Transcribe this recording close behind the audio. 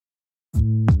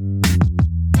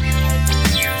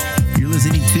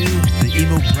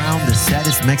Brown, the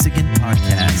saddest Mexican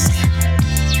podcast.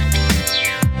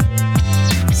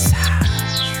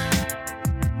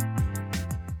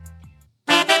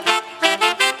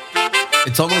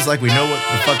 It's almost like we know what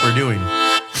the fuck we're doing.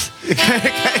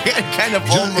 Kind of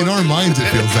Just in our minds, it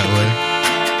feels that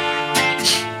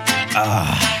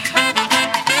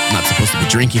I'm not supposed to be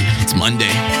drinking. It's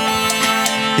Monday.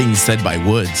 Things said by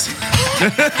Woods.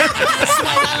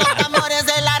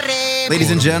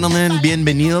 Ladies and gentlemen,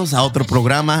 bienvenidos a otro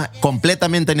programa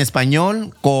completamente en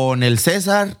español con el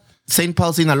César, St.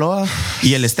 Paul, Sinaloa,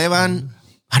 y el Esteban.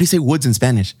 How do you say woods in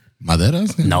Spanish?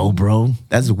 Maderas? No, bro.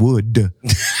 That's wood.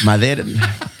 Madera.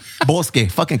 Bosque.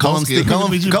 Fucking call him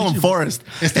Forest.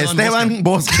 Esteban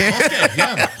Bosque.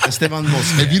 Yeah, Esteban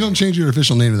Bosque. If you don't change your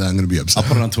official name to that, I'm going to be upset. I'll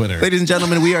put it on Twitter. Ladies and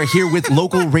gentlemen, we are here with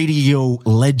local radio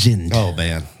legend. Oh,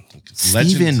 man.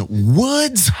 Stephen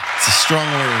Woods. It's a strong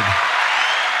word.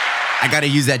 I got to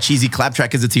use that cheesy clap track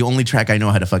because it's the only track I know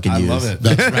how to fucking use. I love it.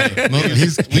 That's right. No,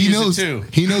 he knows too.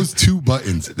 He knows two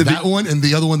buttons. That one and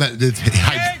the other one that it's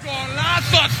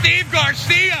Golazo, Steve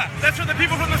Garcia. That's for the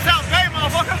people from the South Bay,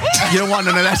 motherfucker. You don't want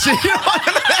none of that shit. You don't want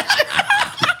none of that shit.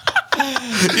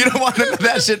 You don't want none of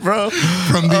that shit, bro.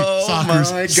 from the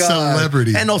soccer's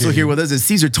celebrity. And also here with us is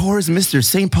Cesar Torres, Mr.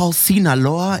 St. Paul,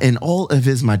 Sinaloa, in all of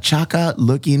his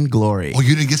machaca-looking glory. Oh,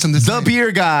 you didn't get some this The time?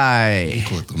 beer guy.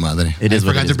 Madre. It is I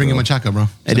what forgot it to is, bring bro. him a chaca, bro.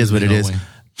 It is what it No is. way.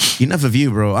 Enough of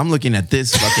you, bro. I'm looking at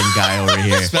this fucking guy over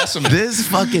here. Specimen. This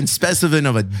fucking specimen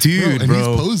of a dude, Bro, and he's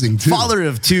posing, too. Father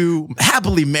of two,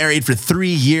 happily married for 3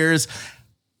 years.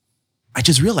 I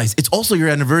just realized it's also your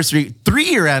anniversary,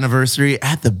 3-year anniversary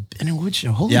at the Ben & Wood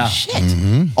show. Holy Yeah.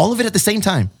 shit. All of it at the same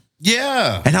time.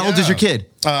 Yeah. And how old is your kid?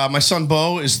 My son,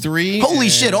 Bo, is 3. Holy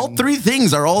shit. All 3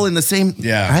 things are all in the same.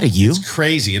 Yeah. Proud of you. It's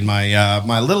crazy. And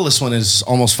my littlest one is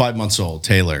almost 5 months old,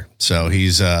 Taylor. So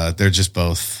he's they're just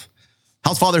both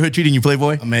How's fatherhood treating you,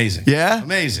 Playboy? amazing. Yeah?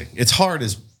 Amazing. It's hard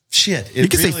as shit. You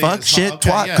can say fuck, is. shit,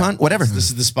 twat, cunt, whatever. This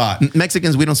is the spot.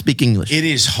 Mexicans, we don't speak English. It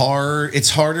is hard.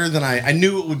 It's harder than I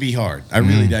knew it would be hard. I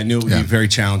knew it would be very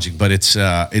challenging, but it's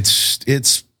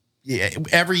yeah,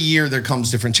 every year there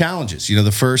comes different challenges. You know,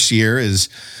 the first year is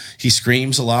he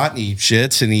screams a lot and he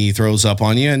shits and he throws up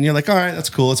on you and you're like, all right,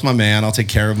 that's cool. It's my man. I'll take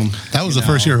care of him. That was the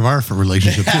first year of our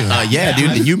relationship, too. Yeah,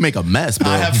 dude, and you make a mess, bro.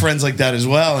 I have friends like that as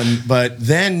well. But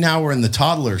then now we're in the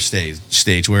toddler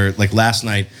stage where like last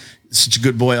night, such a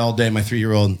good boy all day, my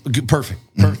 3-year-old, perfect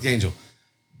angel.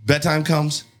 Bedtime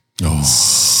comes,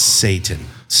 Satan,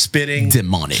 spitting,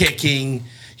 Demonic. kicking.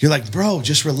 You're like, bro,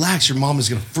 just relax. Your mom is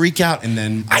going to freak out. And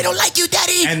then I don't like you,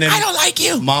 daddy. And then I don't like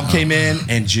you. Mom came in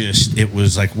and it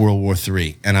was like World War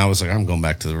III. And I was like, I'm going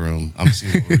back to the room. I'm just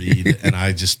going to read. And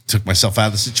I just took myself out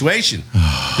of the situation.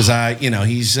 Because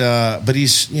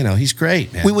he's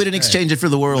great, man. We wouldn't exchange it for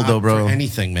the world, though, bro. For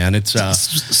anything, man. It's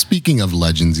Speaking of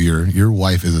legends, your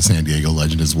wife is a San Diego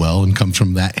legend as well and comes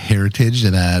from that heritage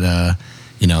that,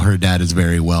 her dad is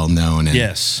very well known. And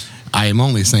yes. I am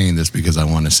only saying this because I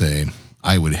want to say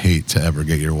I would hate to ever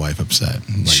get your wife upset.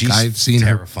 Like, She's I've seen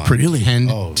terrifying. her pretend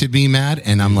to be mad,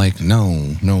 and I'm like,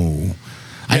 no.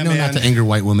 I know not to anger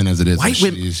white women as it is. White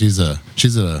women. She's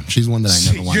one that I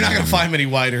never want. You're not going to find many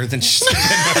whiter than His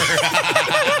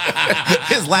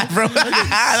laugh, bro.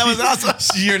 That was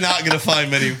awesome. You're not going to find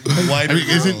many whiter.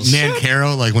 Isn't Nan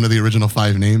Caro like one of the original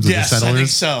 5 names of Yes, the settlers? I think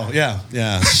so.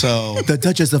 Yeah. So The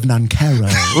Duchess of Nancaro.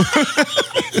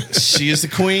 she is the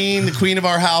queen of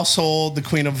our household, the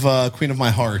queen of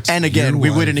my heart. And again, Your we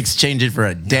wife. wouldn't exchange it for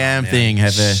a damn thing,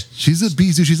 Hefe. She's a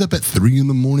beast. She's up at 3 in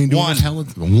the morning. doing 1.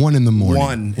 talent. 1 in the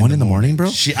morning. 1 in the morning, bro?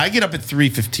 I get up at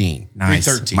 3:15. Nice.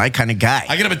 3:13. My kind of guy.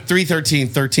 I get up at 3:13,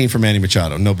 13 for Manny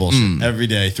Machado. No bullshit. Every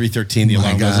day, 3:13, the My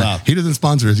alarm goes God. up. He doesn't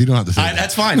sponsor us. You don't have to say that.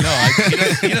 That's fine. No,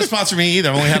 he doesn't sponsor me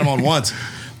either. I've only had him on once.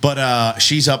 But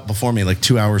she's up before me, like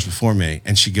 2 hours before me,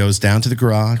 and she goes down to the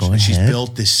garage. Go and she's ahead.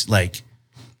 built this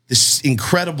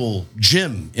incredible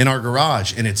gym in our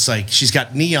garage, and it's like she's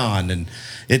got neon, and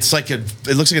it looks like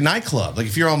a nightclub. Like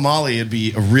if you're on Molly, it'd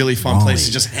be a really fun place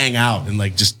to just hang out and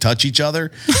like just touch each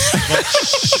other. But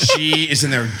she is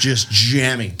in there just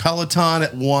jamming. Peloton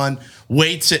at 1,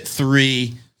 weights at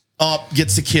 3. Up,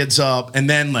 gets the kids up, and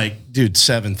then like, dude,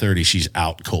 7:30, she's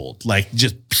out cold, like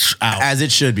just out, As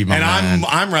it should be, my and man.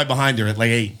 I'm right behind her at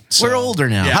like 8. So, We're older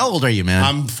now. yeah. How old are you, man?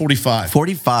 I'm 45.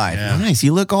 45. Yeah. Nice.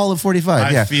 You look all of 45. I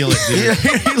yeah. feel it, dude.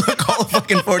 You look all of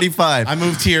fucking 45. I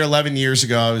moved here 11 years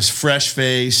ago. I was fresh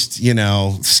faced,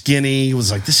 skinny.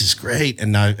 Was like, this is great,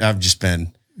 and I've just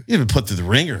been put through the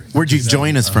ringer. Where'd you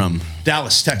join us from?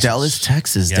 Dallas, Texas. Dallas,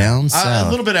 Texas, down south. A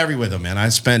little bit everywhere, though, man. I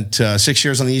spent 6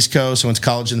 years on the East Coast. I went to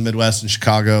college in the Midwest in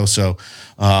Chicago. So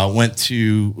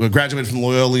graduated from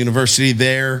Loyola University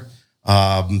there.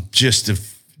 Just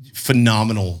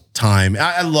phenomenal time.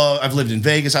 I've lived in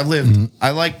Vegas. I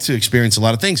like to experience a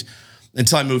lot of things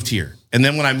until I moved here. And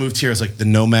then when I moved here, I was like, the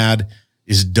nomad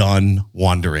is done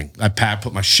wandering. I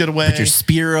put my shit away. Put your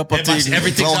spear up to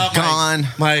everything's all up. gone.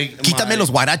 Quítame los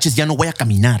guaraches, ya no voy a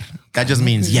caminar. That just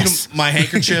means yes. You know, my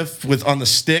handkerchief on the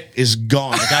stick is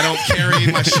gone. Like I don't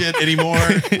carry my shit anymore.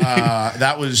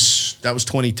 That was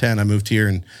 2010. I moved here,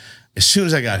 and as soon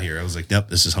as I got here, I was like, "Yep,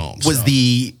 this is home." Was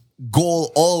the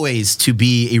goal always to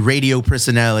be a radio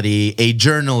personality, a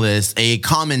journalist, a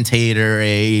commentator,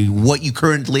 a what you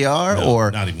currently are, No,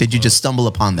 or not even did you close. just stumble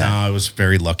upon that? No, I was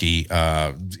very lucky,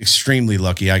 extremely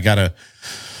lucky.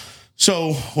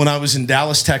 So when I was in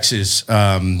Dallas, Texas,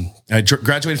 I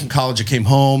graduated from college. I came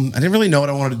home. I didn't really know what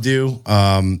I wanted to do.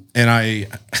 And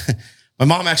my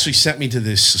mom actually sent me to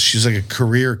this. She was like a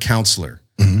career counselor.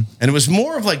 And it was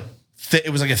more of like, it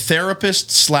was like a therapist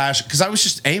 / because I was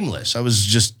just aimless. I was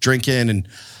just drinking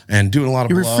and doing a lot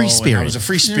of You were a blow, free and spirit. I was a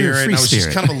free You were a spirit. free And I was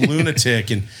just spirit. kind of a lunatic.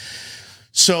 And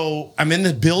so I'm in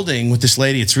the building with this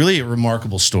lady. It's really a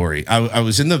remarkable story. I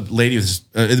was in the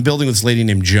building with this lady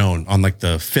named Joan on like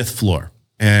the 5th floor.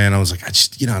 And I was like,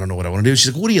 I don't know what I want to do.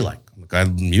 She's like, what do you like? I'm like, I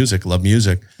love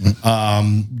music.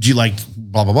 Do you like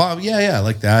blah, blah, blah? Yeah, I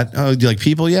like that. Oh, do you like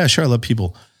people? Yeah, sure. I love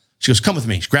people. She goes, come with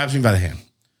me. She grabs me by the hand,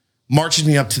 marches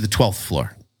me up to the 12th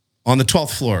floor. On the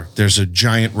 12th floor, there's a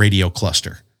giant radio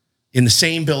cluster in the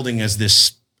same building as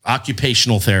this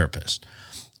occupational therapist.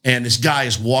 And this guy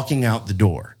is walking out the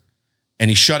door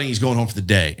and he's going home for the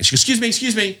day. And she goes,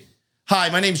 excuse me. Hi,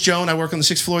 my name's Joan. I work on the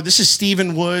 6th floor. This is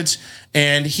Stephen Woods,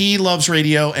 and he loves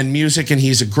radio and music, and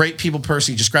he's a great people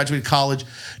person. He just graduated college.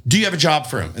 Do you have a job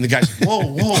for him? And the guy's like, whoa.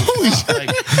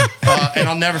 And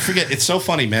I'll never forget. It's so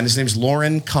funny, man. His name's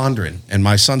Lauren Condren, and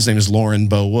my son's name is Lauren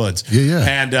Bo Woods. Yeah.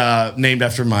 And named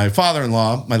after my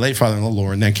father-in-law, my late father-in-law,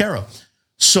 Lauren Nancaro.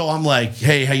 So I'm like,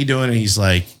 hey, how you doing? And he's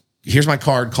like, here's my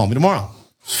card. Call me tomorrow.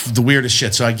 The weirdest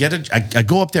shit. So I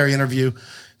go up there, I interview.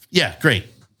 Yeah, great.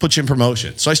 Put you in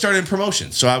promotion. So I started in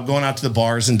promotion. So I'm going out to the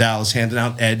bars in Dallas, handing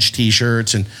out Edge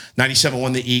t-shirts and 97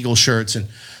 won the Eagle shirts. And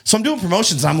so I'm doing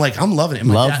promotions. I'm like, I'm loving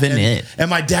it. And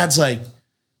my dad's like,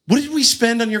 what did we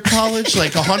spend on your college?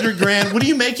 Like $100,000. What are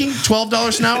you making?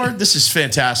 $12 an hour? This is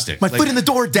fantastic. My foot in the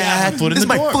door, Dad. Yeah,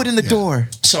 my foot in the door.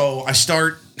 So I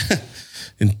start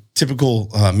in typical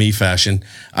me fashion.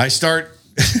 I start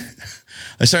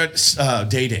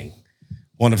dating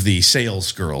one of the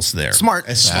sales girls there. Smart.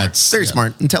 Very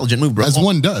smart. Intelligent move, bro. As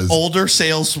one does. Older,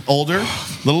 a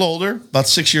little older, about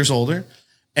 6 years older.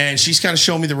 And she's kind of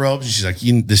showing me the ropes. And she's like,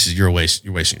 you're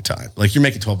wasting your time. Like, you're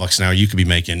making $12 an hour. You could be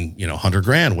making,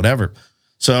 $100,000, whatever.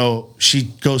 So she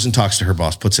goes and talks to her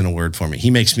boss, puts in a word for me.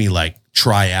 He makes me like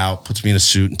try out, puts me in a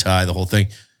suit and tie, the whole thing.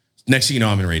 Next thing you know,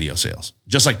 I'm in radio sales,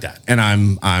 just like that. And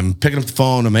I'm picking up the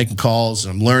phone, I'm making calls,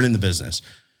 and I'm learning the business.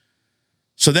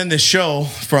 So then this show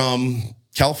from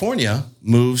California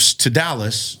moves to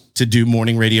Dallas to do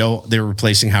morning radio. They were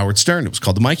replacing Howard Stern. It was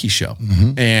called The Mikey Show.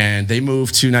 And they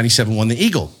moved to 97.1 The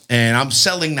Eagle. And I'm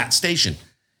selling that station.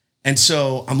 And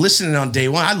so I'm listening on day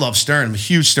one. I love Stern. I'm a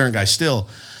huge Stern guy still.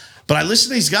 But I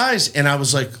listened to these guys and I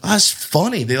was like, oh, that's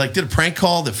funny. They like did a prank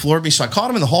call that floored me. So I caught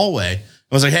them in the hallway.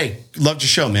 I was like, hey, loved your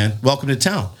show, man. Welcome to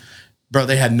town. Bro,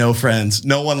 they had no friends.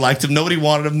 No one liked him. Nobody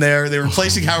wanted him there. They were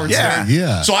replacing Howard Stern.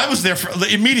 Yeah. So I was there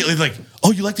immediately like,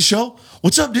 oh, you like the show?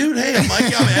 What's up, dude? Hey, I'm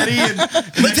Mikey. I'm Eddie. And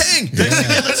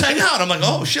let's hang out. I'm like,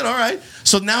 oh, shit, all right.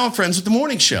 So now I'm friends with the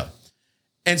morning show.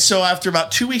 And so after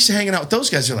about 2 weeks of hanging out with those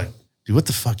guys, they're like, dude, what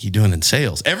the fuck are you doing in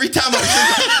sales? Every time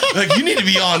I was like, you need to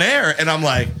be on air. And I'm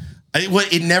like,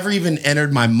 it never even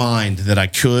entered my mind that I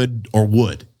could or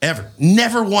would ever.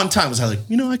 Never one time was I like,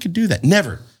 I could do that.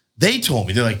 Never. They told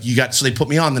me, they're like, so they put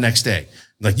me on the next day.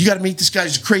 Like, you got to meet this guy.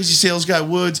 He's a crazy sales guy,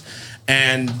 Woods.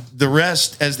 And the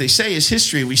rest, as they say, is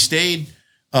history. We stayed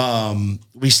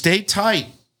tight.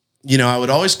 I would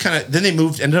always then they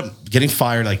ended up getting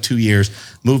fired like 2 years,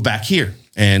 moved back here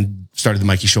and started the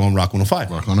Mikey Show on Rock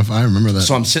 105. Rock 105, I remember that.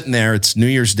 So I'm sitting there. It's New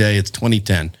Year's Day. It's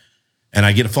 2010. And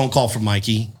I get a phone call from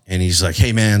Mikey. And he's like,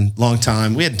 hey, man, long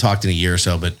time. We hadn't talked in a year or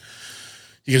so, but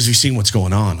he goes, have you seen what's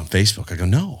going on Facebook? I go,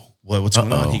 no. What's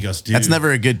going on? He goes, dude. That's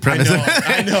never a good premise.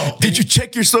 I know. Did you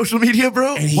check your social media,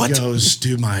 bro? And he goes,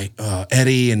 dude, my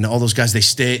Eddie and all those guys,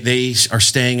 they are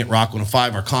staying at Rock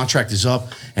 105. Our contract is up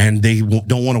and they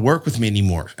don't want to work with me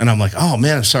anymore. And I'm like, oh,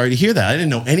 man, I'm sorry to hear that. I didn't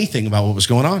know anything about what was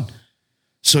going on.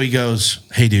 So he goes,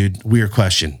 hey, dude, weird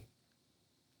question.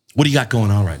 What do you got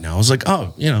going on right now? I was like,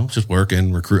 oh, just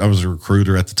working. I was a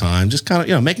recruiter at the time, just kind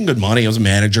of, making good money. I was a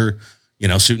manager,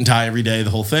 suit and tie every day,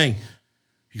 the whole thing.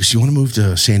 He goes, you want to move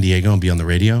to San Diego and be on the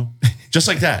radio? Just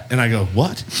like that. And I go,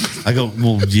 what? I go,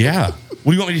 well, yeah.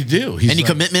 What do you want me to do? He's Any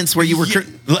like, commitments where you were?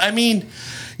 I mean,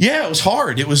 yeah, it was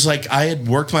hard. It was like I had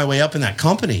worked my way up in that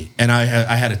company, and I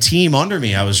had a team under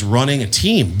me. I was running a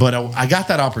team, but I got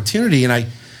that opportunity, and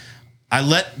I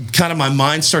let kind of my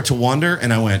mind start to wander,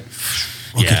 and I went,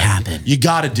 What could happen? You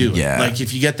got to do it. Yeah. Like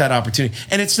if you get that opportunity,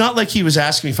 and it's not like he was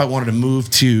asking me if I wanted to move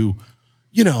to,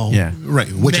 you know,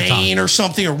 Right, Wichita. Maine or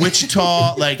something, or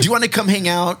Wichita. Like, Do you want to come hang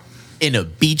out in a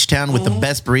beach town with the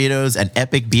best burritos and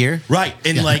epic beer? right?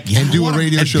 And like, And do a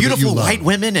radio And show that you beautiful love. white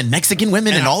women and Mexican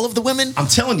women and all of the women? I'm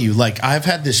telling you, like I've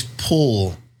had this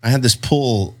pull. I had this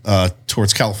pull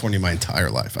towards California my entire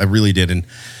life. I really did. And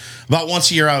about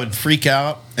once a year, I would freak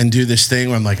out and do this thing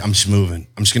where I'm like, I'm just moving.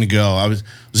 I'm just going to go. I was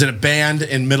in a band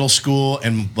in middle school,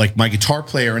 and like my guitar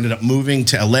player ended up moving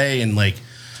to LA and like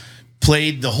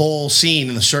played the whole scene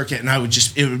in the circuit, and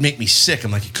it would make me sick.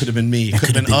 I'm like, it could have been me. It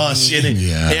could have been us.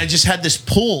 And I just had this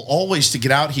pull always to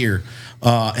get out here.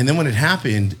 And then when it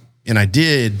happened, and I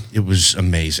did, it was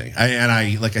amazing.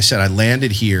 I like I said, I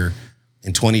landed here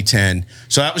in 2010.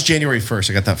 So that was January 1st.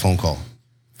 I got that phone call.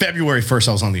 February 1st,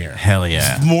 I was on the air. Hell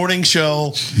yeah. Morning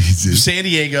show, Jesus. San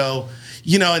Diego.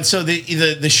 You know, and so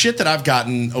the shit that I've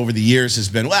gotten over the years has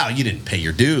been, wow, you didn't pay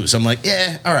your dues. I'm like,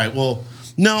 yeah, all right, well,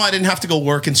 no, I didn't have to go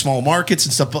work in small markets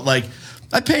and stuff, but like,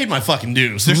 I paid my fucking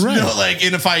dues. There's no like,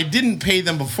 and if I didn't pay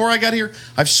them before I got here,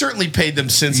 I've certainly paid them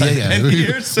since I've been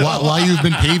here. So. While you've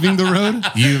been paving the road,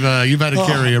 you've had to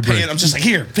carry a brick. I'm just like,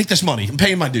 here, take this money. I'm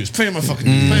paying my dues. Paying my fucking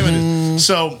dues. Paying my dues.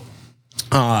 So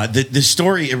the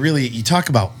story, it really, you talk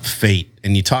about fate,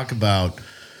 and you talk about,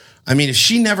 I mean, if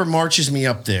she never marches me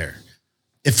up there,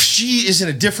 if she is in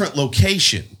a different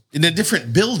location, in a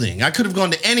different building, I could have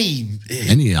gone to any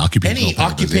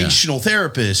occupational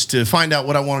therapist to find out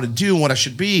what I wanted to do and what I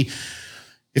should be.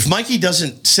 If Mikey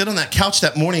doesn't sit on that couch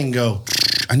that morning and go,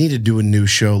 I need to do a new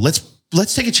show.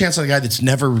 Let's take a chance on a guy that's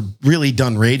never really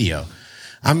done radio.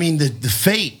 I mean, the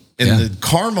fate and the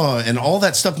karma and all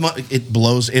that stuff, it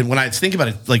blows. And when I think about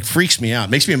it, like freaks me out.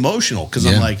 It makes me emotional because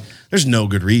I'm like, there's no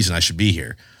good reason I should be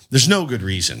here. There's no good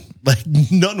reason, like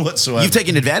none whatsoever. You've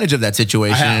taken advantage of that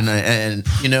situation and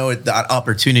you know, that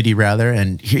opportunity rather.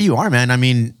 And here you are, man. I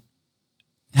mean,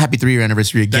 happy 3-year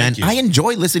anniversary again. I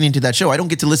enjoy listening to that show. I don't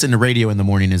get to listen to radio in the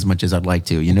morning as much as I'd like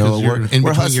to. You know,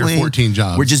 we're hustling. Your 14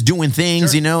 jobs. We're just doing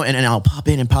things, you know, and I'll pop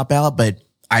in and pop out. But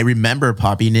I remember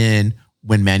popping in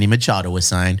when Manny Machado was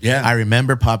signed. Yeah. I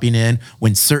remember popping in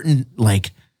when certain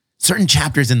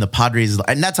chapters in the Padres,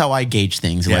 and that's how I gauge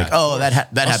things. Yeah. Like, oh, that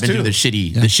happened through the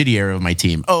shitty era of my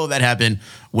team. Oh, that happened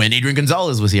when Adrian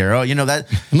Gonzalez was here. Oh, you know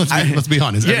that. And let's be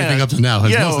honest. Everything up to now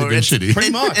has mostly been shitty.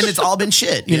 Pretty much. And it's all been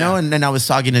shit, you know? And I was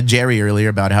talking to Jerry earlier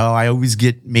about how I always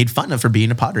get made fun of for being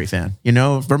a Padre fan, you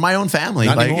know, for my own family.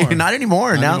 Not anymore. Not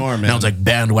anymore. Now it's like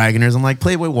bandwagoners. I'm like,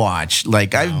 Playboy watch.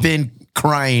 Like, I've been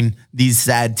crying these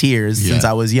sad tears since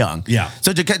I was young. Yeah.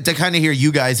 So to kind of hear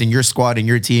you guys and your squad and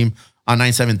your team on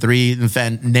 973, the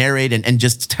fan narrate and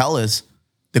just tell us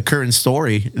the current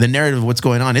story, the narrative of what's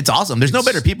going on. It's awesome. There's no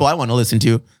better people I want to listen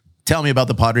to. Tell me about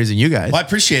the Padres and you guys. Well, I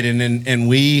appreciate it. And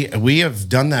we have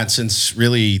done that since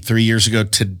really 3 years ago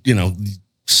to, you know,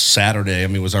 Saturday. I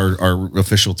mean, it was our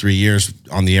official 3 years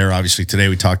on the air. Obviously today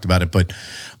we talked about it, but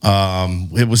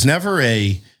it was never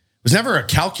a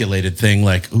calculated thing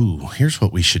like, ooh, here's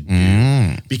what we should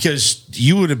do. Because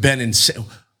you would have been insane.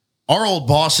 Our old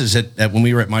bosses at when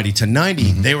we were at Mighty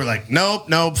 1090, they were like,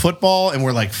 nope, football. And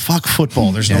we're like, fuck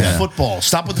football. There's no football.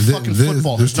 Stop with the fucking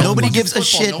football. Nobody gives a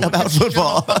shit about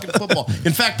football.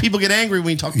 In fact, people get angry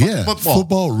when you talk fucking football.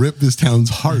 Football ripped this town's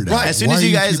heart out. Right. As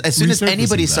soon as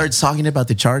anybody starts talking about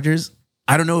the Chargers,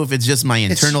 I don't know if it's just my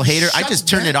internal hater. I just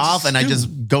turn it off and I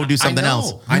just go do something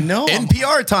else. I know.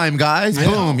 NPR time, guys.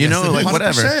 Boom. You know, like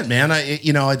whatever. 100%, man.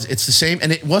 It's the same.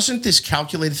 And it wasn't this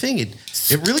calculated thing.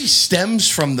 It really stems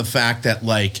from the fact that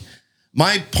like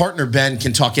my partner, Ben,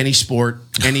 can talk any sport,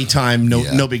 anytime.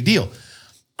 No big deal.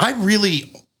 I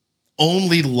really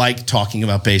only like talking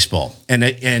about baseball. And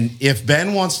if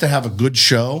Ben wants to have a good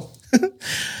show,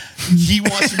 he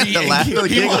wants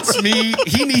me.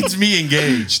 He needs me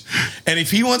engaged. And if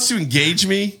he wants to engage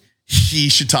me, he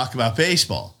should talk about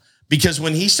baseball. Because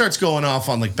when he starts going off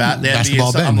on like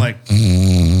basketball, stuff, I'm like,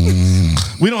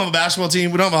 we don't have a basketball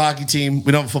team, we don't have a hockey team,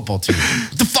 we don't have a football team.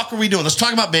 What the fuck are we doing? Let's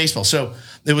talk about baseball. So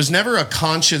there was never a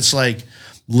conscious like,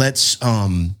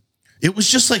 it was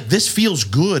just like, this feels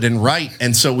good and right.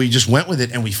 And so we just went with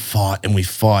it and we fought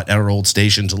at our old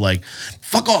station to like,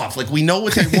 fuck off. Like, we know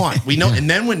what they want. We know. And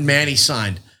then when Manny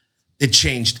signed, it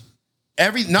changed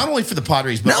not only for the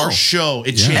Padres, but our show.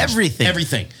 It changed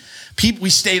everything. we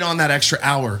stayed on that extra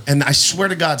hour, and I swear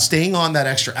to God, staying on that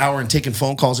extra hour and taking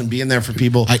phone calls and being there for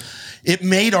people, it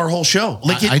made our whole show.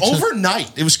 Like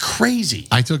overnight, it was crazy.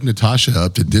 I took Natasha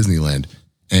up to Disneyland,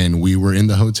 and we were in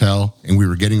the hotel, and we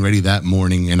were getting ready that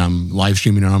morning, and I'm live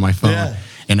streaming it on my phone. Yeah.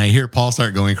 And I hear Paul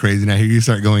start going crazy, and I hear you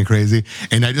start going crazy.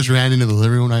 And I just ran into the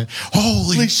living room, and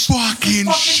holy fucking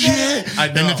shit. I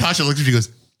know. And Natasha looks at me and goes,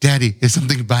 Daddy, is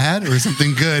something bad or is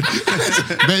something good?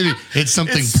 Baby, it's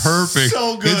something perfect.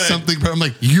 So good. It's something perfect. I'm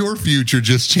like, your future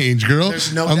just changed, girl.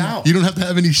 There's no doubt. You don't have to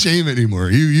have any shame anymore.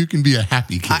 You can be a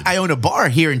happy kid. I own a bar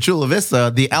here in Chula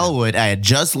Vista, the Elwood. I had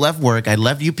just left work. I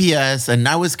left UPS, and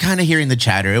I was kind of hearing the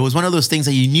chatter. It was one of those things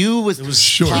that you knew was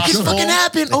sure. It could fucking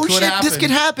happen. Oh shit, this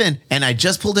could happen. And I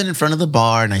just pulled in front of the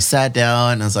bar, and I sat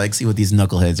down, and I was like, see what these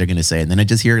knuckleheads are going to say. And then I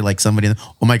just hear like somebody,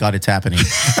 oh my God, it's happening.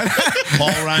 Paul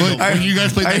Ryan. When you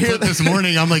guys played that clip this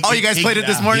morning, I'm like, oh, you guys played it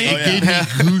this morning? It gave me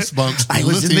goosebumps. I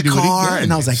was in the car,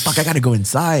 and I was like, fuck, I got to go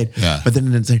inside. Yeah. But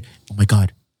then it's like, oh my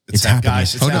God. It's happening.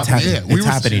 Guys, it's happening. Yeah. It's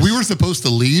happening. We were supposed to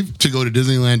leave to go to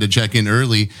Disneyland to check in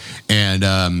early. And,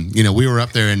 we were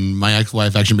up there, and my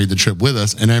ex-wife actually made the trip with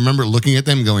us. And I remember looking at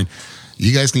them going,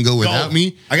 you guys can go without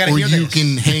me, or you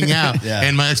can hang out. Yeah.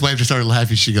 And my ex-wife just started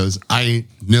laughing. She goes, I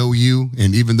know you,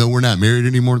 and even though we're not married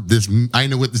anymore, I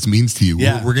know what this means to you.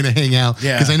 Yeah. We're going to hang out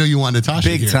because I know you want Natasha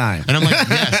Big here. time. And I'm like,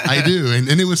 yes, I do. And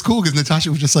it was cool because Natasha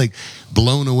was just like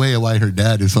blown away at why her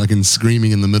dad is fucking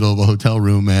screaming in the middle of a hotel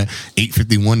room at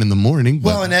 8:51 in the morning. But,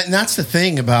 well, and that's the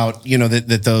thing about,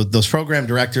 those program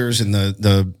directors and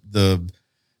the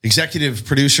executive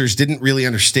producers didn't really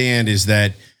understand is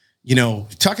that,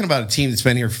 talking about a team that's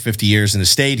been here for 50 years and has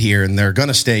stayed here and they're going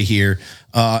to stay here.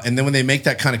 And then when they make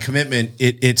that kind of commitment,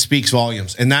 it speaks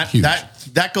volumes. And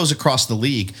that goes across the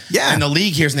league. Yeah. And the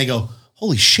league hears and they go,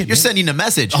 holy shit. You're sending a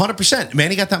message. 100%.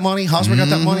 Manny got that money. Hosmer got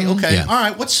that money. Okay. Yeah. All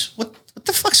right. What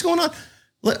the fuck's going on?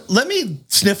 Let me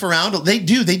sniff around. They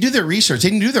do their research. They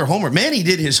do their homework. Manny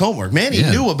did his homework. Manny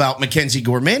knew about Mackenzie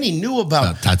Gore. Manny knew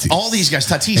about all these guys.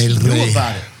 Tatis knew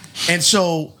about it. And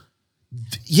so,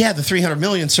 yeah, the $300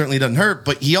 million certainly doesn't hurt,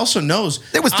 but he also knows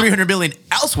there was $300 million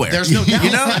elsewhere. There's no doubt.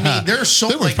 I mean, there was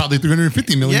probably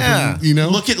 $350 million. Yeah.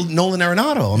 Look at Nolan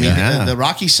Arenado. I mean, the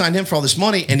Rockies signed him for all this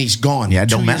money, and he's gone. Yeah,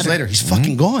 2 years later, he's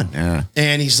fucking gone. Yeah.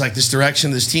 And he's like, this direction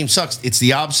of this team sucks. It's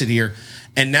the opposite here.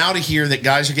 And now to hear that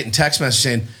guys are getting text messages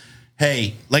saying,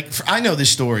 hey, I know this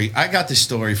story. I got this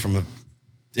story from an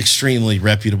extremely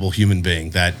reputable human being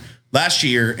that last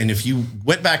year, and if you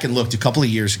went back and looked a couple of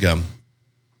years ago,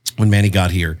 when Manny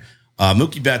got here,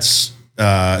 Mookie Betts,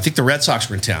 I think the Red Sox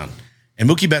were in town, and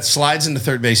Mookie Betts slides into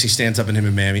third base. He stands up, and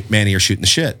him and Manny are shooting the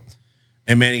shit.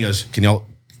 And Manny goes, "Can you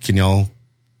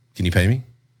pay me?"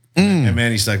 And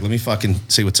Manny's like, "Let me fucking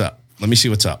see what's up. Let me see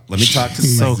what's up. Let me talk to the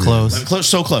so close,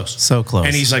 so close."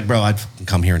 And he's like, "Bro, I'd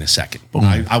come here in a second.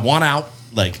 I want out.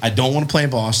 Like, I don't want to play in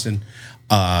Boston.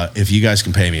 If you guys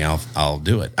can pay me, I'll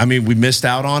do it." I mean, we missed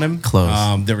out on him.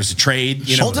 Close. There was a trade.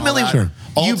 Ultimately,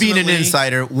 you being an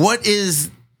insider, what was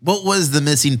the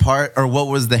missing part, or what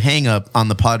was the hang up on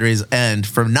the Padres' end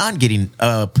from not getting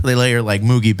a player like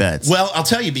Mookie Betts? Well, I'll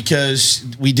tell you, because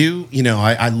we do.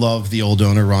 I love the old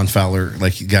owner, Ron Fowler,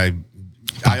 like guy.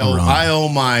 We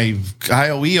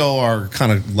owe our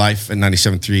kind of life in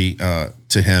 97.3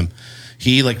 to him.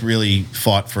 He really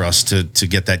fought for us to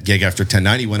get that gig after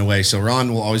 1090 went away. So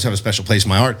Ron will always have a special place in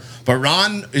my heart. But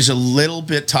Ron is a little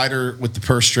bit tighter with the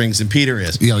purse strings than Peter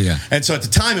is. Oh, yeah. And so at the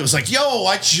time it was like, yo,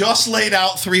 I just laid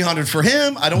out $300 for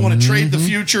him. I don't want to trade the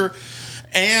future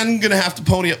and going to have to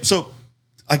pony up. So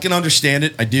I can understand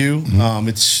it. I do.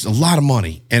 It's a lot of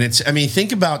money. And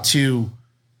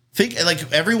think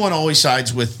everyone always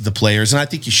sides with the players. And I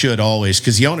think you should always,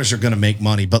 because the owners are going to make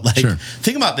money. But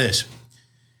think about this.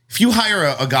 If you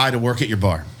hire a guy to work at your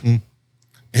bar, and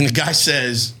the guy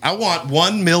says, I want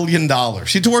 $1 million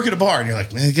to work at a bar, and you're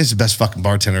like, man, this is the best fucking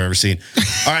bartender I've ever seen.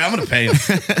 All right, I'm going to pay him.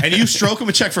 And you stroke him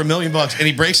a check for $1 million, and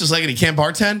he breaks his leg and he can't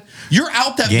bartend, you're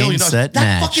out that $1 million.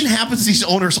 That fucking happens to these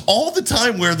owners all the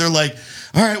time, where they're like,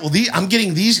 all right, well, I'm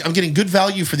getting good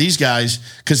value for these guys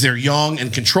because they're young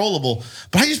and controllable,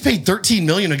 but I just paid $13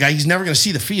 million to a guy he's never going to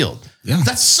see the field. Yeah.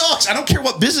 That sucks. I don't care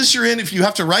what business you're in. If you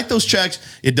have to write those checks,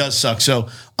 it does suck. So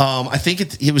I think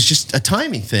it was just a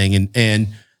timing thing.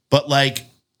 But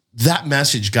that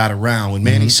message got around when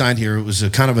Manny signed here. It was a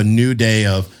kind of a new day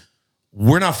of,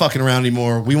 we're not fucking around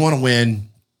anymore. We want to win.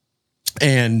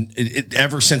 And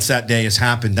ever since that day has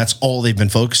happened, that's all they've been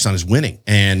focused on, is winning.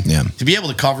 And to be able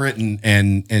to cover it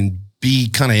and be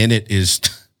kind of in it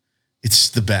It's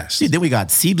the best. Dude, then we got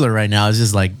Siebler right now. It's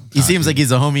just like he seems like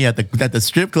he's a homie at the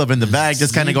strip club in the back,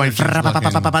 just kind of going,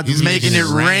 he's making it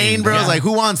rain, bro. Yeah. It's like,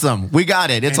 who wants them? We got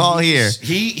it. It's all here.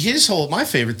 My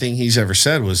favorite thing he's ever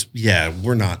said was, "Yeah,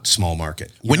 we're not small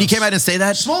market." When he came out and say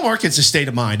that, small market's a state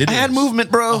of mind. I had movement,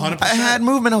 bro. 100%. I had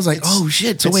movement. I was like, oh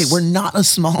shit. So wait, we're not a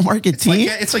small market team.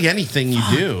 It's like anything you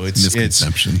do. It's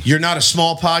Misconception. you're not a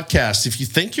small podcast. If you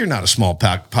think you're not a small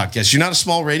podcast, you're not a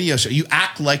small radio show. You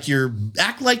act like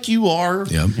you are.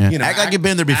 Yep. Yeah. Act like you've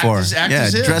been there before. Act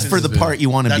as if. Dress for the part you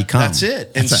want to become. That's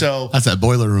it. And That's that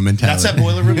boiler room mentality. that's that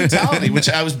boiler room mentality, which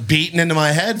I was beating into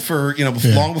my head for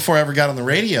long before I ever got on the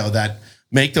radio. That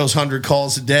make those 100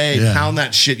 calls a day, pound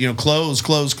that shit. Close.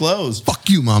 Fuck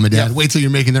you, mom and dad. Yeah. Wait till you're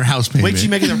making their house payment. Wait till you're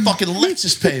making their fucking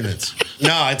Lexus payments.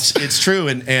 No, it's true.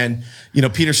 And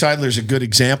Peter Seidler's a good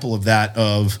example of that.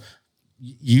 Of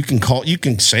you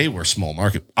can say we're small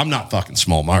market. I'm not fucking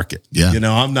small market. Yeah.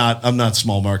 I'm not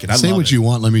small market. I Say love what it. you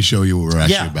want. Let me show you what we're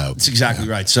actually about. That's exactly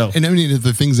right. So, and I mean,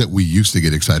 the things that we used to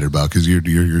get excited about, because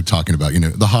you're talking about,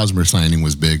 the Hosmer signing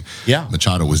was big. Yeah.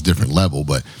 Machado was different level,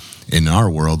 but in our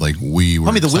world, like we were.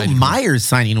 I mean, the Will Myers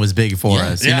signing was big for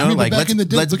us. Yeah. You know, I mean, but like back in the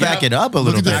day, let's look back at- it up a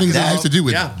Look little at the bit. things that I used to do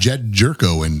with Yeah. Jed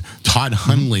Jerko and Todd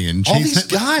Hundley and All Chase these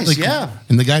guys, yeah.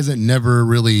 and the guys that never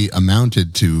really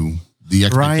amounted to the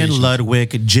Ryan expectations.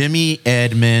 Ludwig, Jimmy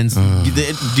Edmonds.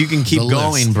 You can keep the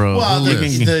going, list. bro. well, You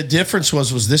the, can- the difference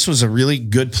was this was a really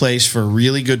good place for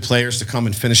really good players to come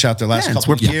and finish out their last Yeah, it's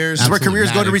couple of where- years. it's where Absolutely.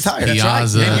 careers go to Maddox, retire. That's right.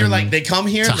 Piazza And you're and like, they come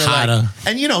here and they're Tejada. like,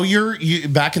 and you're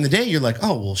back in the day, you're like,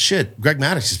 oh, well, shit, Greg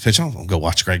Maddox is pitching. I'm going to go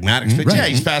watch Greg Maddox pitch. Right. Yeah,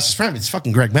 he's fastest friend. It's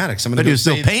fucking Greg Maddox. I'm going but to he go was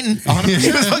still say- painting. 100%.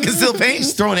 He was fucking still painting.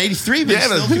 He's throwing 83, but Yeah, he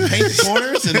but- still can paint the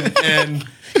corners. And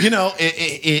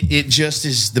it just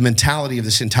is the mentality of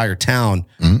this entire town.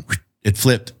 It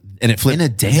flipped. And it flipped In a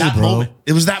day, that bro. moment.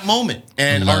 It was that moment,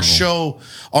 and Level.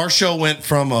 our show went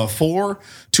from a 4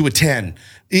 to a 10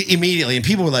 immediately, and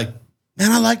people were like,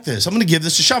 "Man, I like this. I'm going to give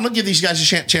this a shot. I'm going to give these guys a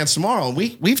chance tomorrow." And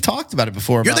we've talked about it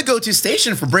before. You're the go-to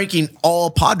station for breaking all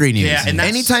Padre news. Yeah, and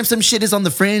that's- anytime some shit is on the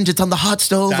fringe, it's on the hot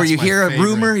stove, or That's you my hear a favorite.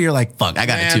 rumor, you're like, "Fuck, I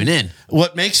gotta Man, tune in."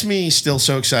 What makes me still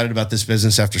so excited about this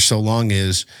business after so long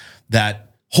is that.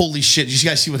 Holy shit! Did you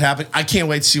guys see what happened? I can't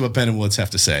wait to see what Ben and Woods have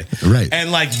to say. Right.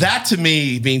 And like that to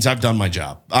me means I've done my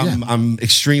job. I'm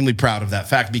extremely proud of that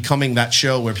fact. Becoming that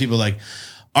show where people are like,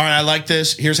 all right, I like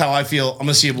this. Here's how I feel. I'm going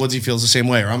to see if Woodsy feels the same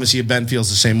way, or I'm going to see if Ben feels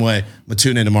the same way. I'm going to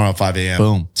tune in tomorrow at 5 a.m.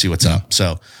 Boom. See what's up.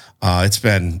 So I'm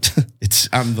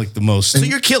like the most. So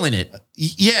you're killing it.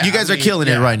 Yeah. You guys are killing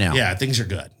it right now. Yeah, things are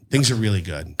good. Things are really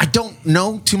good. I don't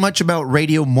know too much about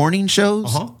radio morning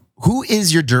shows. Uh-huh. Who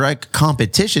is your direct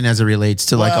competition as it relates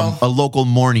to like Well, a local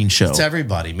morning show? It's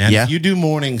everybody, man. Yeah. If you do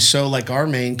mornings, so like our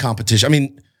main competition, I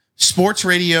mean, sports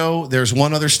radio, there's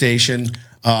one other station.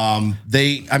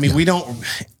 We don't.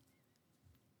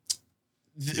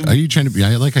 Are you trying to be?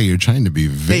 I like how you're trying to be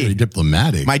very Hey,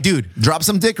 diplomatic. My dude, drop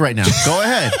some dick right now. Go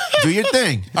ahead. Do your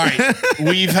thing. All right,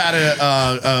 we've had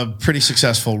a pretty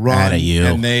successful run, Atta you.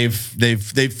 and they've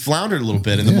floundered a little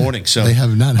bit in the morning. So they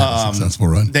have not had a successful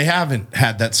run. They haven't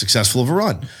had that successful of a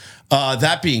run.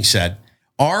 That being said,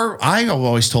 I have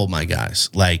always told my guys,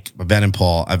 like Ben and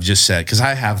Paul, I've just said, because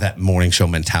I have that morning show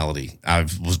mentality.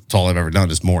 It's all I've ever done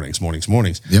is mornings.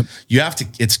 Yep. You have to,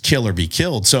 it's kill or be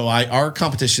killed. So our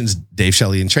competition's Dave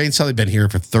Shelley and Train Shelley, been here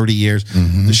for 30 years.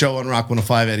 Mm-hmm. The show on Rock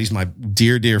 105, Eddie's my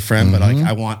dear friend, but like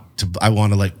I want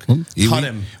to like cut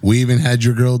him. We even had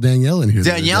your girl Danielle in here.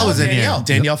 Danielle was in here.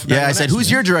 Danielle from Yeah, I said, who's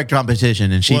your direct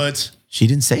competition? And Woods. she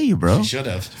didn't say you, bro. She should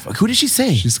have. Fuck, who did she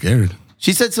say? She's scared.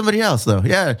 She said somebody else though.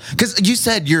 Yeah, because you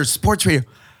said you're sports radio.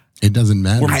 It doesn't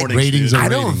matter. We're mornings, Ratings dude. are I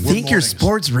don't ratings. think you're mornings.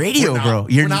 sports radio, We're not. bro.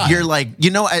 We're not. You're like,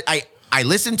 I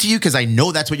listen to you because I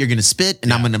know that's what you're gonna spit,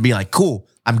 and I'm gonna be like, cool.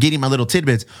 I'm getting my little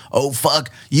tidbits. Oh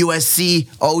fuck, USC.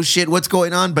 Oh shit, what's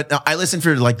going on? But I listen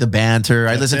for like the banter.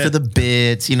 I listen it. for the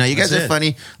bits. You know, you guys That's are it.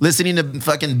 funny. Listening to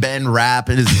fucking Ben rap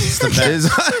is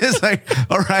it's like,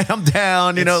 all right, I'm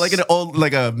down. You know, like an old,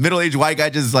 like a middle-aged white guy,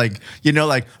 just like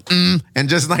and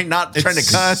just like not trying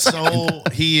to cuss. So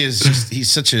he's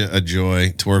such a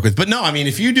joy to work with. But no, I mean,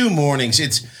 if you do mornings,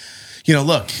 it's,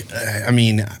 look, I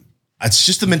mean, it's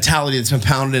just the mentality that's been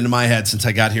pounded into my head since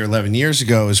I got here 11 years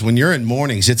ago is when you're in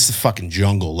mornings, it's the fucking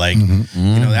jungle. Like,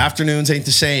 the afternoons ain't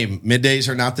the same. Middays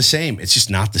are not the same. It's just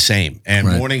not the same. And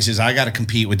Right. mornings is I got to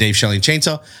compete with Dave Shelley and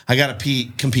Chainsaw. I got to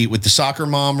compete with the Soccer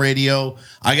Mom radio.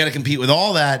 I got to compete with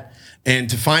all that.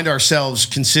 And to find ourselves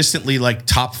consistently like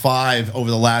top 5 over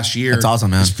the last year. That's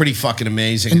awesome, man. It's pretty fucking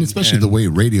amazing. And especially the way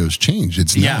radio's changed.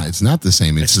 It's not the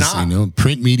same. It's just, not.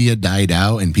 print media died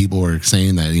out and people were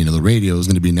saying that, the radio is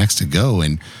going to be next to go.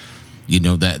 And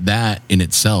that in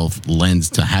itself lends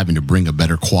to having to bring a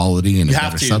better quality and a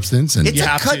better substance. And it's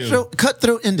a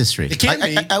cutthroat industry. It can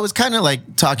be. I was kind of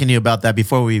like talking to you about that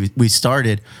before we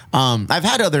started. I've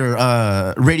had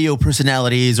other radio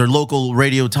personalities or local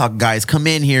radio talk guys come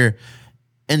in here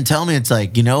and tell me it's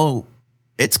like,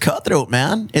 it's cutthroat,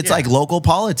 man. It's like local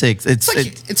politics.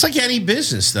 It's like any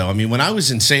business, though. I mean, when I was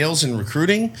in sales and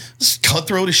recruiting, it's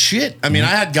cutthroat as shit. I mean, I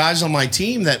had guys on my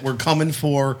team that were coming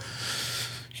for,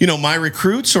 my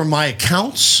recruits or my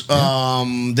accounts.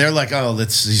 They're like, oh,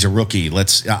 he's a rookie.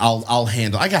 I'll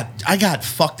handle. I got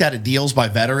fucked out of deals by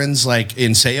veterans, like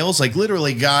in sales, like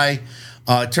literally guy.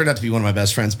 It turned out to be one of my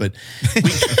best friends, but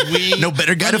we no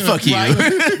better guy to fuck you.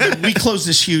 Right? We closed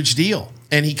this huge deal.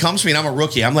 And he comes to me and I'm a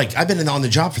rookie. I'm like, I've been on the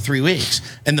job for 3 weeks.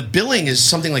 And the billing is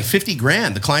something like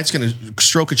 $50,000. The client's going to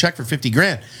stroke a check for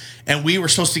 $50,000. And we were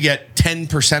supposed to get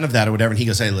 10% of that or whatever. And he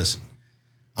goes, hey, listen,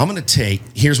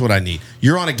 here's what I need.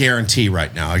 You're on a guarantee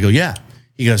right now. I go, yeah.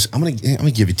 He goes, I'm going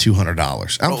to give you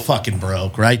 $200. I'm fucking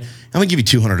broke, right? I'm going to give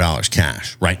you $200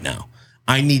 cash right now.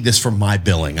 I need this for my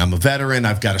billing. I'm a veteran.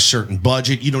 I've got a certain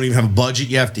budget. You don't even have a budget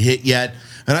you have to hit yet.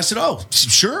 And I said, oh,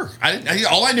 sure.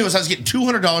 All I knew is I was getting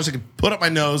 $200 I could put up my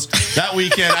nose that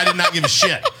weekend. I did not give a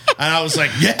shit. And I was like,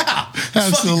 yeah,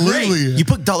 absolutely. You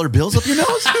put dollar bills up your nose?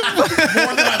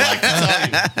 More than I'd like to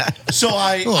tell you. So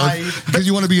because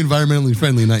you want to be environmentally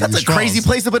friendly, not that's use a crazy straws.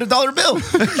 place to put a dollar bill.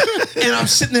 And I'm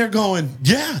sitting there going,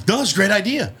 yeah, that's a great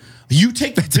idea. You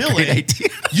take the bill in.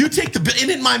 You take the bill.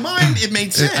 And in my mind, it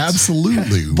made sense.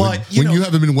 Absolutely. But when you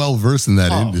haven't been well versed in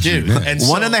that industry, dude. man. And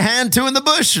one in the hand, two in the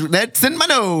bush. That's in my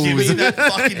nose. Give me that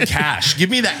fucking cash. Give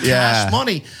me that cash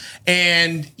money.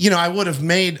 And, I would have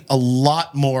made a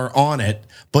lot more on it,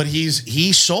 but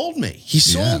he sold me. He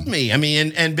sold me. I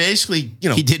mean, and basically,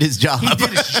 he did his job. He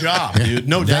did his job, dude.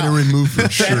 No doubt. Veteran move for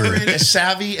sure. Veteran, as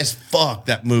savvy as fuck,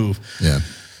 that move. Yeah.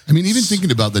 I mean, even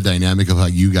thinking about the dynamic of how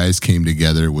you guys came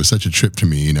together was such a trip to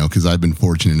me, because I've been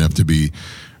fortunate enough to be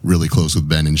really close with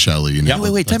Ben and Shelly.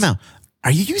 Wait, time out.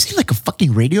 Are you using like a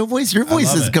fucking radio voice? Your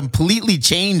voice has completely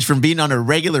changed from being on a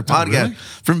regular podcast, really?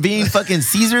 From being fucking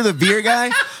Caesar the beer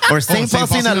guy or St. Paul,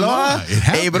 Sinaloa.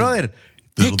 Hey, brother.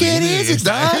 ¿Qué eres,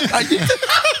 dog?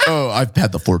 I've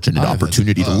had the fortunate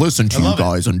opportunity to listen to you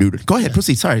guys and do it. Go ahead,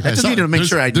 proceed. Sorry, I just needed to make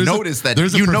sure I noticed that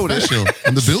you noticed.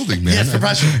 In the building, man. Yes,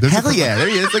 professional. Hell yeah, there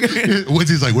he is.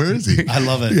 He's like, where is he? I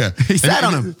love it. Yeah, he sat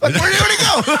on him. Like, where'd he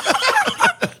go?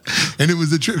 And it was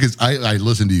the truth because I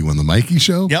listened to you on the Mikey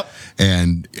show. Yep.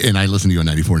 And I listened to you on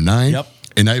 94.9. Yep.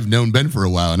 And I've known Ben for a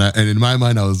while, and in my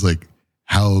mind, I was like,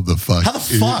 how the fuck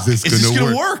is this going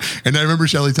to work? And I remember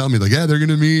Shelly telling me, like, yeah, they're going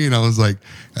to meet. And I was like,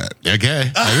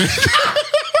 okay.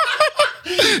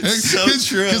 So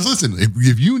true. Because listen,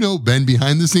 if you know Ben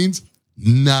behind the scenes,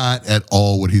 not at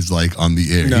all what he's like on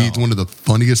the air. No. He's one of the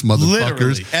funniest motherfuckers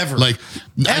literally, ever. Like,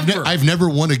 ever. I've never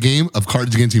won a game of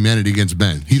Cards Against Humanity against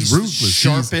Ben. He's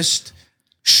ruthless.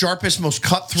 Sharpest, most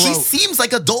cutthroat. He seems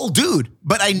like a dull dude,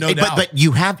 but he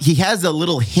has a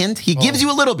little hint. He gives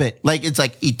you a little bit. Like it's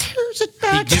like he tears it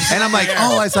back, and I'm like,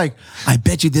 it's like I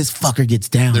bet you this fucker gets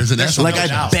down. There's an extra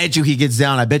I bet you he gets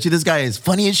down. I bet you this guy is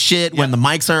funny as shit when the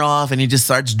mics are off, and he just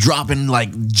starts dropping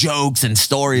like jokes and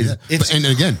stories. Yeah. And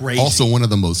again, crazy. Also one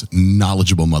of the most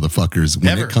knowledgeable motherfuckers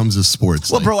when it comes to sports.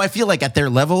 Well, bro, I feel like at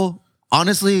their level,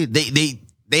 honestly,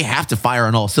 they have to fire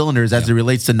on all cylinders as it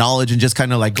relates to knowledge and just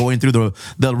kind of like going through the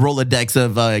Rolodex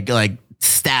of like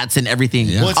stats and everything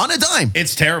on a dime.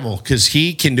 It's terrible because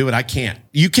he can do it. I can't.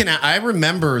 You can. I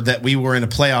remember that we were in a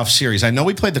playoff series. I know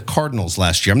we played the Cardinals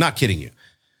last year. I'm not kidding you.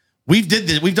 We've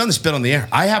done this bit on the air.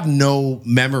 I have no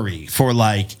memory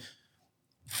I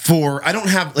don't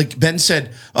have, like Ben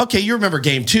said, okay, you remember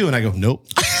game 2. And I go, nope.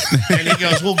 And he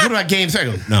goes, well, what about game 3? I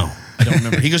go, no. I don't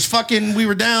remember. He goes, fucking, we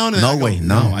were down. And no I go, way.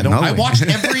 No, I don't. No I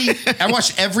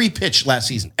watched every pitch last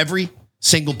season. Every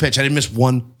single pitch. I didn't miss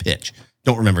one pitch.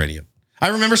 Don't remember any of them. I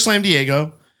remember Slam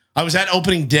Diego. I was at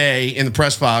opening day in the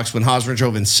press box when Hosmer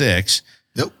drove in 6.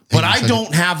 Yep. But I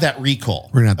don't have that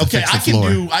recall. We're gonna have to fix the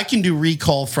floor. I can do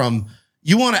recall from.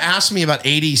 You want to ask me about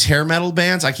 80s hair metal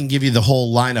bands? I can give you the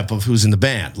whole lineup of who's in the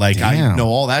band. Like, I know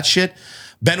all that shit.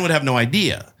 Ben would have no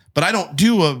idea. But I don't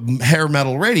do a hair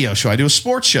metal radio show. I do a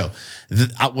sports show.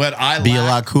 What I be a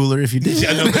lot cooler if you did.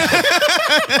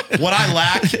 What I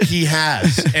lack, he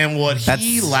has, and what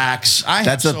he lacks, I have.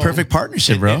 That's a perfect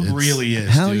partnership, bro. It really is.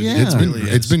 Hell dude. yeah,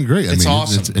 it's been great. It's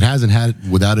awesome. It hasn't had it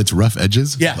without its rough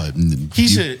edges. Yeah, but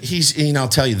he's. I'll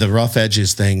tell you, the rough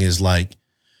edges thing is like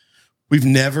we've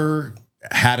never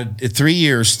had 3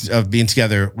 years of being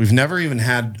together. We've never even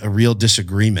had a real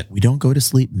disagreement. We don't go to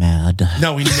sleep mad.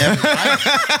 No, we never.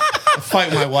 fight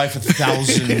with my wife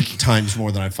 1,000 times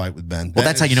more than I fight with Ben. Well,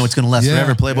 that's how you know it's going to last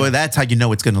forever, Playboy. That's how you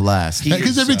know it's going to last.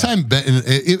 Because every time Ben,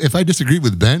 if I disagree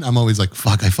with Ben, I'm always like,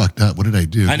 fuck, I fucked up. What did I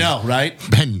do? I know, right?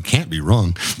 Ben can't be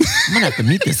wrong. I'm going to have to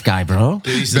meet this guy, bro.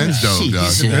 Ben's dope,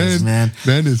 dog. Jesus, man.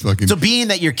 Ben is fucking... So being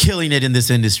that you're killing it in this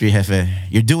industry, Jefe,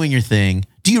 you're doing your thing,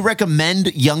 do you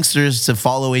recommend youngsters to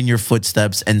follow in your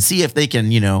footsteps and see if they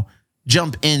can,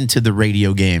 jump into the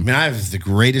radio game? I mean, I have the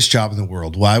greatest job in the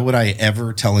world. Why would I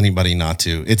ever tell anybody not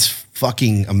to? It's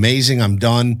fucking amazing. I'm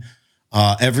done.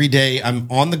 Every day,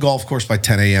 I'm on the golf course by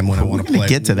 10 a.m. when I want to play.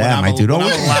 Get to that, my dude. When I'm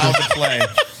allowed to play.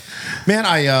 Man,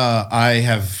 I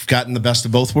have gotten the best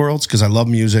of both worlds because I love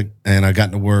music and I've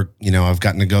gotten to work. I've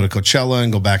gotten to go to Coachella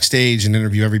and go backstage and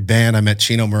interview every band. I met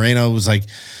Chino Moreno. It was like,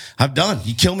 I'm done.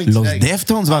 You kill me today. Los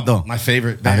Deftones, vato. My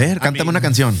favorite band. A ver, cántame una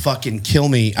canción. Fucking kill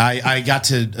me. I got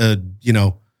to,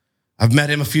 I've met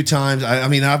him a few times. I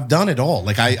mean, I've done it all.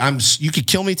 Like you could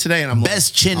kill me today and I'm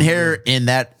best chin hair in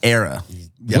that era.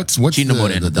 What's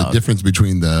the difference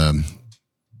between the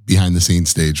behind the scenes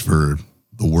stage for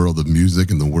the world of music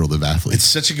and the world of athletes? It's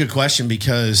such a good question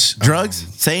because drugs,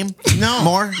 same, no,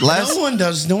 more, less. No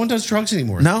one does drugs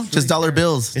anymore. No, just dollar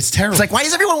bills. It's terrible. It's like, why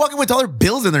is everyone walking with dollar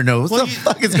bills in their nose? What the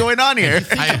fuck is going on here?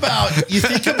 You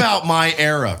think about my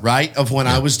era, right? Of when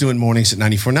I was doing mornings at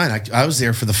 94.9. I was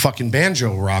there for the fucking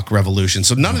banjo rock revolution.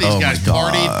 So none of these guys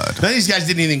partied. None of these guys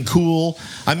did anything cool.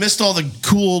 I missed all the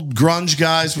cool grunge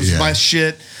guys. Was my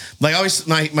shit. Like always,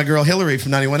 my girl Hillary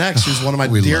from 91X, who's one of my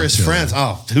dearest friends.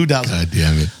 Oh, who doesn't? God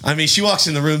damn it! I mean, she walks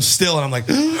in the room still, and I'm like,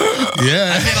 yeah.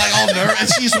 I get like all nervous. And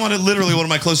she's literally one of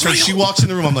my close friends. She walks in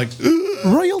the room, I'm like,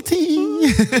 royalty.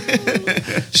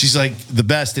 She's like the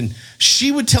best, and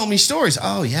she would tell me stories.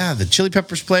 Oh yeah, the Chili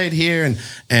Peppers played here,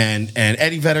 and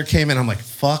Eddie Vedder came in. I'm like,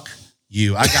 fuck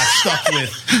you. I got stuck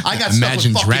with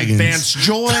Imagine fucking Dragons. Vance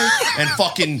Joy and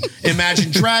fucking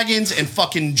Imagine Dragons and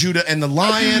fucking Judah and the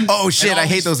Lion. Oh shit, I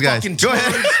hate those guys. Go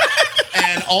ahead.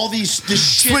 And all this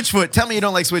shit. Switchfoot. Tell me you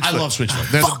don't like Switchfoot. I love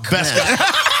Switchfoot. They're the best guys.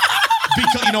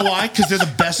 Because you know why? Because they're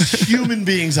the best human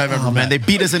beings I've ever met. Man, they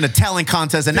beat us in a talent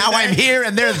contest, and now I'm here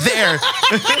and they're there.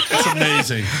 It's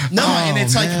amazing. No, and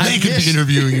it's like they could be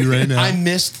interviewing you right now. I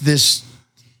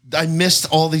missed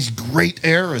all these great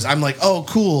eras. I'm like, oh,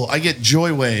 cool. I get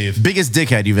Joywave. Biggest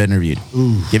dickhead you've interviewed.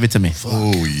 Ooh. Give it to me.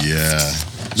 Oh, yeah.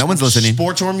 No one's listening.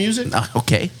 Sports or music?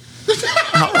 Okay.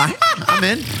 All right. I'm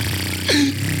in.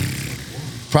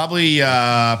 Probably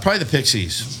the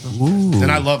Pixies. Ooh.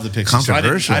 And I love the Pixies.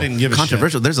 Controversial. I didn't give a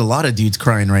Controversial. shit. There's a lot of dudes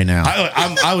crying right now.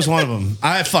 I was one of them.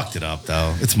 I fucked it up,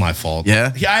 though. It's my fault.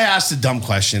 Yeah? I asked a dumb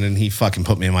question, and he fucking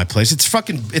put me in my place. It's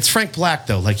Frank Black,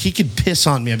 though. Like, he could piss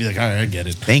on me. I'd be like, all right, I get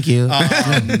it. Thank you. You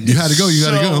had to go. You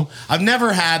got to go. I've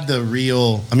never had the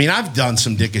real... I mean, I've done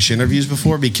some dickish interviews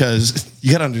before because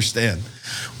you got to understand.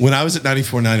 When I was at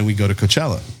 94.9 and we go to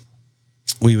Coachella,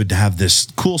 we would have this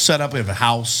cool setup. We have a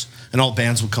house, and all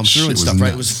bands would come through and stuff,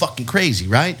 right? It was fucking crazy,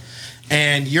 right?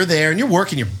 And you're there, and you're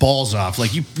working your balls off.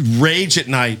 Like, you rage at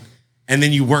night, and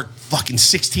then you work fucking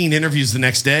 16 interviews the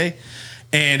next day,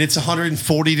 and it's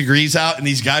 140 degrees out, and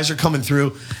these guys are coming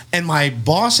through. And my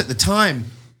boss at the time,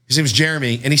 his name was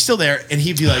Jeremy, and he's still there, and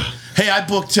he'd be like, hey, I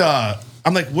booked,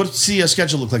 I'm like, what's the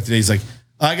schedule look like today? He's like,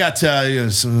 I got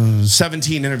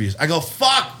 17 interviews. I go,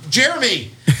 fuck,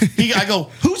 Jeremy. I go,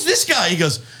 who's this guy? He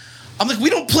goes, I'm like, we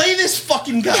don't play this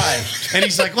fucking guy. And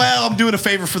he's like, well, I'm doing a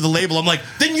favor for the label. I'm like,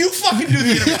 then you fucking do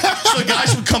the interview. So the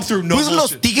guys would come through. No Who's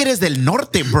Los Tigres del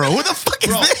Norte, bro? Who the fuck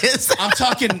is this? I'm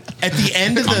talking at the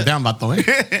end of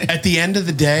at the end of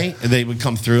the day, they would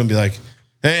come through and be like,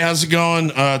 hey, how's it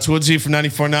going? It's Woodsy from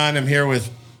 94.9. I'm here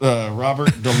with Robert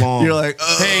DeLong. You're like,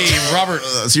 hey, Robert.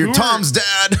 So you're Tom's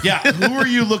dad. Yeah. Who are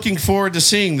you looking forward to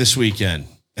seeing this weekend?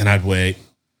 And I'd wait.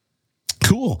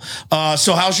 Cool.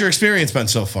 So how's your experience been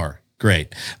so far?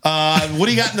 Great. What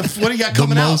do you got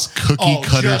coming out? The most cookie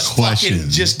cutter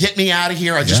question. Just get me out of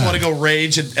here. I just want to go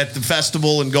rage at the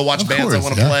festival and go watch bands I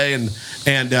want to play.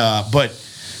 But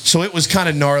so it was kind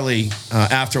of gnarly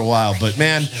after a while. But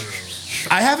man,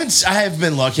 I have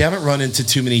been lucky. I haven't run into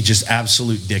too many just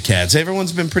absolute dickheads.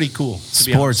 Everyone's been pretty cool.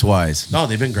 Sports wise. No,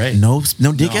 they've been great. No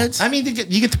dickheads? No. I mean,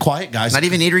 you get the quiet guys. Not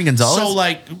even Adrian Gonzalez? So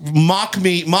like mock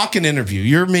an interview.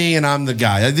 You're me and I'm the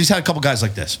guy. I just had a couple guys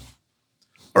like this.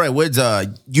 All right, Woods,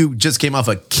 you just came off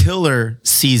a killer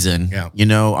season. Yeah. You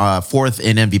know, fourth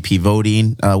in MVP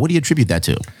voting. What do you attribute that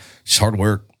to? Just hard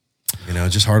work. You know,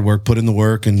 just hard work, put in the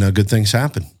work, and good things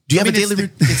happen. Do you have a daily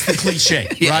routine? It's the cliche,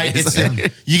 right?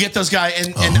 You get those guys,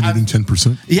 and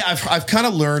 110%. Yeah, I've kind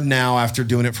of learned now after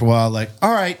doing it for a while, like,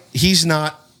 all right, he's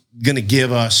not going to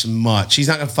give us much. He's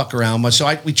not going to fuck around much.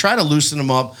 So we try to loosen him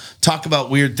up, talk about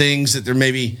weird things that they're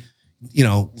maybe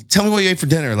tell me what you ate for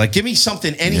dinner. Like, give me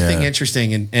something, anything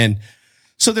interesting. And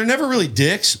so they're never really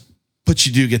dicks, but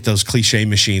you do get those cliche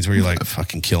machines where you're like,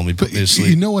 fucking kill me, put me to sleep.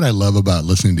 You know what I love about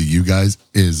listening to you guys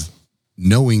is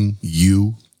knowing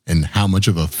you and how much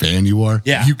of a fan you are.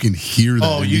 Yeah. You can hear that.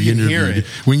 Oh, you can hear it.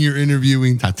 When you're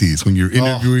interviewing Tatis, when you're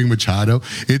interviewing Machado,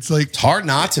 it's like, It's hard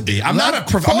not to be. I'm not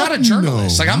a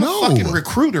journalist. Like, I'm a fucking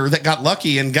recruiter that got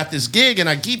lucky and got this gig, and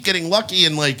I keep getting lucky,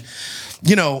 and like,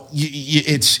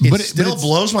 it still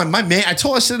blows my mind. I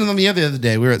said to them the other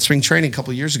day, we were at spring training a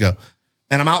couple of years ago,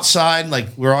 and I'm outside, like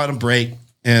we're on a break,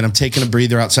 and I'm taking a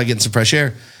breather outside, getting some fresh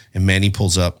air, and Manny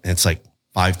pulls up, and it's like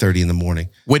 5:30 in the morning.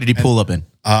 What did he pull up in?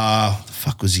 The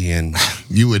fuck was he in?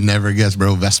 You would never guess,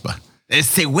 bro. Vespa.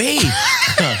 Say, wait.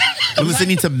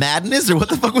 Listening to Madness, or what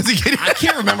the fuck was he getting? I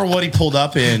can't remember what he pulled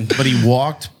up in, but he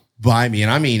walked by me,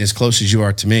 and I mean as close as you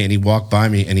are to me, and he walked by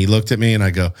me, and he looked at me, and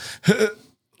I go,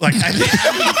 like,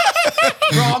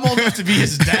 bro, I'm old enough to be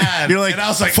his dad. You're like, and I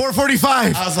was like,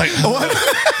 4:45. I was like, what?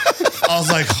 I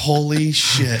was like, holy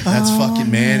shit, that's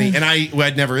fucking Manny. And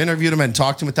I'd never interviewed him and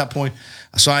talked to him at that point.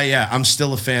 So I'm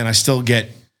still a fan. I still get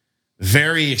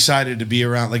very excited to be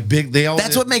around. Like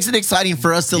that's what makes it exciting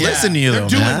for us to listen to you. They're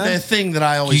doing the thing that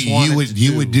I always wanted.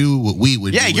 You would do what we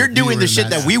would. Yeah, do. you're doing the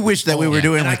shit that we wish that we were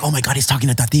doing. Like, oh my God, he's talking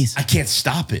to Tatis. I can't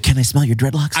stop it. Can I smell your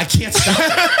dreadlocks? I can't stop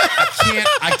it.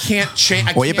 I can't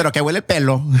change. Oye, pero que huele el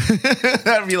pelo.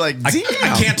 I'd be like, I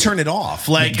can't turn it off.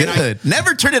 Like, good.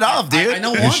 Never turn it off, dude. I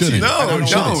don't want to. No,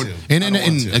 don't.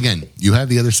 And again, you have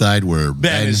the other side where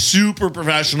Ben is super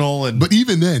professional, but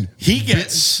even then,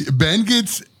 Ben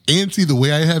gets antsy the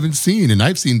way I haven't seen. And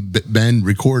I've seen Ben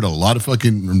interview a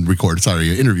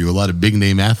lot of big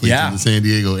name athletes in the San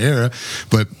Diego era.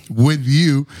 But with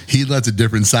you, he lets a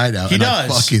different side out. He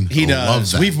does. He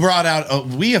does. We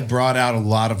have brought out a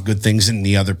lot of good things in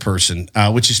the other person,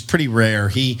 which is pretty rare.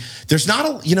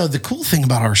 The cool thing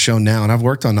about our show now, and I've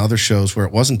worked on other shows where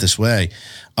it wasn't this way.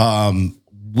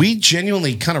 We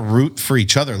genuinely kind of root for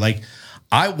each other. Like,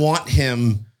 I want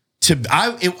him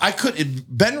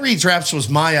Ben Reed's raps was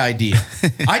my idea.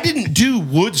 I didn't do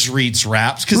Woods Reed's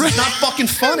raps because it's not fucking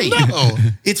funny. No.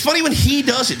 It's funny when he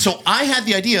does it. So I had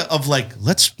the idea of like,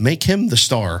 let's make him the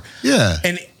star. Yeah.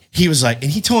 And he was like,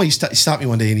 and he told me, he stopped me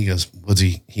one day and he goes,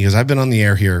 Woodsy, I've been on the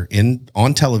air here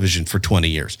on television for 20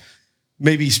 years.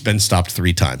 Maybe he's been stopped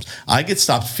 3 times. I get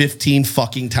stopped 15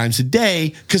 fucking times a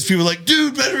day because people are like,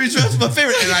 dude, Ben Reed's rap's my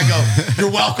favorite. And I go,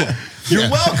 you're welcome. You're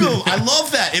welcome. I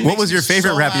love that. What was your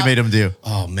favorite rap you made him do?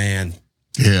 Oh, man.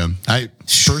 Yeah.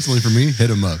 Personally, for me, Hit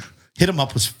 'Em Up. Hit 'Em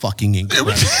Up was fucking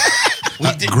incredible.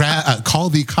 Call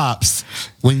the cops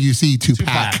when you see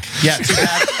Tupac. Yeah,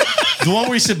 Tupac. The one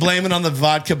where he said, blame it on the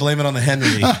vodka, blame it on the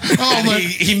Henry.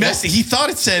 He messed it. He thought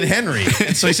it said Henry.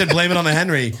 And so he said, blame it on the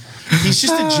Henry. He's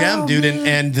just a gem, dude.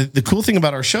 And the cool thing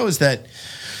about our show is that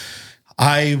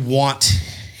I want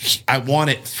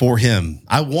it for him.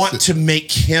 I want to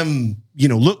make him,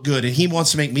 look good, and he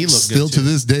wants to make me look good. Still to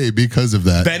this day, because of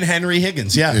that. Ben Henry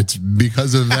Higgins, yeah. It's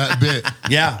because of that bit.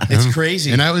 Yeah, it's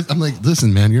crazy. And I'm like,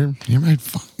 listen, man, you're my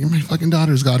fucking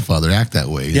daughter's godfather. Act that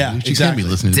way. Yeah, she can't be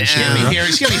listening to this shit.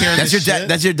 He's gonna be hearing that's this your shit.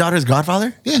 That's your daughter's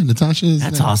godfather? Yeah, Natasha.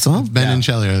 That's awesome. Ben and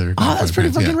Shelly are their that's pretty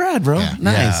fucking rad, bro. Yeah.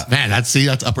 Nice. Yeah. Man,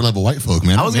 that's upper level white folk,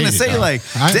 man. I was gonna say, like,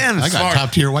 damn, I got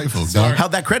top tier white folk, dog.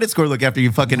 How'd that credit score look after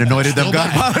you fucking anointed them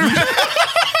godfather?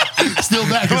 Still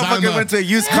back because I went to a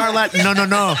used car lot.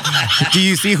 No. Do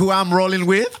you see who I'm rolling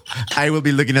with? I will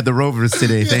be looking at the Rovers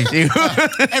today. Thank you.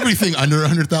 Everything under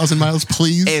 100,000 miles,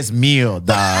 please. Es mío,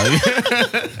 dog.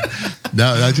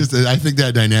 No, I think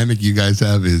that dynamic you guys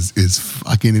have is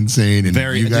fucking insane, and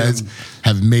you guys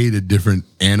have made a different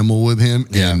animal with him,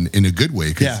 and in a good way,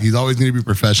 because he's always going to be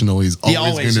professional. He's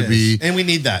always going to be, and we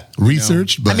need that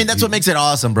research. But I mean, that's what makes it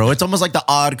awesome, bro. It's almost like the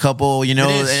Odd Couple,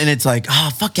 and it's like,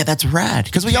 fuck yeah, that's rad,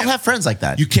 because we all have friends like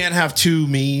that. You can't have 2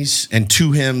 me's, and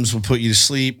 2 hims will put you to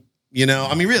sleep.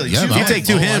 I mean, really. Yeah, if you take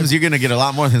 2 hymns, you're going to get a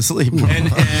lot more than sleep. And you know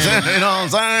what I'm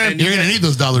saying? You're going to need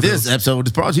those dollar bills. This episode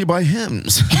is brought to you by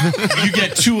hymns. You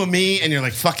get 2 of me, and you're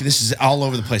like, fuck it, this is all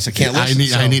over the place. I can't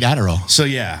listen. I need Adderall. So,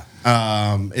 yeah.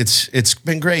 It's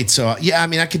been great. So, I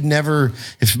mean, I could never,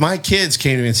 if my kids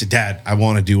came to me and said, Dad, I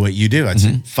want to do what you do, I'd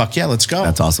say, fuck yeah, let's go.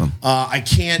 That's awesome. I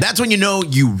can't. That's when you know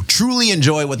you truly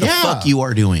enjoy what the fuck you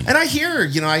are doing. And I hear,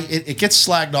 it gets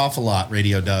slagged off a lot,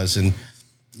 radio does. And,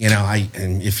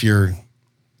 and if you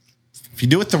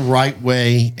do it the right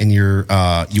way and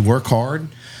you work hard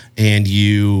and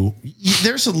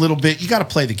there's a little bit, you got to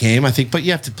play the game, I think, but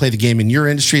you have to play the game in your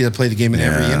industry, you have to play the game in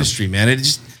every industry, man.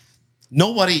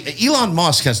 Elon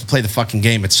Musk has to play the fucking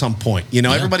game at some point.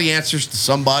 Everybody answers to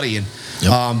somebody, and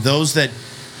those that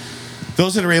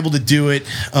those that are able to do it,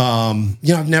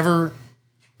 I've never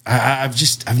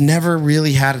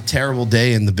really had a terrible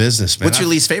day in the business, man. What's your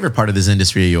least favorite part of this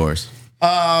industry of yours?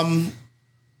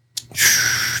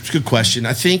 It's a good question.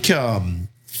 I think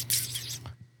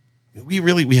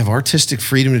we have artistic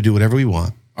freedom to do whatever we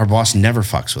want. Our boss never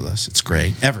fucks with us. It's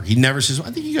great. Ever. He never says,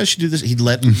 I think you guys should do this. He'd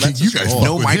let you us guys go.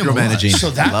 No micromanaging. So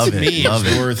that Love to me Love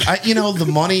is it. worth. The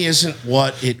money isn't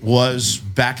what it was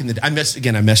back in the day. I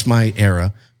miss my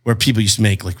era where people used to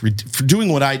make for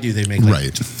doing what I do, they make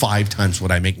Right. 5 times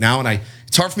what I make now, and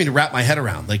it's hard for me to wrap my head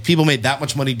around. Like people made that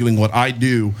much money doing what I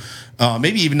do,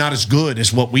 maybe even not as good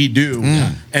as what we do,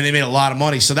 and they made a lot of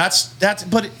money. So that's.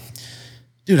 But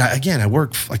dude, I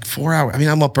work like 4 hours. I mean,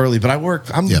 I'm up early, but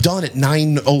I'm done at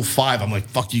 9:05. I'm like,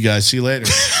 fuck you guys, see you later.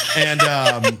 And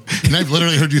I've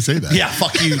literally heard you say that. yeah,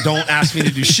 fuck you. Don't ask me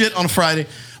to do shit on a Friday.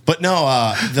 But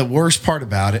no, the worst part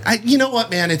about it, you know what,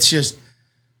 man? It's just,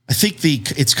 I think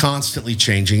it's constantly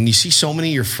changing. And you see so many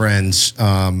of your friends,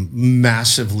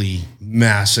 massively,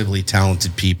 massively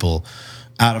talented people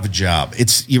out of a job.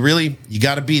 You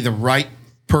got to be the right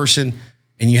person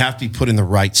and you have to be put in the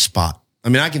right spot. I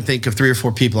mean, I can think of 3 or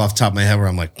 4 people off the top of my head where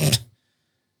I'm like,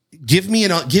 give me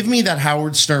that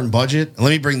Howard Stern budget and let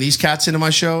me bring these cats into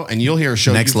my show and you'll hear a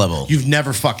show Next level. You've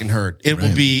never fucking heard.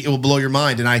 It will blow your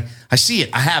mind. And I see it.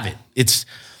 I have it.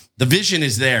 The vision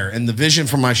is there. And the vision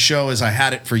for my show, as I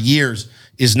had it for years,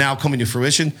 is now coming to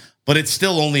fruition. But it's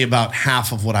still only about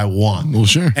half of what I want. Well,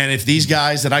 sure. And if these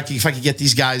guys if I could get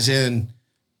these guys in,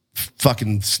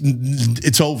 fucking,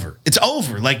 it's over. It's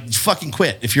over. Like, fucking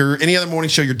quit. If you're any other morning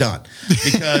show, you're done.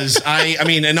 Because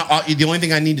the only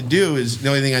thing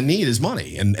I need is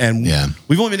money. And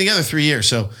we've only been together 3 years.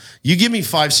 So you give me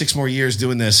 5-6 more years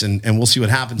doing this, and we'll see what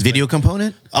happens. Video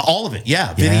component? All of it,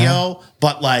 yeah. Video,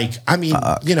 but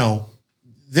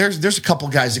there's a couple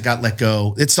guys that got let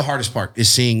go. It's the hardest part is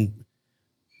seeing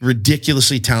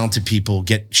ridiculously talented people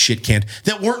get shit canned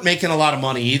that weren't making a lot of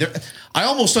money either. I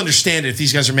almost understand it if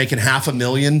these guys are making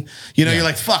 $500,000. You're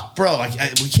like, fuck, bro,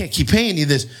 we can't keep paying you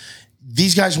this.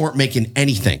 These guys weren't making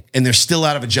anything, and they're still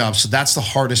out of a job. So that's the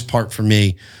hardest part for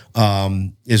me,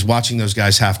 is watching those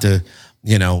guys have to,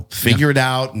 figure it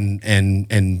out.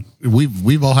 And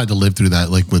we've all had to live through that,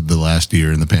 like with the last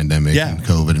year and the pandemic Yeah. and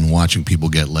COVID and watching people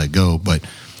get let go. But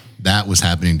that was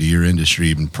happening to your industry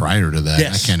even prior to that.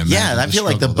 Yes. I can't imagine. Yeah, I feel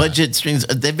like the struggle of budget strings,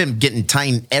 they've been getting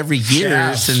tightened every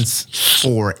year since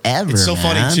forever. it's so man.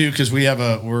 funny too, because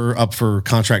we're up for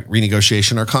contract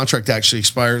renegotiation. Our contract actually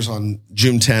expires on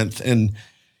June 10th. And,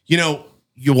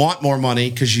 you want more money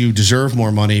because you deserve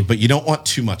more money, but you don't want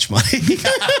too much money.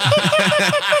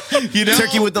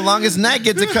 Turkey with the longest neck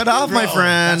gets it cut off, my Bro,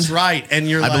 friend. That's right. And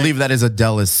I believe that is a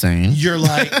Dallas saying. You're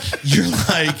like,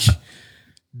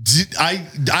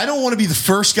 I don't want to be the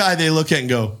first guy they look at and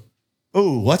go,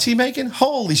 oh, what's he making?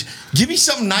 Holy give me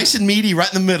something nice and meaty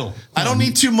right in the middle. I don't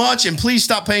need too much, and please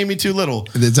stop paying me too little.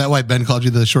 Is that why Ben called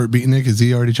you the short beatnik? Is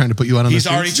he already trying to put you out on the streets?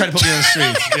 He's already trying to put me on the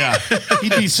streets. Yeah.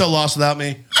 He'd be so lost without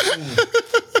me.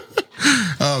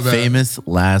 Oh, man. Famous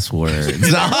last words.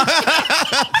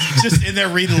 Just in there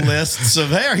reading lists of,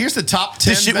 hey, here's the top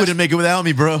 10 This shit wouldn't make it without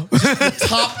me, bro.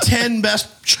 top 10 best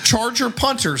Charger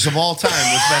punters of all time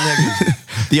with Ben Higgins.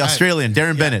 The Australian,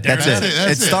 Darren Bennett. That's Darren it.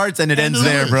 Bennett. It starts and it ends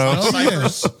there, bro. Oh, yeah.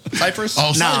 Cypress?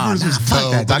 Oh, Nah, Cypress was fuck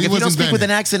dope, that, but dog. he If you don't wasn't speak with an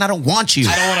Bennett. accent, I don't want you.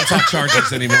 I don't want to talk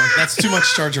Chargers anymore. That's too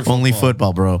much Charger football. Only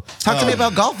football, bro. Talk to me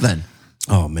about golf then.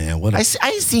 Oh, man. What I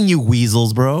seen you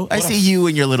weasels, bro. I see you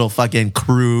and your little fucking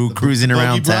crew cruising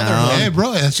around town. Hey,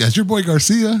 bro, that's your boy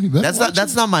Garcia. You better watch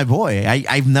That's not my boy.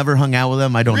 I've never hung out with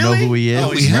him. I don't know Really? who he is.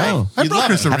 Oh, he's No. I You'd brought love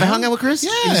Chris him. around. Have I hung out with Chris?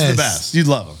 Yes. He's the best. You'd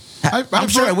love him. I'm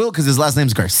sure I will because his last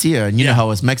name's Garcia, and you know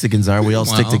how us Mexicans are. We all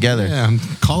stick Well, together. Yeah,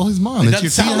 call his mom. It It's doesn't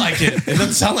your sound like it. It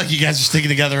doesn't sound like you guys are sticking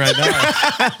together right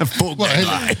now. Well,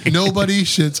 hey, nobody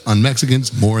shits on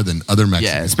Mexicans more than other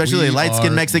Mexicans. Yeah, especially We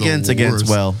light-skinned are Mexicans the against, worst.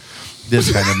 well,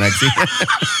 this kind of Mexican.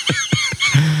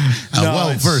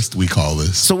 First we call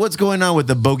this. So what's going on with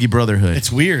the Bogey Brotherhood?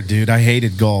 It's weird, dude. I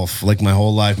hated golf like my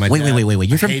whole life. Wait.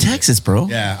 You're from Texas, bro.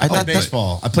 Yeah, I thought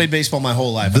baseball. I played baseball my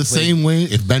whole life. The same way,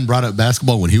 if Ben brought up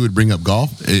basketball when he would bring up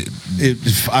golf, He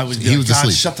was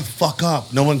asleep. Shut the fuck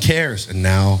up. No one cares. And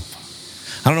now,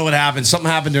 I don't know what happened. Something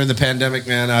happened during the pandemic,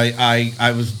 man.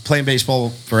 I was playing baseball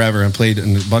forever and played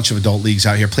in a bunch of adult leagues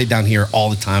out here. Played down here all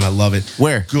the time. I love it.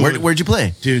 Where? Good. Where'd you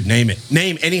play? Dude, name it.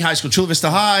 Name any high school. Chula Vista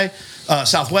High,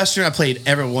 Southwestern. I played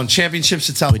won championships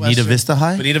at Southwestern. Bonita Vista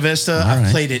High? Bonita Vista. All I've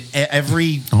right. played at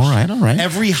every All right.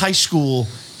 every high school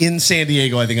in San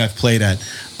Diego. I think I've played at.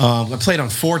 I played on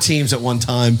 4 teams at one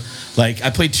time. Like I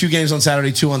played 2 games on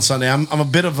Saturday, 2 on Sunday. I'm a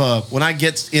bit of a when I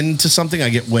get into something, I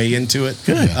get way into it.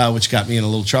 Good. Which got me in a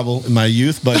little trouble in my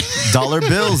youth, but. Dollar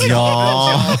bills,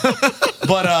 y'all.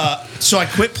 But so I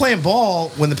quit playing ball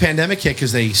when the pandemic hit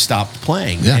because they stopped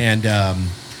playing, Yeah. and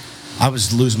I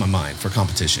was losing my mind for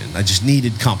competition. I just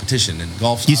needed competition, and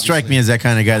golf. You strike me as that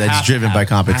kind of guy that's driven by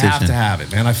competition. I have to have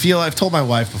it, man. I've told my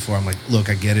wife before. I'm like, look,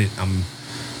 I get it.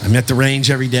 I'm at the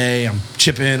range every day. I'm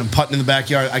chipping. I'm putting in the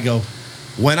backyard. I go.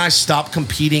 When I stop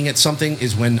competing at something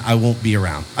is when I won't be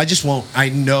around. I just won't. I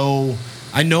know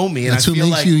me, and That's I what feel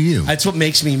makes like you you. That's what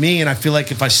makes me me, and I feel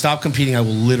like if I stop competing, I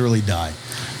will literally die.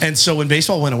 And so when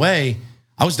baseball went away,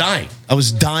 I was dying. I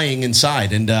was dying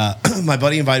inside, and my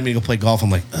buddy invited me to go play golf. I'm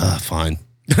like, fine.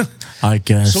 I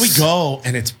guess. So we go,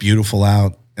 and it's beautiful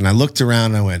out. And I looked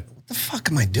around, and I went, what the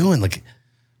fuck am I doing? Like,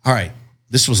 all right,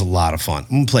 this was a lot of fun.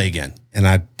 I'm gonna play again. And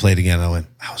I played again. And I went,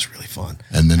 that was really fun.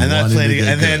 And then I wanted played to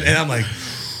again. get good. And I'm like,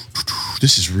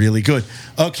 this is really good.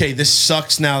 Okay, this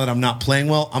sucks now that I'm not playing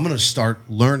well. I'm going to start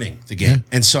learning the game.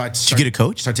 Yeah. And so I Did you get a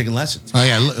coach? Start taking lessons. Oh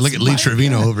yeah, look at Lee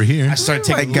Trevino over here. I started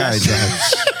taking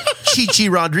lessons. Chichi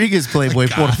Rodriguez, Playboy,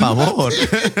 por favor.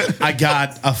 I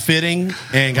got a fitting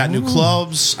and got new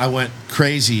clubs. I went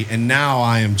crazy, and now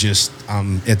I am just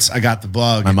I got the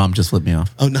bug. My mom just flipped me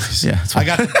off. Oh, nice. Yeah, it's I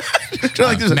got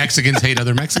Mexicans hate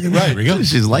other Mexicans. Right, there we go.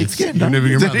 She's light skinned. You're never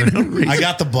your mother. I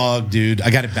got the bug, dude. I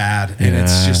got it bad, and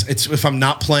it's if I'm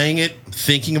not playing it, I'm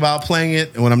thinking about playing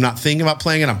it, and when I'm not thinking about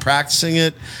playing it, I'm practicing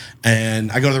it,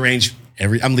 and I go to the range.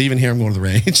 I'm leaving here. I'm going to the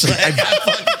range.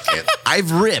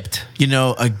 I've ripped,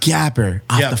 a gapper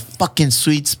off the fucking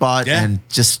sweet spot and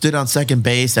just stood on second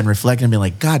base and reflected and be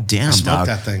like, God damn, dog.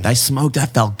 that thing. I smoked.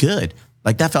 That felt good.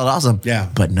 Like, that felt awesome. Yeah.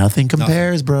 But nothing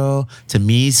compares, bro, to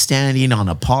me standing on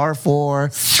a par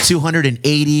 4,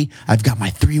 280. I've got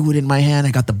my 3-wood in my hand.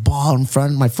 I got the ball in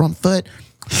front of my front foot.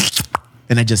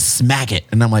 And I just smack it.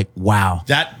 And I'm like, wow.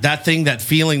 That thing, that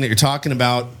feeling that you're talking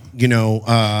about,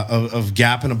 of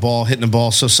gapping a ball, hitting a ball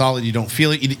so solid you don't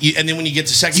feel it. And then when you get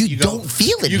to second, you don't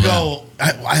feel it. You go,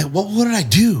 what did I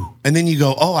do? And then you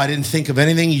go, oh, I didn't think of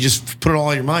anything. You just put it all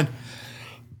in your mind.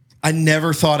 I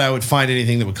never thought I would find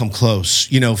anything that would come close,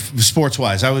 sports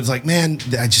wise. I was like, man,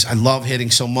 I love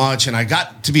hitting so much. And I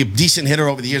got to be a decent hitter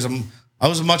over the years. I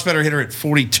was a much better hitter at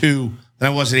 42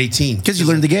 than I was at 18. Because you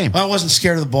learned the game. I wasn't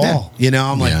scared of the ball.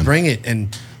 I'm like, bring it.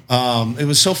 And it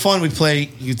was so fun. We play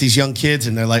with these young kids,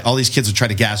 and they're like, all these kids will try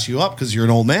to gas you up because you're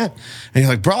an old man. And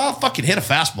you're like, bro, I'll fucking hit a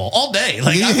fastball all day.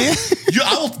 Like,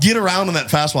 I will get around on that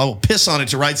fastball. I will piss on it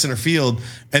to right center field.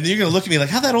 And then you're going to look at me like,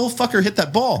 how'd that old fucker hit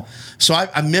that ball? So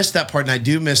I missed that part, and I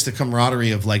do miss the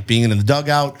camaraderie of like being in the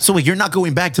dugout. So wait, you're not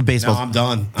going back to baseball? No, I'm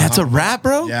done. That's a wrap,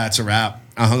 bro? Yeah, it's a wrap.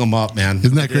 I hung them up, man.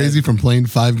 Isn't that crazy from playing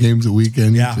 5 games a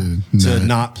weekend to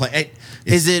not play? Hey,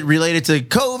 is it related to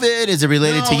COVID? Is it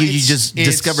related to you? You just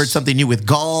discovered something new with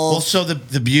golf? Well, so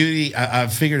the beauty, I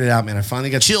figured it out, man. I finally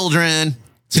got children.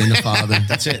 And the father.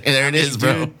 That's it. There it is,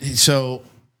 bro. Dude, so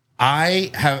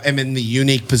I am in the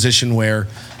unique position where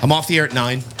I'm off the air at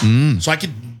 9. So I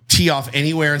could tee off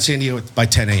anywhere in San Diego by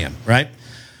 10 a.m., right?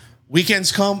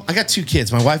 Weekends come, I got 2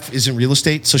 kids. My wife is in real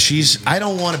estate, so I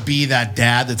don't want to be that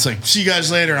dad that's like, see you guys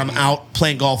later. I'm out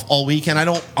playing golf all weekend. I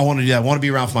want to do that. I want to be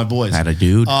around for my boys. Atta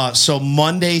dude. So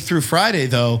Monday through Friday,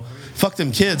 though, fuck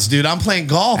them kids, dude. I'm playing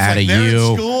golf. Atta like they're you.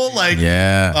 in school. Like,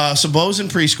 yeah. So Bo's in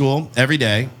preschool every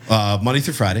day, Monday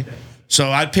through Friday. So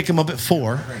I'd pick him up at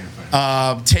 4.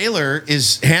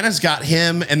 Hannah's got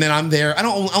him, and then I'm there. I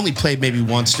only played maybe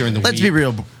once during the week. Let's be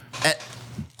real.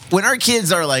 When our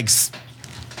kids are like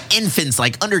infants,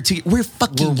 like under 2, we're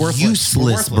fucking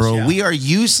useless, bro. Yeah. We are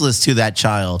useless to that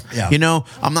child. Yeah.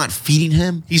 I'm not feeding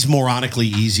him. He's moronically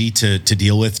easy to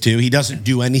deal with too. He doesn't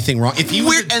do anything wrong.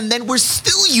 And then we're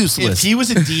still useless. If he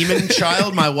was a demon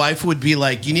child, my wife would be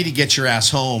like, "You need to get your ass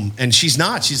home," and she's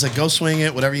not. She's like, "Go swing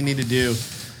it, whatever you need to do."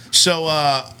 So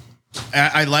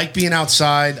I like being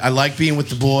outside. I like being with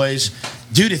the boys,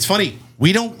 dude. It's funny.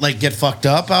 We don't like get fucked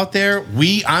up out there.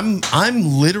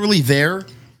 I'm literally there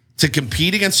to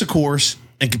compete against the course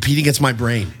and compete against my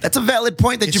brain. That's a valid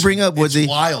point that you bring up, Woodsy. It's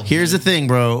wild. Here's the thing,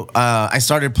 bro. I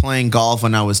started playing golf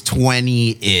when I was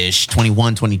 20-ish,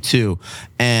 21, 22.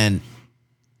 And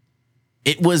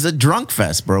it was a drunk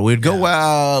fest, bro. We'd go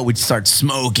out, we'd start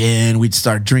smoking, we'd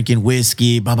start drinking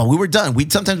whiskey, blah, blah. We were done.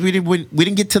 Sometimes we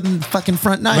didn't get to the fucking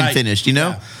front 9 finished,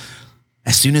 Yeah.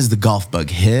 As soon as the golf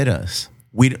bug hit us,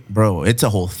 Bro, it's a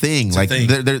whole thing. It's like a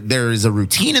thing. there is a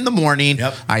routine in the morning.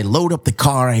 Yep. I load up the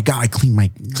car. I clean my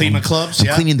clubs. I'm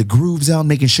yeah. cleaning the grooves out,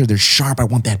 making sure they're sharp. I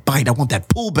want that bite. I want that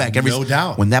pullback. No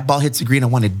doubt. When that ball hits the green, I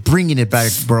want it bringing it back,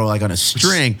 bro, like on a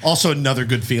string. Also, another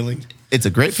good feeling. It's a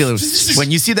great feeling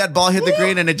when you see that ball hit the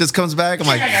green and it just comes back. I'm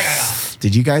like,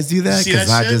 did you guys do that? Because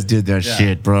I just did that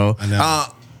shit, bro. I know.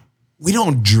 We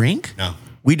don't drink. No.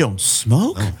 We don't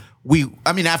smoke. No.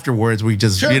 Afterwards, we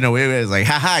just, it was like,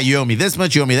 haha, you owe me this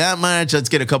much, you owe me that much. Let's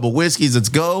get a couple whiskeys, let's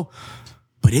go.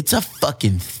 But it's a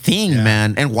fucking thing,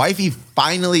 man. And wifey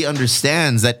finally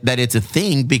understands that it's a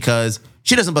thing because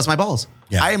she doesn't bust my balls.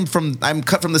 Yeah. I'm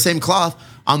cut from the same cloth.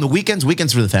 On the weekends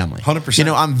for the family.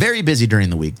 100%. I'm very busy during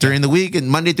the week. During the week and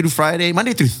Monday through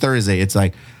Thursday, it's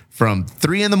like from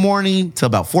 3 a.m. to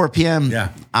about 4 p.m. Yeah.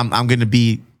 I'm going to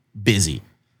be busy.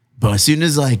 But as soon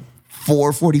as like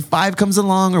 4:45 comes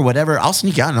along or whatever, I'll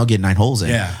sneak out and I'll get 9 holes in.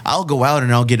 Yeah. I'll go out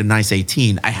and I'll get a nice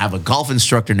 18. I have a golf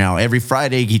instructor now. Every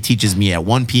Friday he teaches me at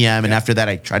 1 p.m. And after that,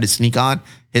 I try to sneak on,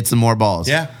 hit some more balls.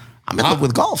 Yeah. I'm in love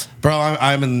with golf. Bro,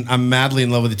 I'm madly in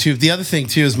love with it too. The other thing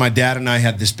too is my dad and I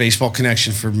had this baseball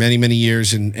connection for many, many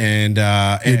years and your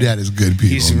dad is good people.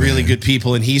 He's really good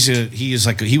people and he was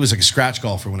like a scratch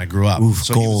golfer when I grew up. Oof,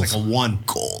 so goals. he was like a 1,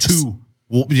 Goals.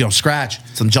 2, scratch.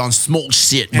 Some John Smoltz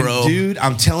shit, bro. And dude,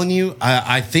 I'm telling you,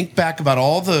 I think back about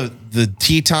all the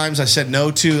tee times I said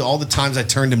no to, all the times I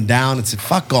turned him down and said,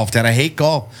 fuck golf, Dad, I hate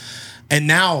golf. And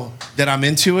now that I'm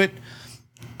into it,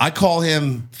 I call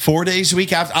him 4 days a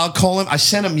week. I'll call him. I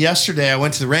sent him yesterday. I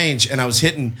went to the range and I was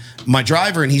hitting my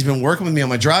driver and he's been working with me on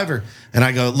my driver. And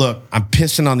I go, look, I'm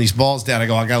pissing on these balls, Dad. I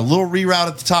go, I got a little reroute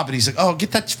at the top. And he's like, oh, get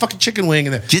that fucking chicken wing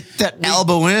in there. Get that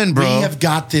elbow in, bro. We have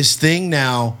got this thing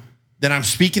now that I'm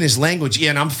speaking his language. Yeah,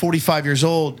 and I'm 45 years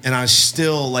old and I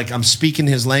still I'm speaking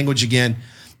his language again.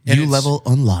 New level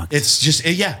unlocked. It's just,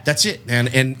 that's it, man.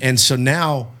 And so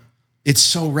now it's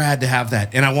so rad to have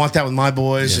that. And I want that with my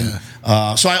boys. Yeah.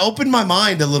 And so I opened my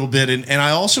mind a little bit. And I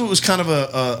also, it was kind of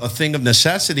a thing of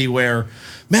necessity where,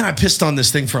 man, I pissed on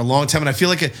this thing for a long time. And I feel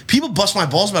like people bust my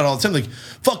balls about it all the time. Like,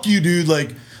 fuck you, dude. Like,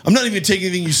 I'm not even going to take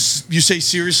anything you say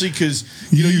seriously because,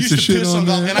 you used to piss on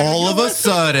golf. All of a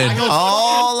sudden.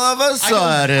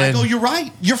 I go, you're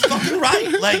right. You're fucking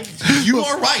right. Like, you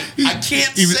are right. I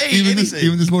can't say anything.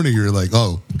 Even this morning, you were like,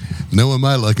 oh, knowing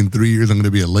my luck in 3 years, I'm going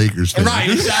to be a Lakers fan. Right,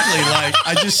 exactly. Like,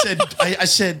 I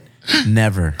said,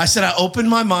 never. I said, I opened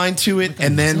my mind to it.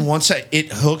 And then once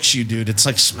it hooks you, dude, it's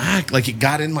like smack. Like, it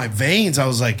got in my veins. I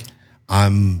was like,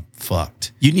 I'm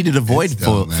fucked. You needed a void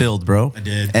filled, bro. I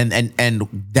did. And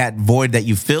that void that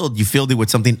you filled it with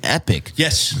something epic.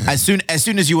 Yes. As soon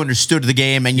as you understood the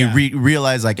game and you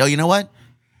realized, like, oh, you know what?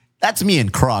 That's me in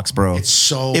Crocs, bro. It's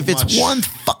so If it's one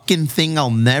fucking thing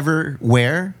I'll never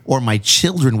wear or my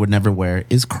children would never wear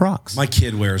is Crocs. My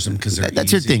kid wears them because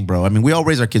that's your thing, bro. I mean, we all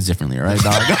raise our kids differently, right,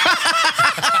 dog?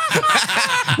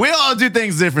 We all do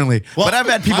things differently. Well, but I've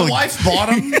had people. My wife bought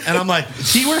them, and I'm like,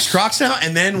 he wears Crocs now.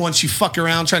 And then once you fuck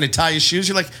around trying to tie his shoes,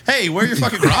 you're like, hey, wear your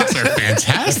fucking Crocs. They're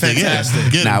fantastic.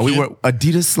 We wear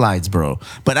Adidas slides, bro.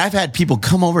 But I've had people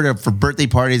come over for birthday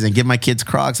parties and give my kids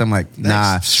Crocs. I'm like,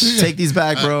 nah, take these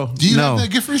back, bro. Do you have that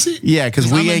gift receipt? Yeah,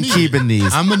 because we ain't keeping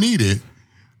these. I'm going to need it.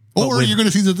 Or you're going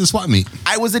to see it at the swap meet.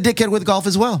 I was a dickhead with golf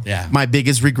as well. Yeah. My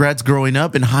biggest regrets growing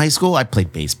up in high school, I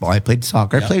played baseball, I played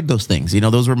soccer, I played those things.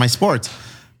 Those were my sports.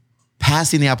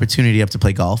 Passing the opportunity up to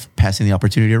play golf, passing the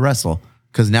opportunity to wrestle.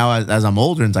 Because now as I'm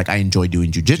older, it's like I enjoy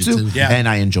doing jujitsu and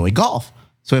I enjoy golf.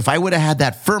 So if I would have had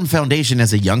that firm foundation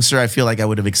as a youngster, I feel like I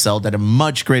would have excelled at a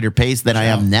much greater pace than I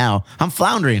am now. I'm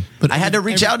floundering. But I had to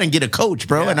reach out and get a coach,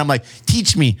 bro. And I'm like,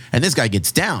 teach me. And this guy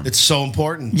gets down. It's so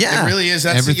important. Yeah. It really is.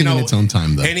 That's everything in its own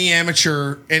time, though. Any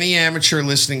amateur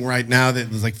listening right now that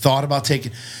was thought about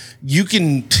taking, you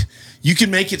can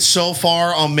make it so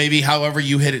far on maybe however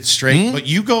you hit it straight, but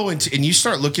you go into and you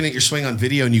start looking at your swing on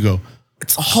video and you go,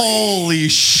 holy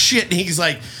shit. And he's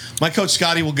like, my coach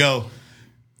Scotty will go,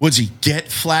 Woodsy, get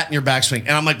flat in your backswing. And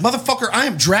I'm like, motherfucker, I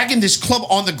am dragging this club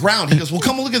on the ground. He goes, well,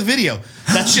 come and look at the video.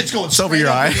 That shit's going straight over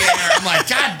your eye. In the air. I'm like,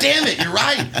 God damn it, you're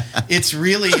right. It's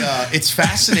really, it's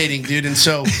fascinating, dude. And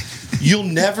so you'll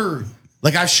never,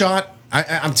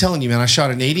 I'm telling you, man, I shot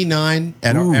an 89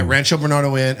 at Rancho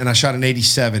Bernardo Inn, and I shot an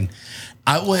 87.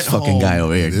 I went home. Fucking guy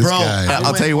over here. Bro,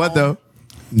 I'll tell you what, though.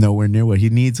 Nowhere near what he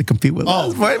needs to compete with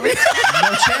us.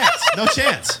 No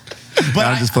chance. But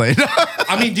I'm just playing.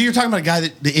 I mean, you're talking about a guy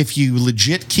that if you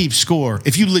legit keep score,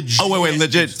 if you legit. Oh wait,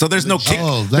 legit. So there's no kick.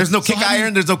 There's no kick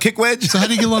iron. There's no kick wedge. So how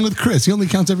do you get along with Chris? He only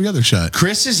counts every other shot.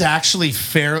 Chris is actually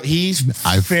fair. He's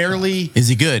fairly. Is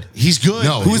he good? He's good.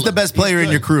 No, Who's the best player in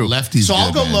your crew? Lefty's So I'll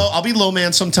good, go man. low. I'll be low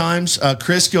man sometimes.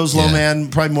 Chris goes low man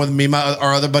probably more than me.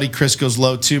 Our other buddy Chris goes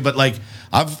low too. But like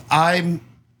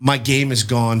my game has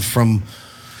gone from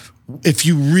if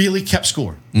you really kept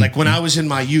score. Like when I was in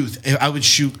my youth, I would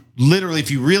shoot literally.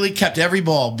 If you really kept every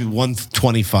ball, it'd be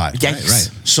 125. Right.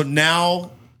 So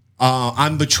now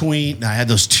I'm between. I had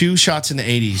those 2 shots in the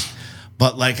 80s.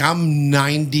 But like I'm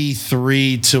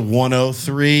 93 to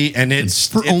 103, and it's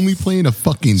for only playing a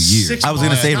fucking year. I was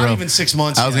gonna say, not bro. even 6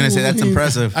 months. I was gonna say that's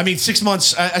impressive. I mean, 6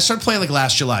 months. I started playing like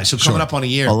last July, so coming up on a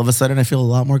year. All of a sudden, I feel a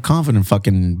lot more confident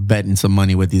fucking betting some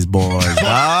money with these boys,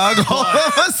 dog. All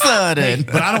of a sudden.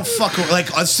 But I don't fuck with, like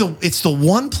it's the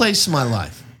one place in my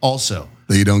life also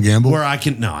That you don't gamble? where I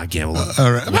gamble.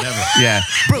 All right. Whatever. Yeah,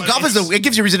 bro. Golf it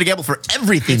gives you a reason to gamble for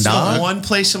everything, It's dog. the one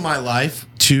place in my life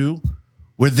too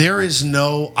where there is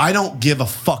I don't give a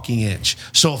fucking inch.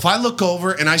 So if I look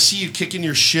over and I see you kicking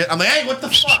your shit, I'm like, hey, what the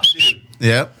fuck, dude?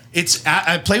 Yep.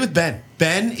 I play with Ben.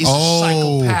 Ben is a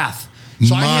Oh, psychopath.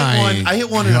 So my I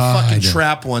hit one in a God. fucking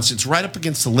trap once. It's right up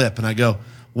against the lip, and I go,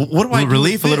 what do I do? A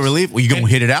little relief. Well, you gonna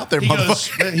hit it out there,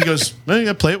 motherfucker. He goes, well, you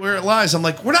gotta play it where it lies. I'm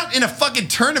like, we're not in a fucking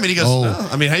tournament. He goes, no.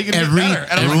 I mean, how you gonna get better?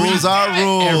 And I'm like, rules are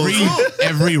rules.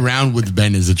 Every round with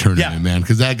Ben is a tournament, Yeah. man.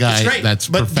 Because that guy, It's great. that's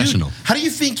But, professional. dude, how do you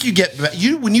think you get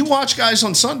when you watch guys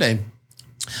on Sunday?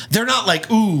 They're not like,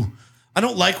 ooh, I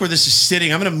don't like where this is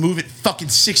sitting. I'm gonna move it fucking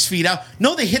 6 feet out.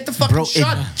 No, they hit the fucking Bro,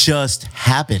 shot. it just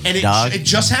happened, And it dog.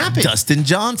 just happened. Dustin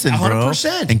Johnson, bro.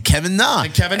 100%. And Kevin Na.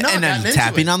 And Kevin Na And gotten then into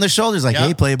tapping it. on the shoulders like, Yeah.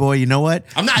 hey, Playboy, you know what?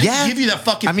 I didn't give you that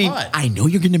fucking I mean, putt. I know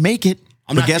you're going to make it.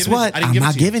 I'm But not guess giving it- what? I didn't I'm give it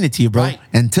not to you. giving it to you, bro. Right.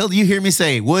 Until you hear me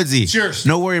say, Woodsy, It's yours.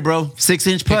 no worry, bro.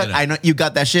 6-inch putt. it up. I know you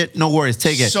got that shit. No worries.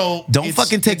 Take it. So don't it's-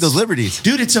 fucking take those liberties.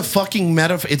 dude. It's a fucking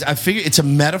metaphor. I figure it's a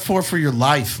metaphor for your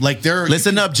life. Like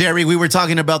Listen up, Jerry. We were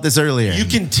talking about this earlier. you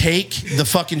can take the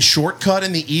fucking shortcut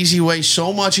and the easy way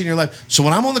so much in your life. So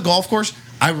when I'm on the golf course,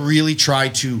 I really try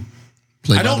to.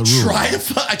 Play I by don't the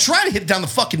rules. I try to hit it down the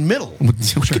fucking middle. we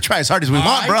can try as hard as we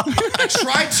want, bro. I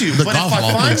try to, but golf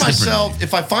ball plays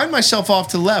if I find myself off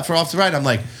to the left or off to the right, I'm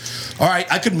like, all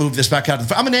right, I could move this back out to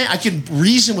the front. I can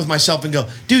reason with myself and go,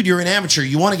 dude, you're an amateur.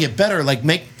 You want to get better. Like,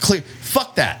 make clear.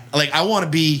 Fuck that. Like, I want to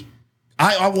be.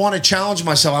 I want to challenge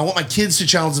myself. I want my kids to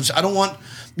challenge themselves. I don't want.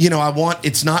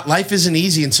 It's not. Life isn't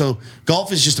easy, and so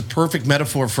golf is just a perfect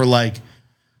metaphor for like.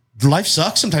 Life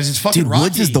sucks sometimes. It's fucking Dude, rocky.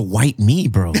 Woods is the white me,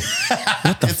 bro.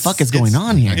 What the fuck is going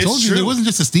on here? I told It's you there true. wasn't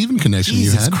just a Steven connection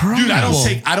Jesus you had. Christ. Dude,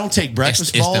 Well, I don't take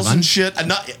breakfast balls Esteban? and shit.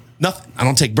 Nothing. I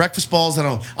don't take breakfast balls.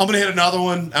 I'm gonna hit another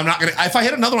one. I'm not gonna. If I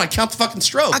hit another one, I count the fucking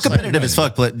strokes. I'm competitive as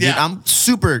fuck, but dude, Yeah. I'm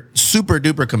super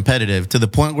duper competitive to the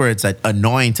point where it's like,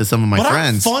 annoying to some of my But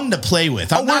friends. I'm fun to play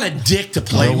with. I'm not a dick to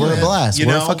play with. We're a blast. You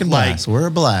We're know? a fucking Like, blast. We're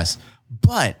a blast.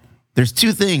 But there's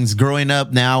two things growing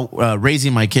up now,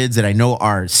 raising my kids that I know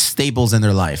are staples in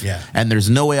their life. Yeah. And there's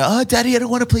no way, oh, daddy, I don't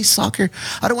want to play soccer.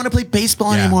 I don't want to play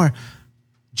baseball Yeah. anymore.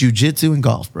 Jiu-jitsu and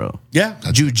golf, bro. Yeah.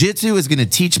 Jiu-jitsu is going to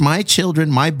teach my children,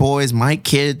 my boys, my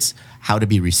kids how to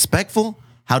be respectful,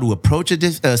 how to approach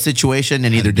a situation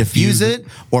and either diffuse it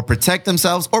or protect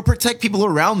themselves or protect people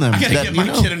around them. I gotta that, get my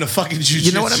you know, kid into fucking jiu-jitsu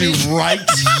You know what I mean? right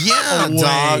Yeah, away.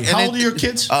 dog. How And old are your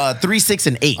kids? 3, 6,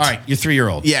 and 8. All right, your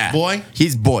 3-year-old. Yeah, Boy?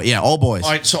 He's boy. Yeah, all boys. All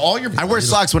right, so all your... I wear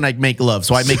socks when I make love,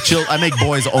 so I make I make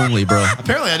boys only, bro.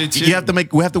 Apparently I do too. We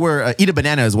have to wear eat a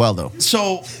banana as well, though.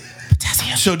 So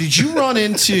did you run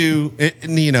into,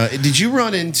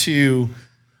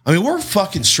 I mean, we're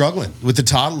fucking struggling with the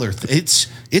toddler.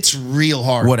 It's real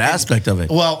hard. What aspect of it?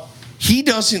 Well, he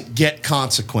doesn't get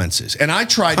consequences. And I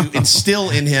try to instill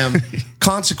in him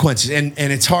consequences. And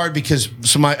it's hard because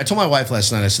I told my wife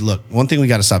last night, I said, look, one thing we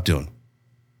got to stop doing.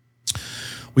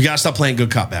 We got to stop playing good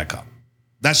cop, bad cop.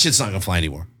 That shit's not going to fly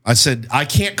anymore. I said, I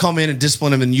can't come in and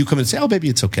discipline him and you come in and say, oh, baby,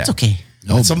 it's okay. It's okay.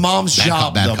 It's a mom's Bad job,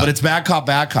 cop, bad though, cop. but it's bad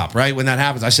cop, right? When that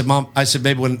happens, I said, Mom,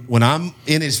 baby, when I'm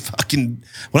in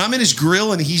his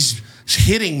grill and he's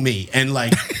hitting me and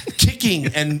like kicking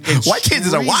and White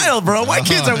kids are wild, bro. White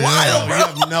kids are wild, You bro.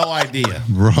 have no idea.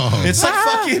 Bro. It's like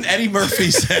fucking Eddie Murphy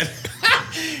said.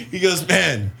 He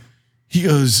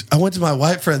goes, I went to my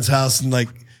white friend's house and like,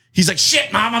 he's like,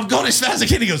 shit, Mom, I'm going as fast as I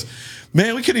can. He goes,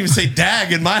 man, we couldn't even say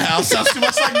dag in my house. Sounds too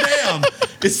much like damn.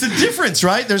 It's the difference,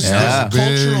 right? There's a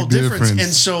cultural Big difference. difference.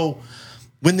 And so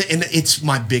and it's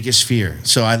my biggest fear.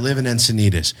 So I live in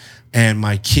Encinitas, and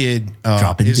my kid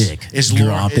Dropping dick.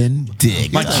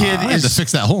 My kid I had to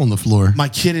fix that hole in the floor. My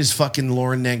kid is fucking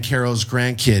Lauren Nancaro's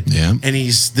grandkid. Yeah. And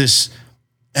he's this,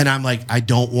 and I'm like, I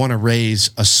don't want to raise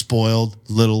a spoiled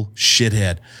little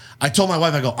shithead. I told my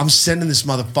wife, I go, I'm sending this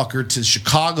motherfucker to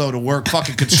Chicago to work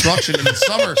fucking construction in the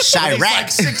summer. Chirac. He's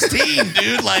like 16,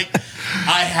 dude. Like,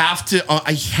 I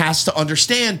has to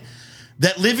understand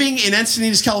that living in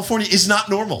Encinitas, California is not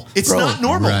normal. It's not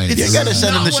normal. Right. It's You gotta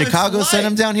send him not to what it's Chicago, like. send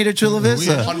him down here to Chula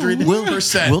Vista.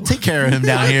 100%. We'll take care of him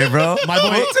down here, bro.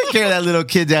 We'll take care of that little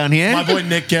kid down here. My boy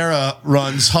Nick Guerra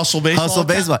runs Hustle Baseball. Hustle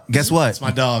Baseball. Guess what? That's my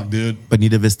dog, dude.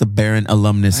 Bonita Vista Barron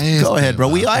alumnus. Hey, Go ahead, bro.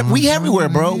 We everywhere,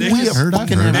 bro. Nick We is- are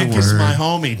fucking I've heard Nick everywhere. is my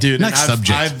homie, dude. Next and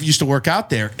subject. I've used to work out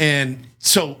there, and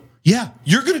so yeah,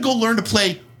 you're gonna go learn to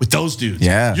play with those dudes.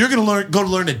 Yeah. you're gonna go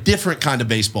learn a different kind of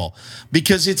baseball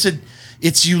because it's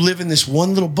you live in this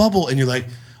one little bubble, and you're like,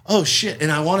 oh shit.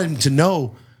 And I wanted him to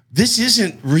know this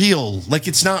isn't real. Like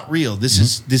it's not real. This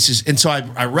is, and so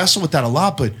I wrestle with that a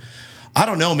lot, but. I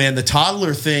don't know, man. The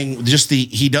toddler thing,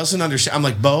 he doesn't understand. I'm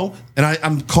like, Bo, and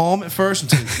I'm calm at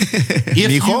first. I'm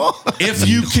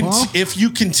if you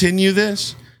continue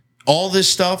this, all this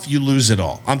stuff, you lose it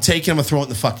all. I'm taking him and throwing it in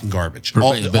the fucking garbage.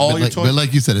 All your but toys.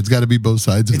 like you said, it's got to be both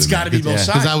sides of it. It's got to be both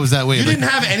sides. Because I was that way. You Like- didn't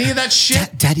have any of that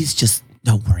shit. Daddy's just,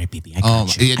 don't worry, baby. I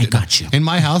got you. I got you. In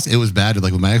my house, it was bad.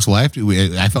 Like with my ex-wife,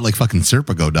 I felt like fucking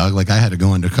Serpico, dog. Like I had to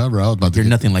go undercover. I was about to You're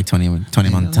nothing like Tony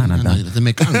Montana, dog.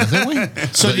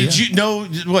 So did you know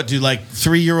what? Do like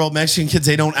 3-year-old Mexican kids?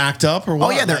 They don't act up or what? Oh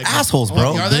yeah, they're Like- assholes,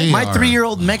 bro. Are they? My are.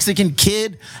 3-year-old Mexican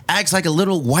kid acts like a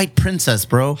little white princess,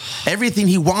 bro. Everything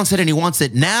he wants it, and he wants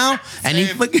it now, and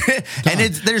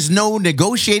there's no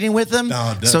negotiating with him.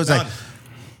 No, so it's none. like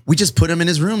we just put him in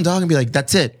his room, dog, and be like,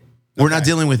 "That's it. We're not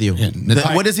dealing with you."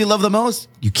 What does he love the most?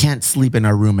 You can't sleep in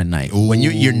our room at night. When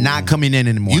you're not coming in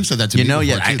anymore. You said that to me before,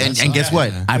 too. And guess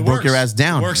what? I It broke your works. ass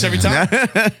down. It works every time.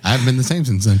 I haven't been the same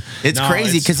since then. It's No,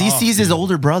 crazy it's because he tough, sees his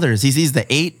older brothers. He sees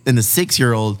the 8 and the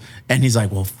 6-year-old, and he's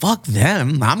like, "Well, fuck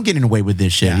them. I'm getting away with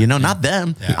this shit. Yeah. Not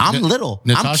them. I'm little.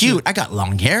 I'm Natasha- cute. I got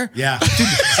long hair. Yeah.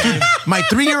 My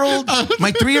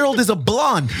 3-year-old is a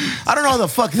blonde. I don't know how the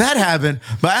fuck that happened,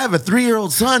 but I have a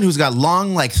 3-year-old son who's got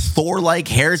long, like Thor-like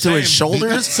hair to his Same.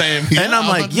 shoulders. Same. And Yeah, I'm I was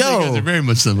like, about to say, you guys yo. are very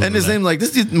much similar And to his that. name, like,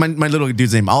 this dude, my little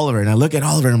dude's name, Oliver. And I look at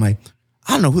Oliver and I'm like,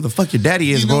 I don't know who the fuck your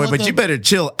daddy is, You know boy, what, but though? you better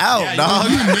chill out, Yeah,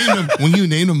 dog. When you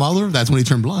named him Oliver, that's when he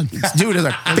turned blonde. Dude is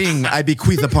like, Bing, I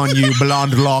bequeath upon you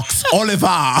blonde locks, Oliver.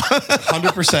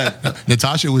 100%.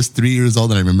 Natasha was 3 years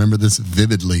old, and I remember this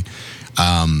vividly.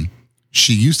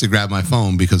 She used to grab my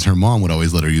phone because her mom would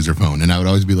always let her use her phone, and I would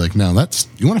always be like, "No,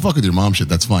 you want to fuck with your mom shit?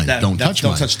 That's fine. Don't touch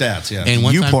mine. Don't touch dad's. Yeah. And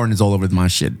one You time- porn is all over my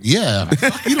shit. Yeah,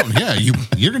 fuck, you don't. Yeah,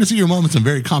 you're gonna see your mom in some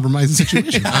very compromising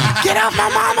situations. Get out my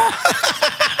mama.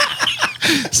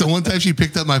 So one time she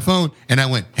picked up my phone, and I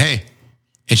went, "Hey,"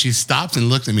 and she stops and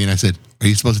looked at me, and I said, "Are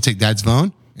you supposed to take Dad's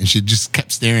phone?" And she just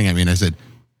kept staring at me, and I said,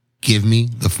 "Give me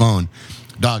the phone,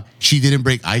 dog." She didn't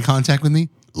break eye contact with me.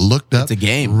 Looked up, It's a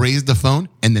game. raised the phone,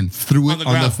 and then threw it the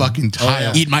on the ground. fucking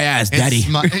tile. Eat my ass, And daddy.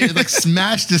 it like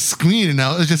smashed the screen, and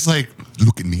I was just like,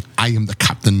 "Look at me, I am the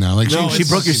captain now." Like, No, she it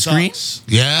broke your screen? sucks.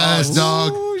 yes,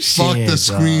 dog, fuck the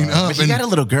screen up. But she And- got a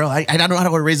little girl. I don't know how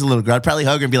to raise a little girl. I'd probably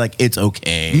hug her and be like, it's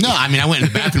okay. no, I mean, I went in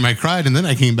the bathroom, I cried, and then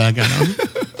I came back out.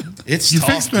 It's You tough,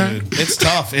 fixed that. dude. It's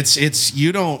tough.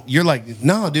 You're like,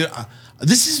 no, dude.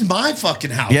 This is my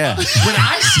fucking house. Yeah. When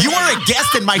I say, You are a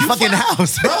guest in my fucking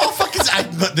house. bro,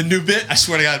 but the new bit, I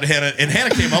swear to God,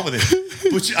 Hannah came up with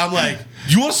it. Which I'm like,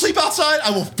 you want to sleep outside?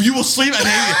 You will sleep. And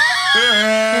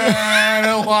I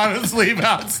don't want to sleep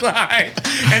outside.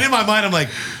 And in my mind, I'm like,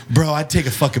 bro, I'd take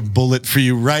a fucking bullet for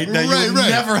you right now. Right, You'll right.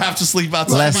 never have to sleep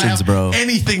outside. Lessons, I have bro.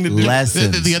 Anything to do.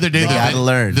 Lessons. The other day, You gotta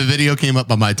learn. the video came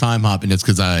up on my time hop, and it's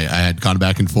because I had gone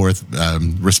back and forth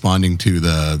responding to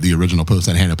the original post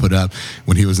that Hannah put up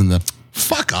when he was in the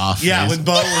fuck off. Yeah, phase. when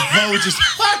Bo was just,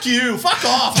 fuck you, fuck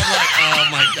off. I'm like,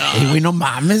 oh my God. Hey, we know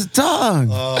mama's tongue.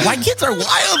 White kids are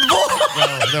wild, boy.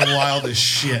 Bro, they're wild as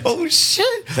shit. Oh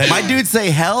shit! My dude say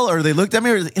hell, or they looked at me,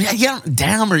 or yeah,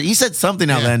 damn, or he said something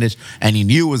outlandish, and he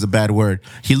knew it was a bad word.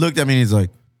 He looked at me and he's like,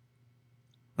 I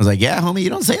was like, yeah, homie, you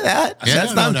don't say that. Yeah,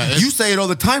 That's no, not. no, it's- You say it all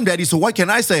the time, daddy. So why can't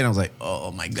I say it? And I was like,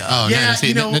 oh my god. Oh, Yeah, no, see,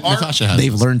 you know, Natasha has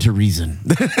They've this. learned to reason.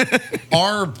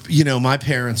 My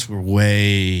parents were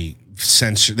way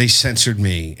censored. They censored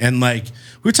me. And like,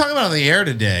 we were talking about on the air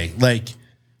today. Like,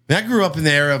 I grew up in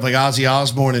the era of like Ozzy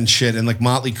Osbourne and shit and like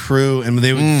Motley Crue, and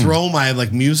they would throw my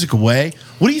like music away.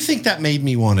 What do you think that made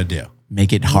me want to do?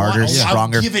 Make it harder,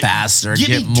 stronger, give faster, give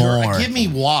get me more. Give me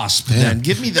Wasp, then.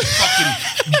 Give me the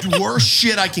fucking worst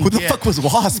shit I can What get. the fuck was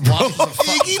Wasp, bro?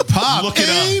 Iggy Pop. Look it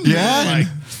up. Yeah. Like,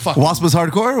 fucking, Wasp was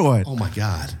hardcore or what? oh my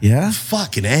God. Yeah?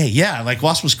 Fucking A. Yeah, like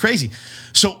Wasp was crazy.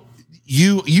 So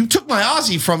you took my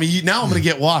Aussie from me. Now I'm going to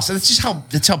get Wasp. That's just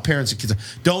how parents and kids are.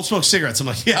 Don't smoke cigarettes. I'm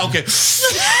like, yeah, okay.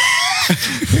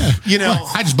 You know,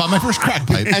 I just bought my first crack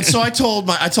pipe. and so I told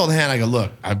Hannah, I go,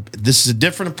 look, this is a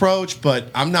different approach, but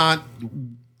I'm not.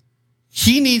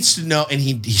 He needs to know, and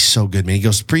he's so good, man. He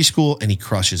goes to preschool and he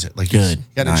crushes it. Like, Good. He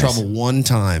got Nice. in trouble one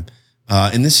time,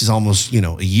 and this is almost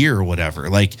a year or whatever.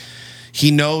 Like,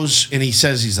 he knows, and he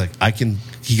says he's like, I can.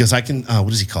 He goes, I can. What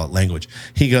does he call it? Language.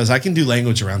 He goes, I can do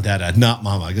language around Dada, not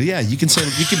Mama. I go, yeah, you can say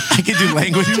you can. I can do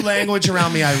language. Do language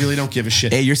around me. I really don't give a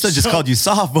shit. Hey, your son just called you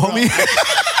soft, homie.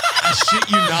 I shit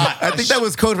you not. I think that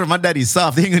was code for my daddy's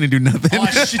soft. He ain't gonna do nothing. Oh,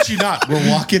 I shit you not. We're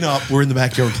walking up. We're in the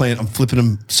backyard playing. I'm flipping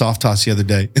him soft toss the other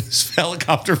day. And this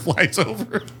helicopter flies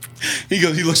over. He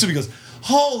looks at me and goes,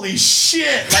 holy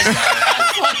shit. Like,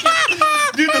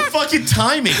 dude, the fucking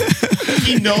timing.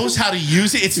 He knows how to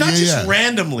use it. It's not just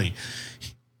randomly.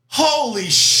 Holy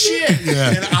shit.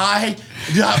 Yeah. And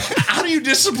how do you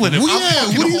discipline him? Well, I'm yeah,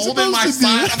 fucking what are you holding my supposed to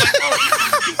do? side. I'm like,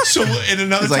 oh. So in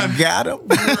another He's time, like, got him.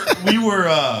 we were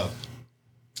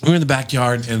in the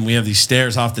backyard and we have these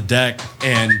stairs off the deck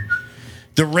and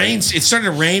it started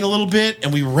to rain a little bit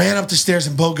and we ran up the stairs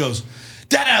and Bo goes,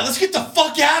 Dada, let's get the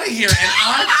fuck out of here. And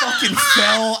I fucking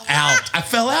fell out. I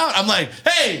fell out. I'm like,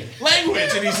 hey, language.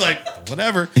 And he's like,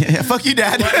 whatever. Yeah, fuck you,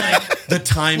 dad. But like, the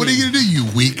timing. What are you gonna do, you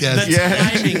weak ass? The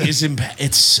timing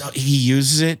is he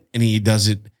uses it and he does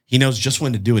it. He knows just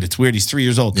when to do it. It's weird. He's 3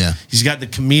 years old. Yeah. He's got the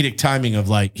comedic timing of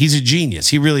like, he's a genius.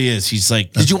 He really is. He's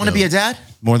like, Did you want to be a dad?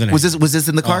 More than Was this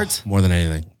in the cards? more than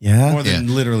anything. Yeah? More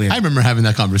than literally I anything. remember having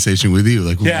that conversation with you,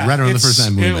 like right around the first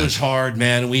time we It met. was hard,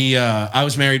 man. I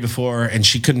was married before and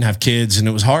she couldn't have kids and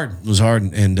it was hard. It was hard.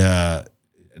 And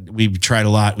we tried a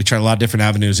lot. We tried a lot of different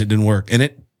avenues. It didn't work. And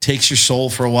it takes your soul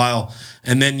for a while.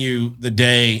 And then the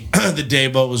day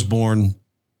Bo was born,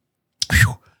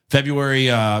 February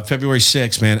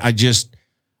 6th, man,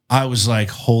 I was like,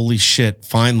 holy shit,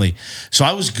 finally. So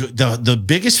I was good. The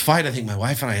biggest fight I think my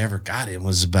wife and I ever got in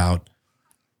was about,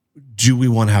 do we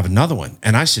want to have another one?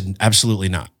 And I said, absolutely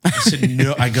not. I said,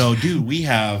 no. I go, dude, we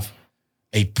have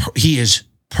he is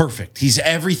perfect. He's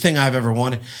everything I've ever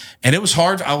wanted. And it was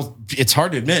hard. It's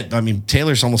hard to admit. I mean,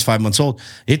 Taylor's almost 5 months old.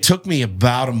 It took me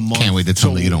about a month. Can't wait to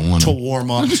tell me you don't want to him.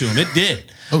 warm up to him. It did.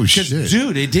 Oh, shit.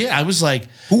 Dude, it did. I was like,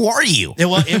 Who are you?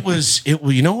 it was,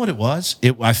 you know what it was?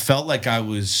 I felt like I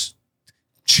was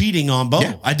cheating on Bo.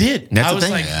 Yeah. I did. That's I the was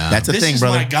thing. like, Yeah. That's the this thing, is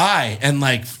brother. my guy. And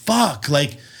like, fuck,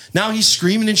 like now he's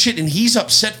screaming and shit and he's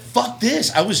upset. Fuck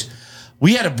this.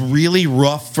 We had a really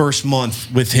rough first month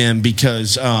with him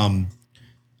because,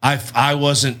 I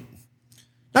wasn't,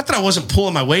 not that I wasn't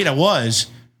pulling my weight. I was,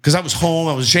 because I was home.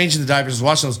 I was changing the diapers, I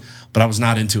was washing those, but I was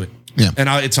not into it. Yeah. And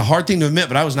it's a hard thing to admit,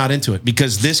 but I was not into it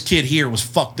because this kid here was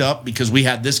fucked up because we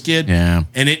had this kid. Yeah.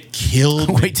 And it killed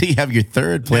me. Wait till you have your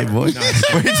third, Playboy. No.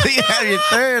 Wait till you have your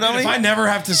third. If I never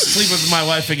have to sleep with my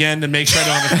wife again and make sure I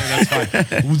don't have a thing,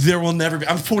 that's fine. There will never be.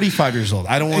 I'm 45 years old.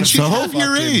 I don't want And to. she's half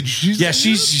your age.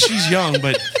 She's young,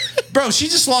 but bro, she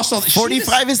just lost all.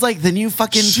 45 is like the new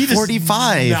fucking She does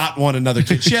 45. not want another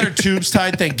kid. She had her tubes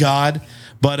tied, thank God.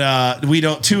 But we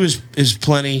don't. 2 is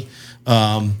plenty.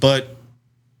 But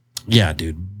yeah,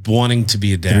 dude, wanting to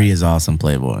be a dad. 3 is awesome,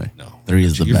 Playboy. No. 3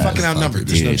 is the You're best. fucking outnumbered.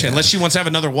 There's no Dude. chance. Unless she wants to have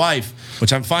another wife,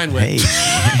 which I'm fine with. Hey,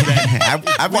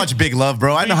 I've watched Big Love,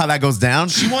 bro. I know how that goes down.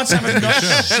 She wants to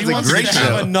have great to show.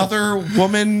 have another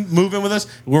woman move in with us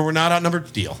where we're not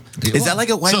outnumbered. Deal. Is that like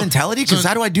a white mentality? Because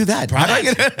how do I do that? How do I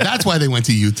get That's why they went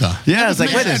to Utah. Yeah, I was like,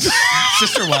 wait a minute.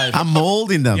 Sister wife. I'm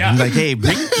molding them. Yeah. I'm like, hey,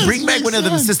 bring back one of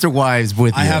them sister wives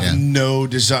with you. I have Yeah. no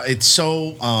desire. It's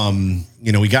so,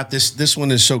 we got this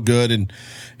one is so good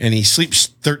and he sleeps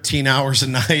 13 hours a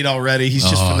night already. He's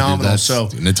just phenomenal.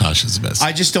 Dude, Natasha's the best.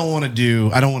 I just don't want to do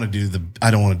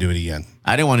it again.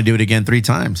 I didn't want to do it again 3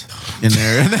 times in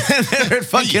there. There it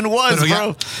fucking was, But,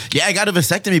 bro. Yeah, I got a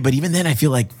vasectomy, but even then I feel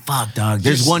like, fuck, dog.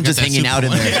 There's one got just that hanging out in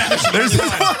super there. one. There's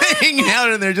one hanging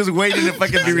out in there just waiting to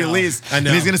fucking be released. I know.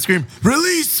 And he's going to scream,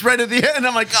 release, right at the end.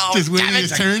 I'm like, oh, Just waiting damn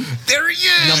his it. turn. There he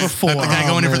is. Number 4. The guy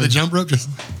going in for the jump rope. He's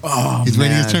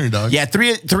waiting his turn, dog. Yeah,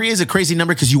 three is a crazy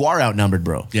number because you are outnumbered,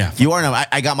 bro. Yeah. You are.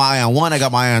 I got my eye on 1, I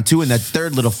got my eye on 2, and that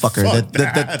third little fucker,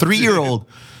 the 3-year-old.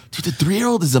 Dude, the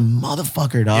 3-year-old is a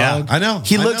motherfucker, dog. Yeah, I know.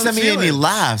 He I looks know at the me and he feeling.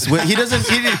 laughs. He doesn't.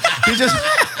 He just.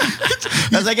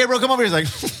 I was like, hey, bro, come over here.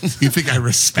 He's like, You think I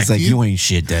respect it's like, you? you ain't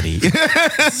shit, daddy.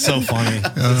 So funny.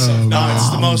 It's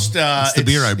the most. It's the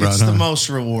beer I brought, It's huh? the most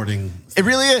rewarding. It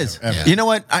really is. You know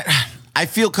what? I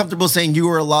feel comfortable saying you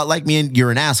are a lot like me and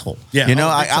you're an asshole. Yeah. You know,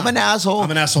 Oh, big I'm time. an asshole. I'm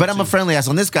an asshole But I'm a too. friendly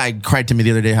asshole. And this guy cried to me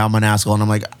the other day how I'm an asshole. And I'm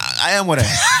like, I am what I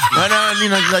am. But, you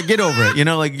know, like, get over it. You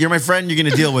know, like, you're my friend. You're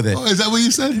going to deal with it. Oh, is that what you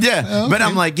said? Yeah. Oh, But okay.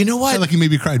 I'm like, you know what? Like you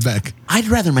maybe cried back. I'd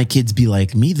rather my kids be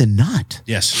like me than not.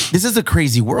 Yes. This is a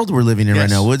crazy world we're living in right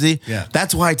Yes. now, Woodsy. Yeah.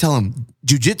 That's why I tell them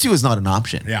jiu-jitsu is not an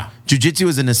option. Yeah. Jiu-jitsu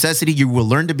is a necessity. You will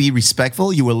learn to be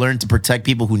respectful. You will learn to protect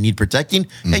people who need protecting,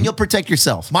 and you'll protect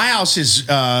yourself. My house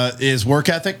is work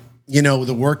ethic. You know,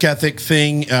 the work ethic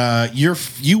thing.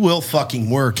 You will fucking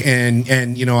work,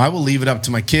 and you know, I will leave it up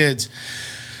to my kids.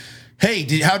 Hey,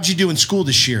 how'd you do in school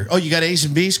this year? Oh, you got A's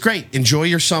and B's? Great. Enjoy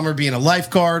your summer being a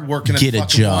lifeguard, working at Get the a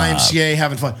fucking job. YMCA,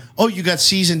 having fun. Oh, you got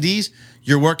C's and D's?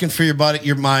 You're working for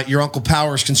your Uncle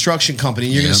Power's construction company.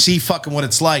 And you're going to see fucking what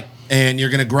it's like. And you're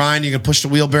going to grind, you're going to push the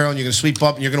wheelbarrow, and you're going to sweep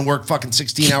up, and you're going to work fucking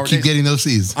 16-hour Keep days. getting those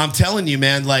C's. I'm telling you,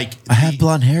 man, like I have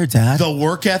blonde hair, Dad. the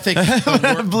work ethic,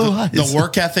 Blue eyes. the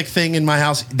work ethic thing in my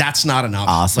house, that's not an option.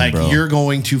 Awesome, like bro. you're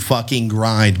going to fucking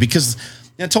grind because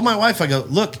I told my wife, I go,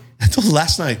 look, I told her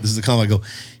last night, this is the comment, I go,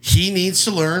 he needs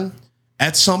to learn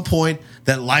at some point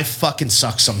that life fucking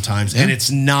sucks sometimes. And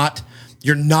it's not,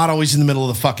 you're not always in the middle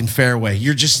of the fucking fairway.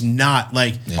 You're just not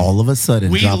like, All of a sudden,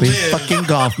 We dropping live- fucking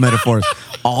golf metaphors.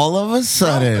 All of a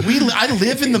sudden. I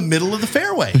live in the middle of the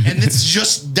fairway, and it's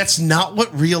just that's not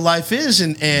what real life is.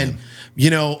 And you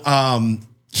know,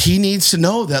 he needs to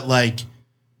know that like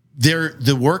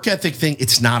the work ethic thing,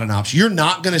 it's not an option. You're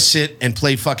not going to sit and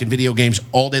play fucking video games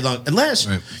all day long unless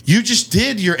you just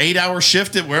did your 8-hour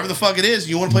shift at wherever the fuck it is.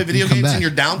 You want to play video games back. in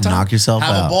your downtime? Knock yourself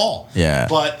have out. a ball. Yeah.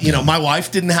 But you know, my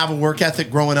wife didn't have a work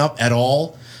ethic growing up at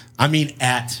all. I mean,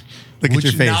 Look at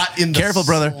your face. not in the Careful,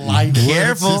 brother. slightest.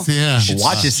 Careful. Yeah.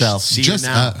 Watch yourself. See Just,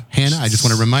 her now. Hannah, I just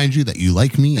want to remind you that you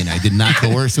like me and I did not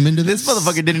coerce him into This this.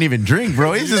 motherfucker didn't even drink,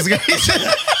 bro. He's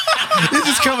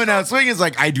just coming out swinging. It's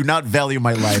like, I do not value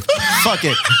my life. Fuck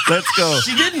it. Let's go.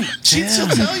 She didn't. She'd still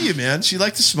tell you, man. She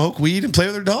liked to smoke weed and play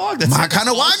with her dog. That's My kind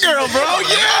of white girl, bro.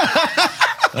 Yeah.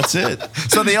 That's it.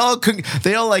 So they all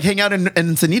like hang out in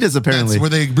Encinitas apparently. That's where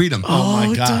they breed them. Oh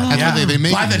my god. That's where they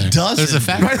make by them the there. dozen. There's a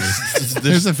factory.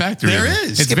 There's a factory. There there.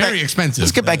 is. It's Get very back- expensive.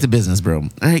 Let's get back to business, bro. All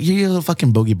right, you're a little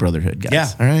fucking bogey brotherhood, guys. Yeah.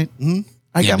 All right?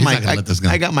 I Yeah, got he's my not gonna let this go.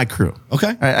 I got my crew. Okay.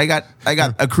 All right, I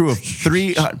got a crew of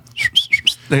 3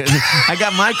 I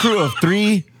got my crew of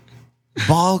 3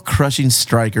 ball crushing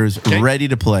strikers ready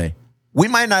to play. We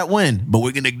might not win, but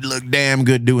we're gonna look damn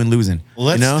good doing losing.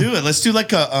 Let's you know? do it. Let's do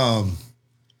like a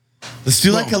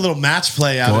like a little match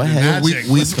play out Go of ahead. Magic.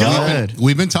 We've Let's go. ahead.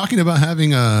 We've been talking about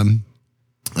having an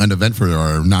event for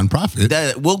our nonprofit.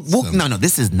 No,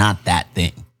 this is not that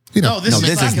thing. You know, No, this, No, is,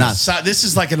 this like is not- this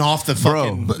is like an off the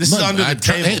fucking. Bro, this is under the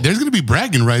table. Hey, there's going to be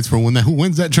bragging rights for who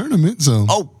wins that tournament. So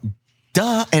Oh,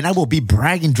 duh. And I will be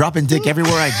bragging, dropping dick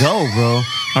everywhere I go, bro.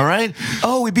 All right?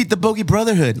 Oh, we beat the Bogey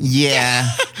Brotherhood. Yeah.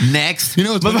 Next. you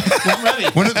know, it's one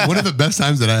of the best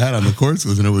times that I had on the course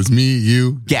was when it was me,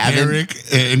 you, Gavin. Eric,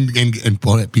 and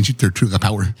Paul at Pinche Tortuga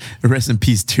Power. Rest in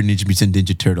peace, Teenage Mutant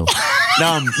Ninja Turtle.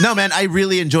 No, man, I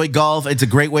really enjoy golf. It's a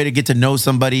great way to get to know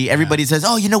somebody. Everybody says,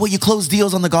 "Oh, you know what? You close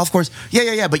deals on the golf course."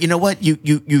 Yeah. But you know what?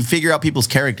 You figure out people's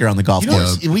character on the golf You know,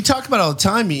 course. we talk about it all the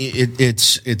time.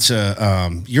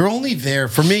 You're only there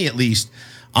for me at least.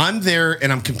 I'm there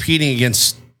and I'm competing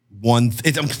against I'm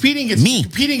competing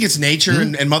against nature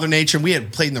and Mother Nature. And we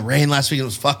had played in the rain last week. And it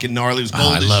was fucking gnarly. It was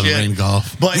cold I as love shit. rain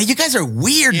golf. But Yeah, you guys are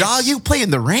weird, dog. You play in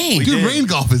the rain. Dude, rain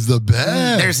golf is the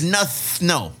best. There's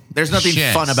nothing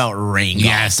Yes. fun about rain golf.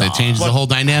 Yes, it dog. changes the whole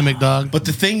dynamic, dog. But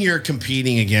the thing you're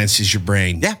competing against is your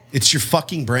brain. Yeah. It's your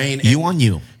fucking brain. You on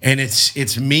you. And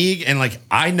it's me. And like,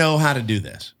 I know how to do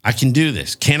this. I can do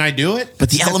this. Can I do it? But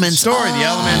the That's elements story, the are-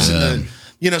 elements and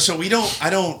so we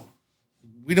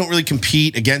don't really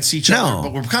compete against each No. other,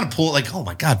 but we're kind of pulling like, oh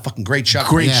my God, fucking great shot.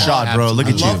 Great Yeah, shot, bro. Look I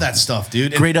at you. love that stuff,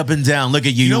 dude. And Great up and down. Look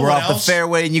at you. You You, know were what off else? the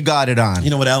fairway and you got it on. you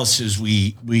know what else is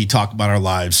we talk about our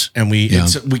lives and we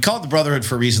call it the brotherhood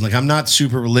for a reason. Like I'm not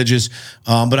super religious,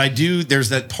 but I do. There's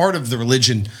that part of the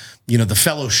religion, the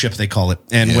fellowship they call it,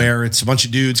 and where it's a bunch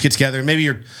of dudes get together. And maybe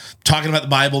you're talking about the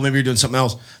Bible, maybe you're doing something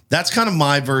else. That's kind of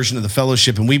my version of the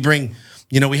fellowship. And we bring,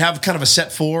 we have kind of a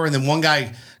set 4, and then one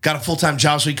guy got a full-time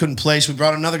job, so he couldn't play. So we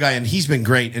brought another guy, and he's been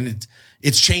great, and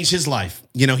it's changed his life.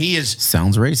 He is.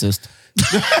 Sounds racist.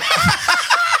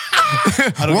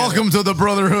 Welcome to the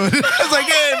brotherhood. I was like,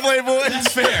 hey, Playboy.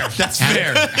 That's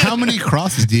fair. How many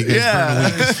crosses do you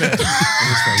guys burn a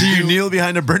week? Do you kneel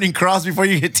behind a burning cross before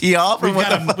you get tee off? Or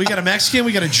We got a Mexican,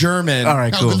 we got a German. All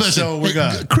right, No, cool. listen, So we're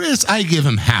good. Chris, I give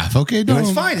him half. Okay, No,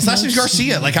 it's fine. It's last name's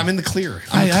Garcia. Like I'm in the clear.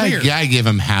 I give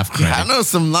him half credit. I know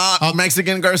some not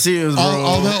Mexican Garcias, bro.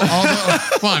 Although,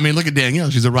 well, I mean, look at Danielle.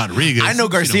 She's a Rodriguez. I know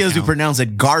Garcias who pronounce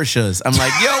it Garcias. I'm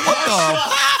like, yo, what the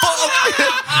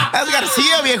fuck? That's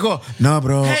Garcia, viejo. No,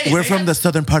 bro. Hey, we're from the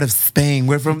southern part of Spain.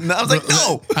 We're from. I was like,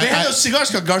 no. They have those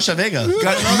cigars called Garcia Vega. No.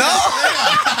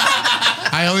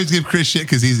 I always give Chris shit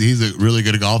because he's a really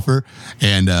good golfer,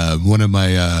 and one of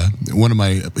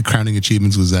my crowning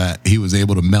achievements was that he was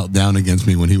able to melt down against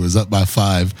me when he was up by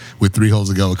 5 with 3 holes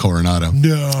to go at Coronado.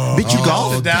 No. Beat you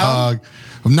golf? Dog.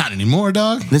 I'm not anymore,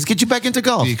 dog. Let's get you back into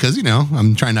golf. Because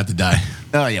I'm trying not to die.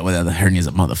 Oh yeah, well the hernia's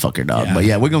a motherfucker, dog. Yeah. But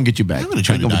yeah, we're gonna get you back. I'm gonna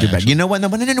try to die, get you back. actually. You know what? No,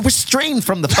 we're strained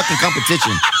from the fucking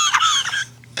competition.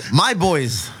 My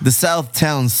boys, the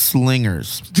Southtown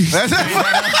Slingers.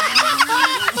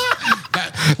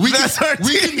 We That's our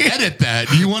we can team. edit that.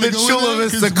 Do you want The to go Chula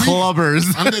with Vista that? 'Cause Clubbers.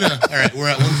 I'm gonna. All right, we're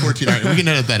at 114. All right, we can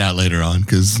edit that out later on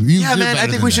because Yeah, man, I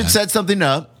think we should set something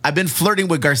up. I've been flirting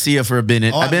with Garcia for a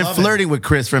minute. Oh, I I've been love flirting with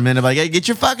Chris for a minute. Like, hey, get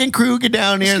your fucking crew, get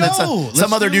down here. Let's and go. then Let's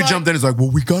some other do dude like- jumped in and is like,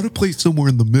 well, we got to play somewhere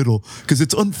in the middle because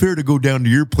it's unfair to go down to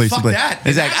your place. Fuck But that.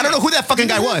 he's like, I don't know who that fucking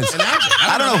guy was.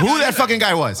 I don't know who that fucking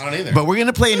guy was. I don't either. But we're going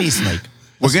to play in Eastlake.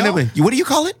 Let's go. What do you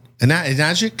call it?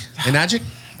 Enagic?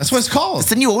 That's what it's called. It's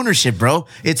the new ownership, bro.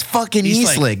 It's fucking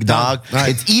Eastlake. Eastlake, dog. Right.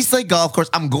 It's Eastlake Golf Course.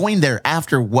 I'm going there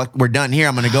after what we're done here.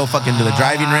 I'm gonna go fucking to the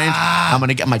driving range. I'm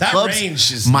gonna get my That clubs.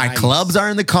 range is my nice. clubs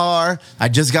are in the car. I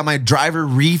just got my driver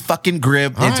fucking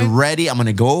gripped. All It's right. ready. I'm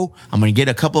gonna go. I'm gonna get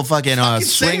a couple fucking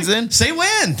swings in. Say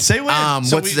when. Say when.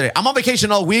 So What's we- today? I'm on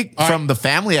vacation all week All from right. the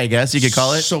family, I guess you could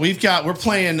call it. So we're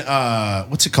playing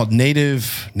what's it called?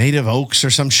 Native Oaks or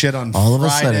some shit on All of a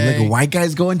Friday. sudden, look, white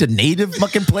guys going to native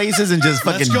fucking places and just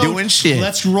Let's fucking go. doing shit.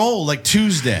 Let's roll like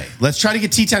Tuesday. Let's try to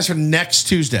get tee times for next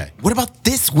Tuesday. What about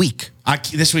this week?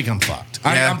 This week I'm fucked.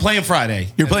 Yeah. I'm playing Friday.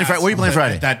 You're playing Friday. What are you playing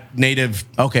Friday? That native.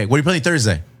 Okay, what are you playing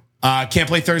Thursday? Can't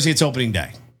play Thursday. It's opening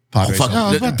day. Oh,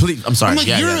 fuck. Please, I'm sorry. I'm like,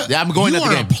 I'm going you at the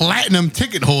are game. a platinum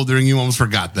ticket holder, and you almost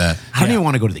forgot that. I don't even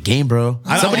want to go to the game, bro.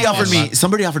 Somebody don't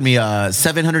offered me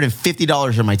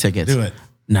 $750 for my tickets. Do it.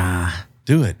 Nah.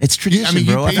 Do it. It's tradition, I mean,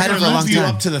 you bro. I've paid had for it for a long you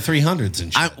time. up to the 300s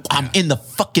and shit. I'm in the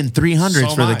fucking 300s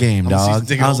So for am the I. game, I'm a season dog.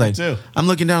 ticket I was holder, like, too. I'm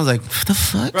looking down. I was like, what the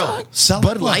fuck, Bro, dog? sell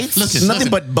Bud the- Lights? Listen, Nothing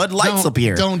but Bud Lights up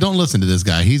here. Don't listen to this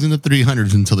guy. He's in the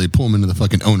 300s until they pull him into the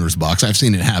fucking owner's box. I've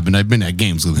seen it happen. I've been at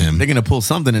games with him. They're gonna pull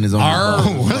something in his own. Our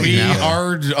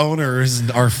owners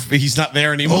he's not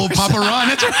there anymore. Oh, Papa Ron.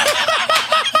 That's right.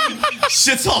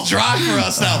 Shit's all dry for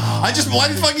us now. Why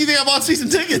the fuck do you think I bought season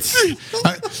tickets?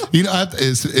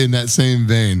 It's in that same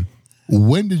vein.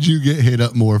 When did you get hit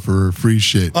up more for free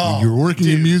shit? Oh, You're working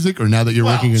in dude. music, or now that you're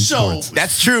Well, working in so- sports?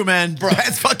 That's true, man.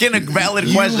 That's fucking a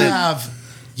valid question.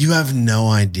 You have no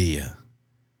idea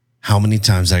how many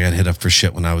times I got hit up for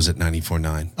shit when I was at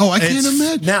 94.9. Oh, I can't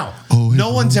imagine. Now, Oh, no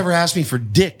yeah. one's ever asked me for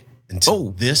dick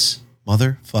until this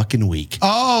motherfucking week.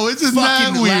 Oh, it's just not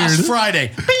Fucking weird. last Friday.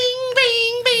 Bing,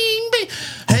 bing, bing, bing.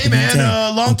 Hey, man,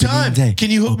 long Opening time. day. Can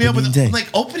you hook me up with Opening day. I'm like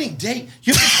opening day?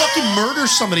 You have to fucking murder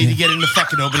somebody to get into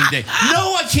fucking opening day.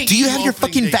 No, I can't. Do you get have your opening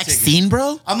fucking day vaccine, tickets.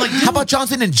 bro? I'm like, how about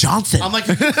Johnson and Johnson? I'm like,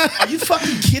 are you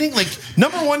fucking kidding? Like,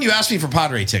 number one, you asked me for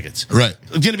Padre tickets. Right.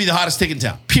 Going to be the hottest ticket in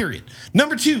town, period.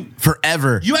 Number two,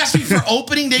 forever. you asked me for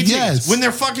opening day tickets Yes. when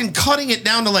they're fucking cutting it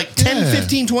down to like 10, Yeah.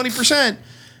 15, 20%.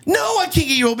 No, I can't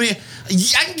get you opening.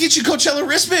 I can get you Coachella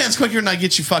wristbands quicker than I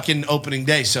get you fucking opening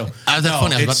day. So That's no,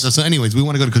 funny. So anyways, we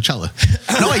want to go to Coachella.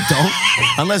 No, I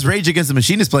don't. Unless Rage Against the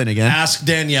Machine is playing again. ask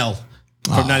Danielle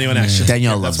from 91 Action.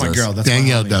 Danielle That's loves my us. girl. That's my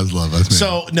Danielle homie. does love us, man.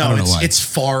 So I no, don't know why. it's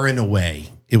far and away.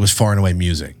 It was far and away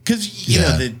music because you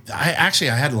Yeah. know I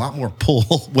had a lot more pull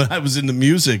when I was in the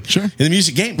music. Sure. In the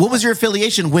music game. What was your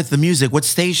affiliation with the music? What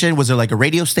station? Was there like a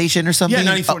radio station or something?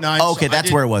 Yeah, 94.9. Oh, okay, So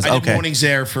that's where it was. I did Okay. mornings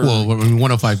there for well,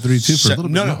 105.3 too for a little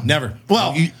bit. no, never.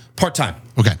 Well, part time.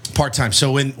 Okay. Part time.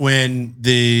 So when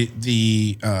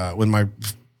my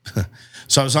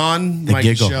so I was on my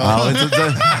Giggle. show.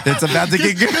 Oh, it's about to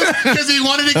get good. Because he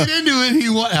wanted to get into it.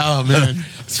 Oh man.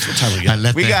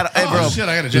 We got, hey, bro. shit,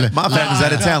 I gotta jump. My family's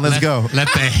out of town. Let's go. Let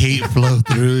the hate flow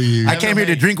through you. I came here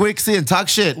to drink whiskey and talk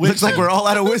shit. Looks like we're all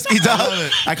out of whiskey, dog.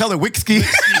 I call it whiskey.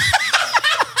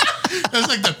 That's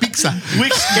like the pizza.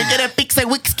 Get a pizza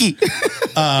whiskey.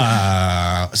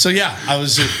 So yeah, I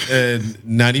was at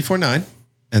 94.9,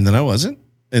 and then I wasn't,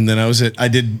 and then I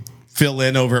did fill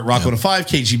in over at Rock 105,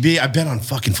 KGB. I've been on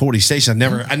fucking 40 stations. I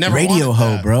never Radio wanted ho,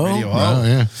 that. bro. Radio ho. Oh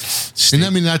yeah, and I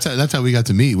mean that's how we got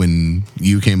to meet when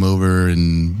you came over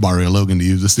and Mario Logan to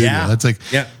use the studio. Yeah. That's like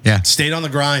yeah. Stayed on the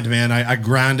grind, man. I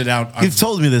grinded out. You've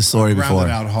told me this story before.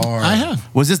 Grounded out hard. I have.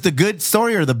 Was this the good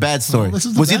story or the bad story? Well, this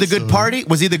is the was he bad the good story. party?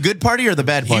 Was he the good party or the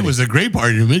bad party? He was a great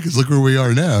party to me because look where we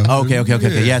are now. Okay.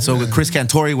 Yeah, so Chris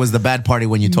Cantori was the bad party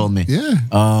when you told me. Yeah.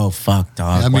 Oh, fuck,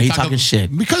 dog. I mean, Why are you talking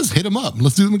shit? Because hit him up.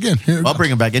 Let's do them again. Here, I'll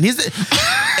bring him back in. He's,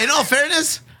 in all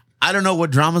fairness, I don't know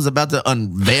what drama's about to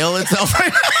unveil itself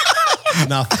right now.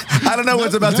 Nothing. I don't know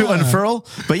what's about to unfurl.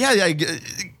 But yeah,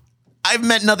 I've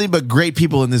met nothing but great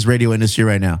people in this radio industry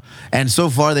right now. And so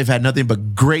far, they've had nothing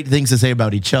but great things to say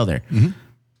about each other. Mm-hmm.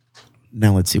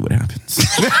 Now let's see what happens.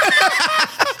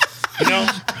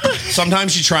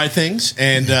 Sometimes you try things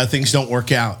and things don't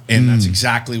work out, and that's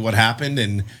exactly what happened.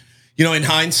 And in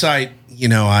hindsight,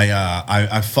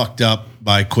 I fucked up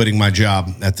by quitting my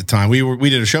job at the time. We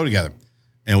did a show together,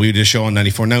 and we did a show on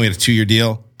 94.9. We had a 2-year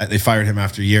deal. They fired him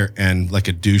after a year, and like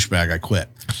a douchebag, I quit.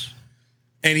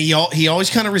 And he always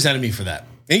kind of resented me for that.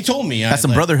 And he told me that's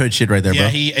some brotherhood shit right there, bro.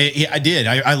 Yeah, I did.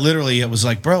 I literally, it was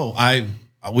like, bro,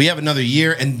 we have another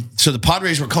year, and so the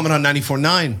Padres were coming on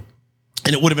 94.9.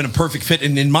 And it would have been a perfect fit.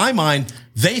 And in my mind,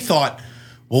 they thought,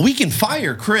 well, we can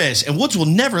fire Chris, and Woods will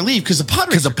never leave because the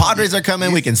Padres are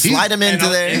coming. We can slide him into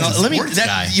there.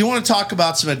 You want to talk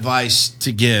about some advice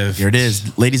to give? Here it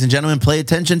is, ladies and gentlemen. Play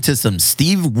attention to some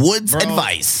Steve Woods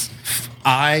advice.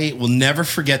 I will never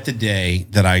forget the day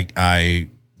that I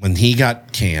when he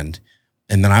got canned,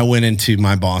 and then I went into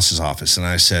my boss's office and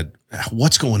I said,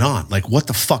 what's going on? Like, what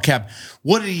the fuck happened?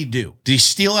 What did he do? Did he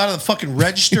steal out of the fucking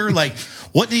register? Like,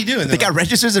 what did he do? And they got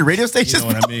registers at radio stations? You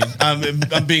know what I mean?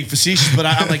 I'm being facetious, but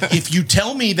I'm like, if you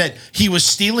tell me that he was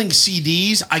stealing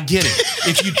CDs, I get it.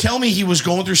 If you tell me he was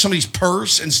going through somebody's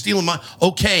purse and stealing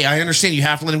okay, I understand. You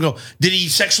have to let him go. Did he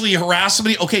sexually harass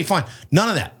somebody? Okay, fine. None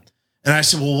of that. And I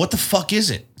said, well, what the fuck is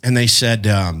it? And they said,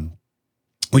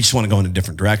 we just want to go in a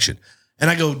different direction. And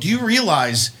I go, do you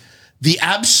realize the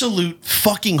absolute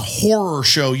fucking horror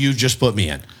show you just put me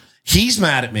in? He's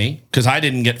mad at me because I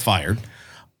didn't get fired.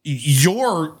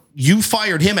 You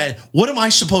fired him. What am I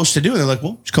supposed to do? And they're like,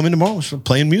 well, just come in tomorrow. We're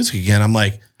playing music again. I'm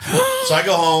like, so I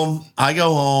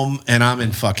go home and I'm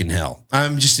in fucking hell.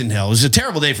 I'm just in hell. It was a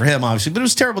terrible day for him, obviously, but it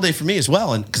was a terrible day for me as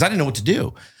well. And because I didn't know what to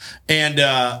do. And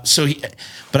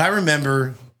but I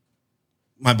remember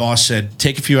my boss said,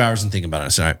 take a few hours and think about it. I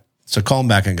said, all right. So I call him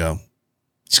back and go,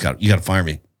 you got to fire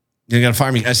me. You got to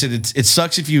fire me. I said, it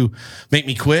sucks if you make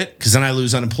me quit because then I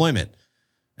lose unemployment.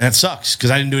 And that sucks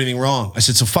because I didn't do anything wrong. I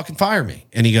said, so fucking fire me.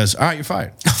 And he goes, all right, you're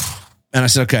fired. And I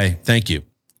said, okay, thank you.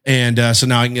 And so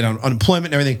now I can get on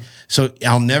unemployment and everything. So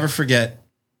I'll never forget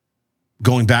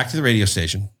going back to the radio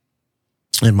station.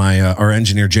 And our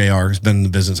engineer, JR, has been in the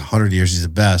business 100 years. He's the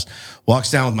best.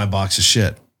 Walks down with my box of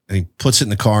shit. And he puts it in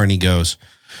the car and he goes,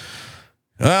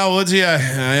 oh, Woodsy,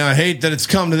 I hate that it's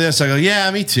come to this. I go, yeah,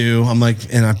 me too. I'm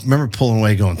like, and I remember pulling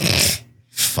away going,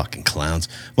 fucking clowns.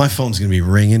 My phone's going to be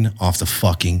ringing off the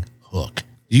fucking hook.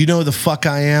 You know who the fuck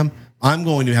I am? I'm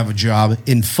going to have a job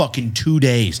in fucking 2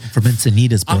 days. From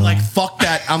Encinitas, bro. I'm like, fuck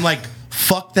that. I'm like,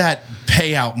 fuck that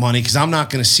payout money because I'm not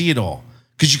going to see it all.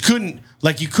 Because you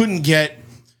couldn't get,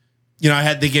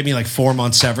 they gave me like 4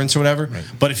 months severance or whatever. Right.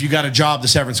 But if you got a job, the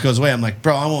severance goes away. I'm like,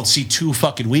 bro, I won't see 2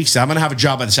 fucking weeks. I'm going to have a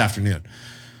job by this afternoon.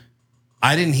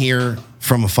 I didn't hear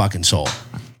from a fucking soul.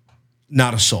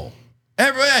 Not a soul.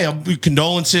 Hey,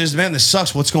 condolences, man, this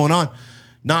sucks. What's going on?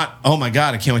 Not, oh my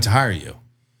God, I can't wait to hire you.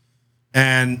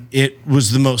 And it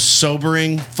was the most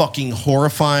sobering, fucking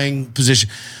horrifying position.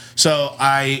 So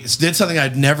I did something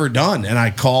I'd never done. And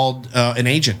I called an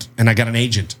agent and I got an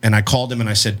agent and I called him and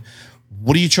I said,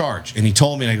 what do you charge? And he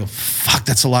told me, and I go, fuck,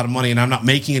 that's a lot of money. And I'm not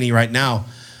making any right now.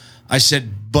 I said,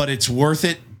 but it's worth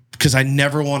it because I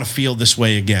never want to feel this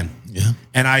way again. Yeah.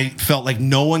 And I felt like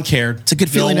no one cared. It's a good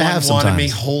feeling to have sometimes. No one wanted me.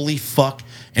 Holy fuck.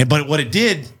 But what it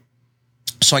did,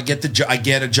 so I get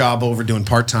a job over doing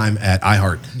part-time at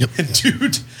iHeart. Yep. And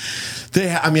dude,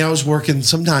 I was working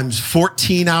sometimes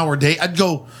 14-hour day.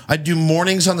 I'd do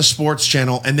mornings on the sports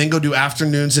channel and then go do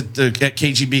afternoons at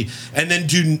KGB and then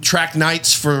do track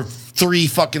nights for 3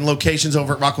 fucking locations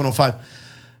over at Rock 105.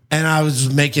 And I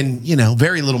was making,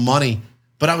 very little money.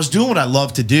 But I was doing what I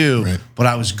love to do, right. But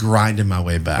I was grinding my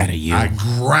way back. I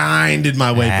grinded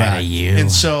my way back.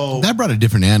 And so that brought a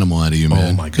different animal out of you,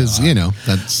 man. Oh my God. Because,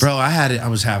 that's. Bro, I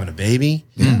was having a baby.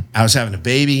 Yeah. I was having a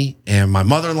baby. And my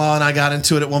mother-in-law and I got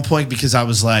into it at one point because I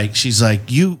was like, she's like,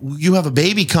 you have a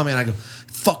baby coming. I go,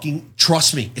 fucking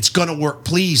trust me. It's going to work.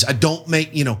 Please. I don't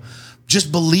make,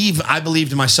 I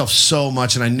believed in myself so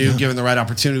much, and I knew given the right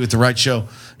opportunity with the right show,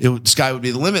 sky would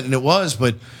be the limit, and it was.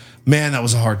 But man, that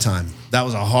was a hard time.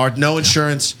 No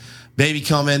insurance, baby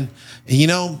coming,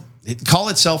 and call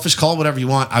it selfish, call it whatever you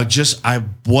want. I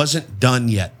wasn't done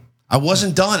yet. I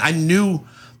wasn't done. I knew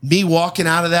me walking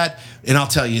out of that, and I'll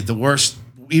tell you, the worst,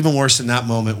 even worse than that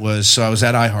moment was, so I was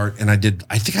at iHeart, and I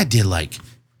think I did like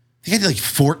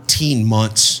 14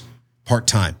 months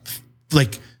part-time,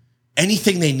 like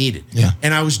anything they needed. Yeah.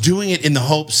 And I was doing it in the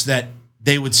hopes that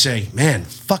they would say, man,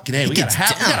 fucking A, we gotta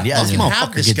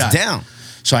have this guy. Down.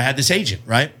 So I had this agent,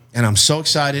 right? And I'm so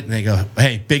excited, and they go,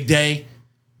 hey, big day,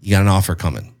 you got an offer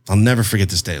coming. I'll never forget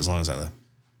this day as long as I live.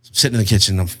 So I'm sitting in the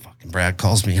kitchen, and Brad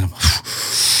calls me, and I'm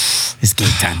it's game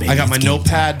time, baby. I got my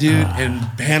notepad, dude, and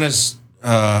Hannah's,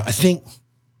 I think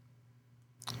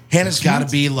Hannah's got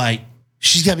to be like,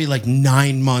 she's got to be like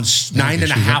 9 months,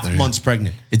 9.5 months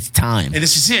pregnant. It's time. And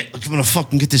this is it. Like, I'm going to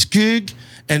fucking get this gig.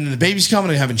 And the baby's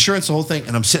coming. I have insurance, the whole thing.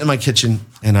 And I'm sitting in my kitchen,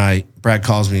 and Brad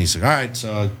calls me. And he's like, all right,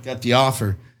 so I got the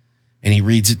offer. And he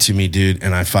reads it to me, dude.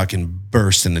 And I fucking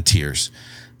burst into tears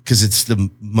because it's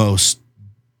the most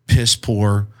piss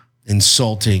poor,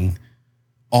 insulting,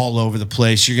 all over the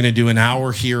place. You're going to do an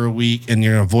hour here a week, and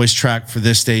you're going to voice track for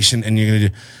this station, and you're going to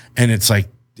do, and it's like,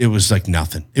 it was like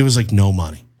nothing. It was like no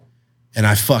money. And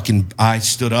I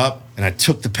stood up, and I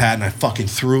took the pad, and I fucking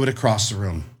threw it across the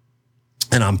room.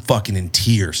 And I'm fucking in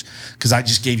tears because I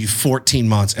just gave you 14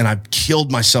 months, and I killed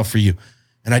myself for you.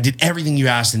 And I did everything you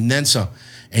asked, and then some.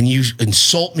 And you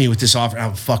insult me with this offer.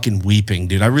 I'm fucking weeping,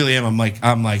 dude. I really am.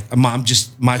 I'm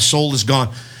just, my soul is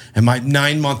gone. And my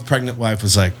 9-month pregnant wife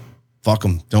was like, fuck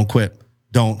them. Don't quit.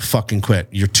 Don't fucking quit.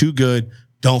 You're too good.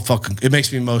 Don't fucking. It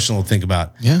makes me emotional to think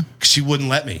about. Yeah. Because she wouldn't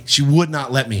let me. She would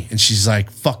not let me. And she's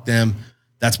like, fuck them.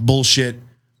 That's bullshit.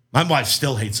 My wife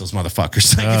still hates those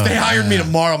motherfuckers. Like, if they hired me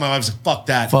tomorrow, my wife's like, fuck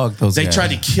that. Fuck those They guys.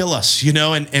 tried to kill us,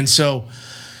 and so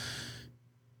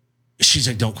she's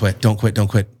like, don't quit. Don't quit. Don't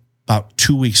quit. About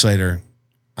 2 weeks later,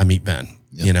 I meet Ben,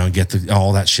 and get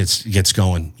all that shit gets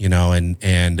going,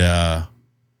 and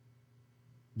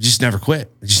just never quit.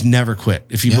 Just never quit.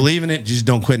 If you believe in it, just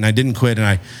don't quit. And I didn't quit.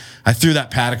 And I threw that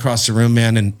pad across the room,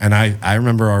 man. And I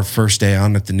remember our first day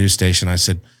on at the news station. I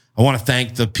said, I want to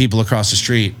thank the people across the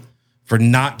street for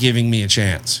not giving me a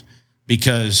chance,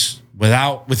 because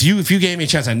with you, if you gave me a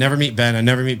chance, I never meet Ben, I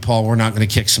never meet Paul. We're not going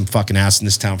to kick some fucking ass in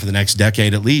this town for the next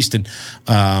decade at least. And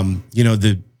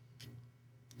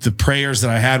the prayers that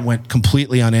I had went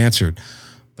completely unanswered.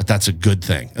 But that's a good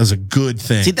thing. It was a good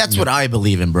thing. See, that's what I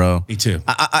believe in, bro. Me too.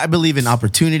 I believe in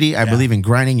opportunity. I believe in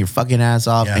grinding your fucking ass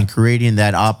off and creating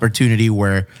that opportunity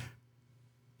where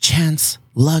chance,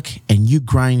 luck, and you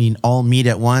grinding all meet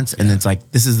at once, and it's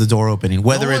like, this is the door opening.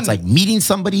 Whether it's like meeting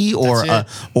somebody or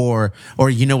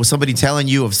somebody telling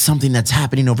you of something that's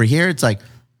happening over here, it's like,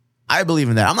 I believe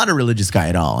in that. I'm not a religious guy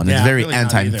at all. And it's very really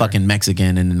anti-fucking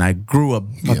Mexican. And I grew up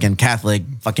fucking Catholic,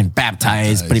 fucking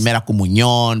baptized, primera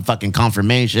comunión, fucking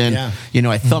confirmation. Yeah.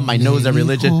 I thumbed my nose at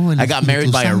religion. I got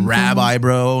married by a rabbi,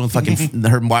 bro. Fucking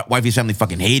her wifey's family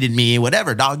fucking hated me,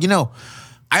 whatever, dog.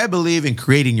 I believe in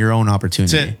creating your own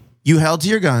opportunity. That's it. You held to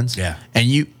your guns. Yeah. And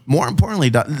you, more importantly,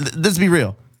 dog, let's be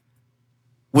real.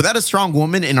 Without a strong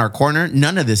woman in our corner,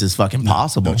 none of this is fucking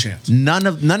possible. No chance. None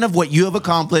of what you have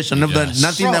accomplished, nothing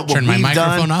that Turn my we've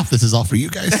microphone done. off. This is all for you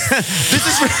guys. This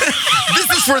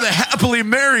is for the happily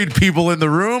married people in the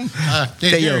room.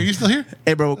 Hey, yo. are you still here?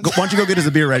 Hey, bro, why don't you go get us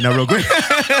a beer right now, real quick?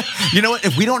 You know what?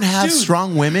 If we don't have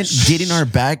strong women getting our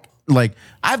back, like,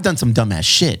 I've done some dumbass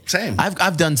shit. Same.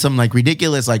 I've done some like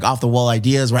ridiculous, like off the wall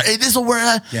ideas where, hey, this will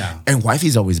work. Yeah. And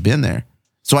wifey's always been there.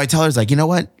 So I tell her, it's like, you know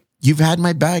what? You've had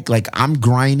my back. Like, I'm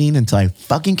grinding until I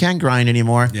fucking can't grind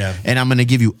anymore. Yeah. And I'm going to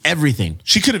give you everything.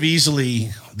 She could have easily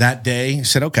that day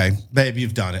said, okay, babe,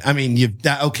 you've done it. I mean,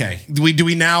 okay. Do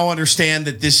we now understand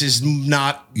that this is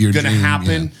not going to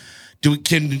happen? Yeah.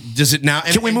 Does it now?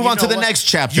 Can we move on to the next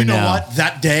chapter now? You know what?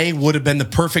 That day would have been the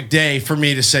perfect day for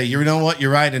me to say, you know what?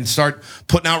 You're right. And start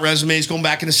putting out resumes, going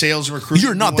back into sales and recruiting.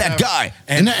 You're not that guy.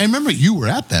 And I remember you were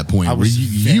at that point. I was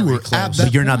you were close. at that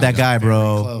But you're not that guy,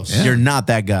 bro. Yeah. You're not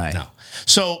that guy. No.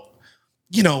 So,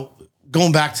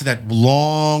 going back to that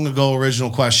long ago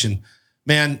original question,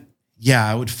 man, yeah,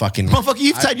 I would fucking. Motherfucker,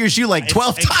 you've tied your shoe like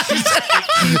 12 times.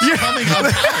 You're coming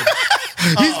up.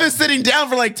 He's been sitting down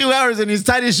for like 2 hours and he's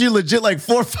tied his shoe legit like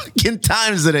 4 fucking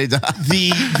times today, dog.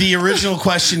 The original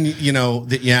question,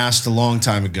 that you asked a long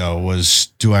time ago was,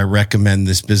 do I recommend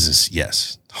this business?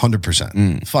 Yes,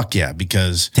 100%. Fuck yeah,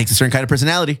 because Takes a certain kind of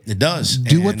personality. it does.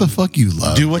 Do what the fuck you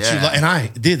love. Do what you like. And I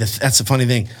did. That's the funny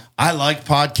thing. I like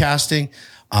podcasting.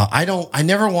 I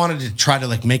never wanted to try to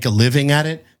like make a living at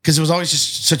it, because it was always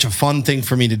just such a fun thing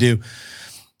for me to do.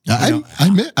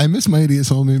 I miss my idiot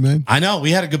soulmate, man. I know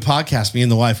we had a good podcast, me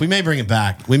and the wife. We may bring it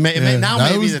back. Now that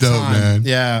maybe was the dope, time. man.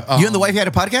 Yeah, You and the wife had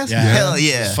a podcast? Yeah. Hell It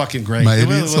yeah. was fucking great. My It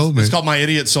Idiot Soulmate. It's called My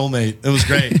Idiot Soulmate. It was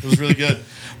great. It was really good.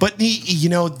 But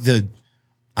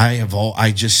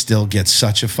I just still get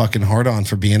such a fucking hard on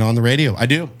for being on the radio. I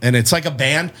do. And it's like a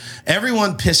band.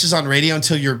 Everyone pisses on radio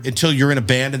until you're in a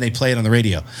band and they play it on the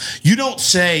radio. You don't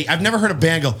say, I've never heard a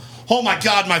band go, "Oh my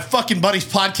God, my fucking buddy's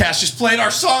podcast just played our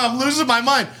song. I'm losing my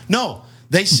mind." No.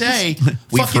 They say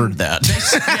We've heard that.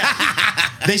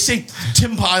 They say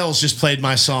Tim Piles just played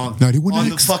my song 91X. on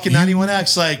the fucking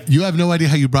 91X. Like, You have no idea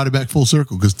how you brought it back full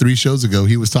circle, because 3 shows ago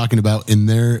he was talking about when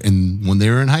they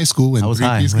were in high school in I was 3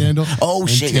 high. Piece Scandal. Oh, and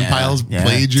shit, Tim yeah. Piles Yeah.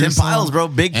 played your Tim song, Piles, bro,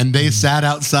 big- and they sat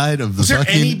outside of the is there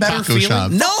any fucking better taco feeling?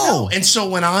 shop. No. And so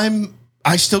when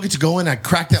I still get to go in, I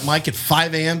crack that mic at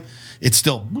 5 a.m. It's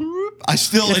still,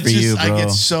 Good for you, I bro.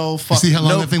 get so You fucking. see how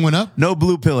long that thing went up? No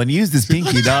blue pill, and he used his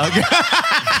pinky, dog.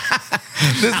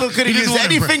 This little could have He doesn't used want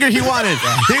any to finger he wanted.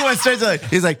 He went straight to like,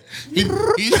 he's like,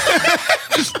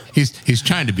 He's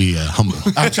trying to be humble.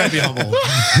 I'm trying to be humble.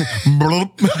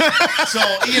 So,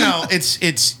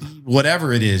 it's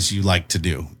whatever it is you like to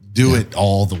do. Do it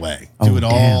all the way. Do it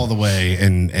all the way.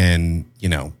 And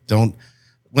don't.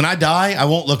 When I die, I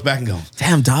won't look back and go,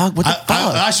 damn, dog, what the fuck?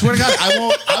 I swear to God,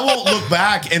 I won't look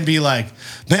back and be like,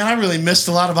 man, I really missed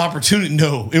a lot of opportunity.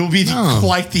 No, it will be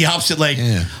quite the opposite. Like,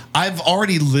 I've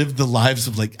already lived the lives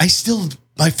of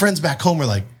my friends back home are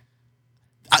like,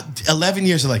 11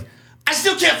 years are like, I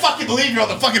still can't fucking believe you're on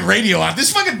the fucking radio.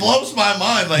 This fucking blows my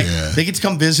mind. Like, they get to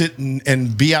come visit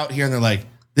and be out here and they're like,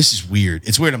 this is weird.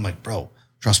 It's weird. I'm like, bro,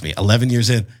 trust me, 11 years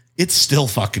in, it's still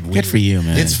fucking weird. Good for you,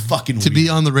 man. It's fucking weird. To be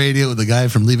on the radio with the guy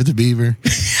from Leave It to Beaver.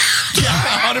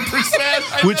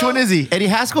 100%. Which one is he? Eddie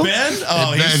Haskell? Ben?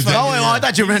 Oh, Ben. he's Ben. Oh, I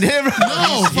thought you meant him.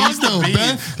 No, fuck no.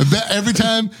 Ben, every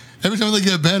time they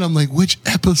get Ben, I'm like, which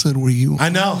episode were you on? I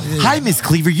know. Hi, Miss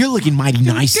Cleaver. You're looking mighty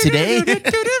nice today.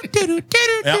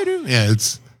 Yeah,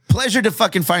 it's Pleasure to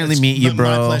fucking finally meet you, been bro.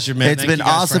 my pleasure, man. It's Thank been you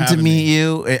guys for awesome to having meet me.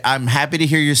 you. I'm happy to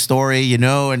hear your story,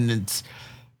 and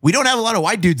we don't have a lot of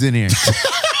white dudes in here.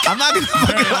 I'm not gonna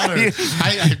fucking lie to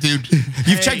you. dude.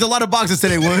 You've checked a lot of boxes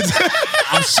today, Woods.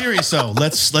 I'm serious though.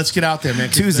 Let's get out there, man.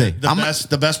 'Cause Tuesday.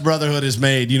 The best brotherhood is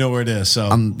made. You know where it is. So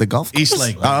The golf course? East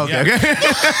Lake. Oh, okay, Yeah. okay.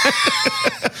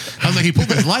 I was like, he pulled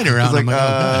his lighter out. I'm like, oh,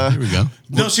 God, here we go.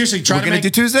 No, seriously. We're gonna do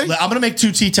Tuesday? I'm gonna make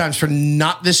 2 tea times for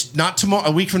not tomorrow.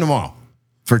 A week from tomorrow.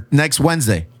 For next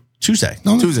Wednesday. Tuesday.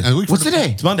 Tuesday. A week What's from-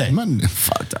 today? It's Monday. Monday.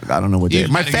 Fuck, dog, I don't know what day. You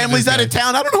My gotta get family's this out of guy.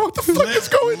 town. I don't know what the fuck is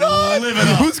going on. live it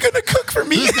up. Who's gonna cook for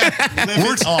me?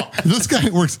 This guy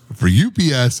works for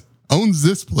UPS, owns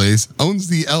this place, owns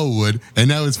the Elwood, and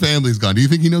now his family's gone. Do you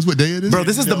think he knows what day it is? Bro,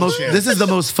 this is the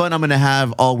most fun I'm gonna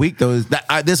have all week. Though is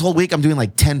that this whole week I'm doing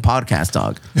like 10 podcasts,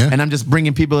 dog, Yeah. and I'm just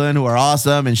bringing people in who are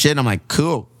awesome and shit. And I'm like,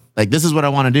 cool, like this is what I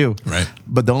want to do. Right.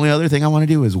 But the only other thing I want to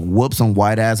do is whoop some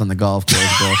white ass on the golf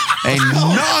course, bro. Ain't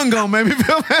none gonna make me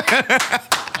feel bad.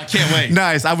 I can't wait.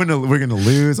 Nice. We're gonna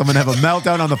lose. I'm gonna have a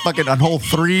meltdown on hole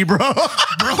 3, bro.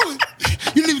 Bro,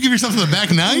 you didn't even give yourself to the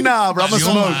back 9? Nah, bro, I'm gonna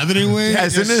You'll smoke. have it anyway. Yeah,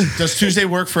 Does Tuesday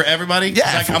work for everybody?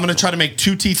 Yeah. Like, I'm gonna try to make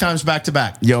 2 tea times back to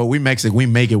back. Yo, we Mexican. We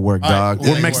make it work, right, dog. we'll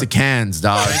We're make it work. Mexicans,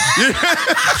 dog.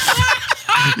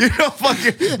 You don't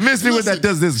fucking miss me with that.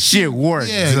 Does this shit work?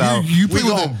 Yeah, So you play we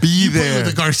with gonna a, be you play there. with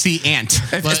the Garcia ant.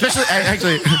 Especially,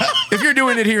 actually, if you're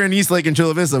doing it here in East Lake and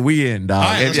Chula Vista, we in, dog.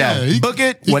 All right, let's Yeah, go. You book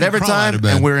it, can whatever crawl out time, of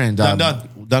bed. and we're in, dog.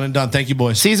 Done and done. Thank you,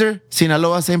 boys. Caesar,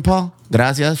 Sinaloa, St. Paul,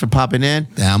 gracias for popping in.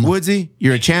 Damn. Woodsy,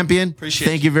 you're a champion. Appreciate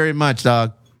Thank you very much,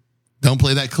 dog. Don't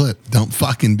play that clip. Don't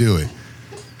fucking do it.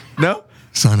 No?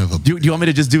 Son of a... Do you want me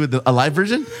to just do a live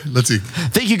version? Let's see.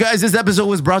 Thank you guys. This episode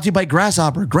was brought to you by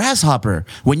Grasshopper. Grasshopper.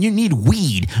 When you need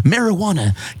weed,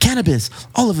 marijuana, cannabis,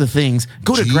 all of the things,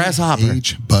 go to Grasshopper.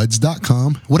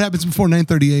 GHbuds.com. What happens before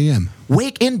 9:30 a.m.?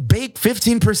 Wake and bake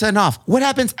 15% off. What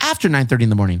happens after 9:30 in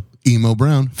the morning? Emo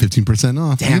Brown, 15%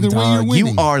 off. Damn, Either way, you're dog. winning.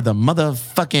 You are the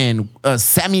motherfucking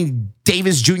Sammy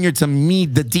Davis Jr. to me,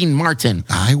 the Dean Martin.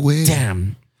 I win.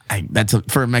 Damn.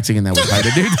 For a Mexican, that was right,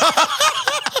 dude.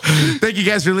 Thank you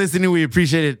guys for listening. We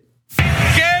appreciate it.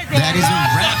 That is a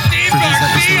wrap for this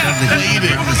episode of the Emo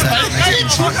Brown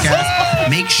Mexican Podcast.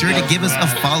 Make sure to give us a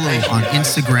follow on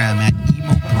Instagram at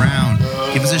Emo Brown.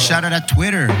 Give us a shout out at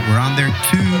Twitter. We're on there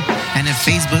too. And at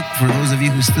Facebook, for those of you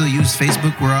who still use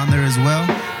Facebook, we're on there as well.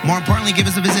 More importantly, give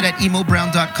us a visit at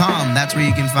emobrown.com. That's where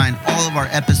you can find all of our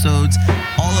episodes,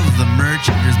 all of the merch.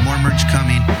 There's more merch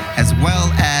coming, as well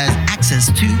as access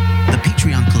to the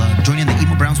Patreon Club. Joining the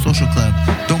Emo Brown Social Club.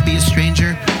 Don't be a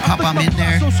stranger. Pop on in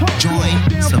there. Join,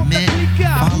 submit,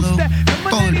 follow,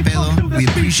 todo el pelo. We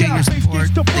appreciate appreciate your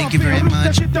support. Thank you very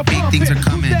much. Big things are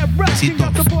coming.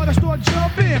 Besitos.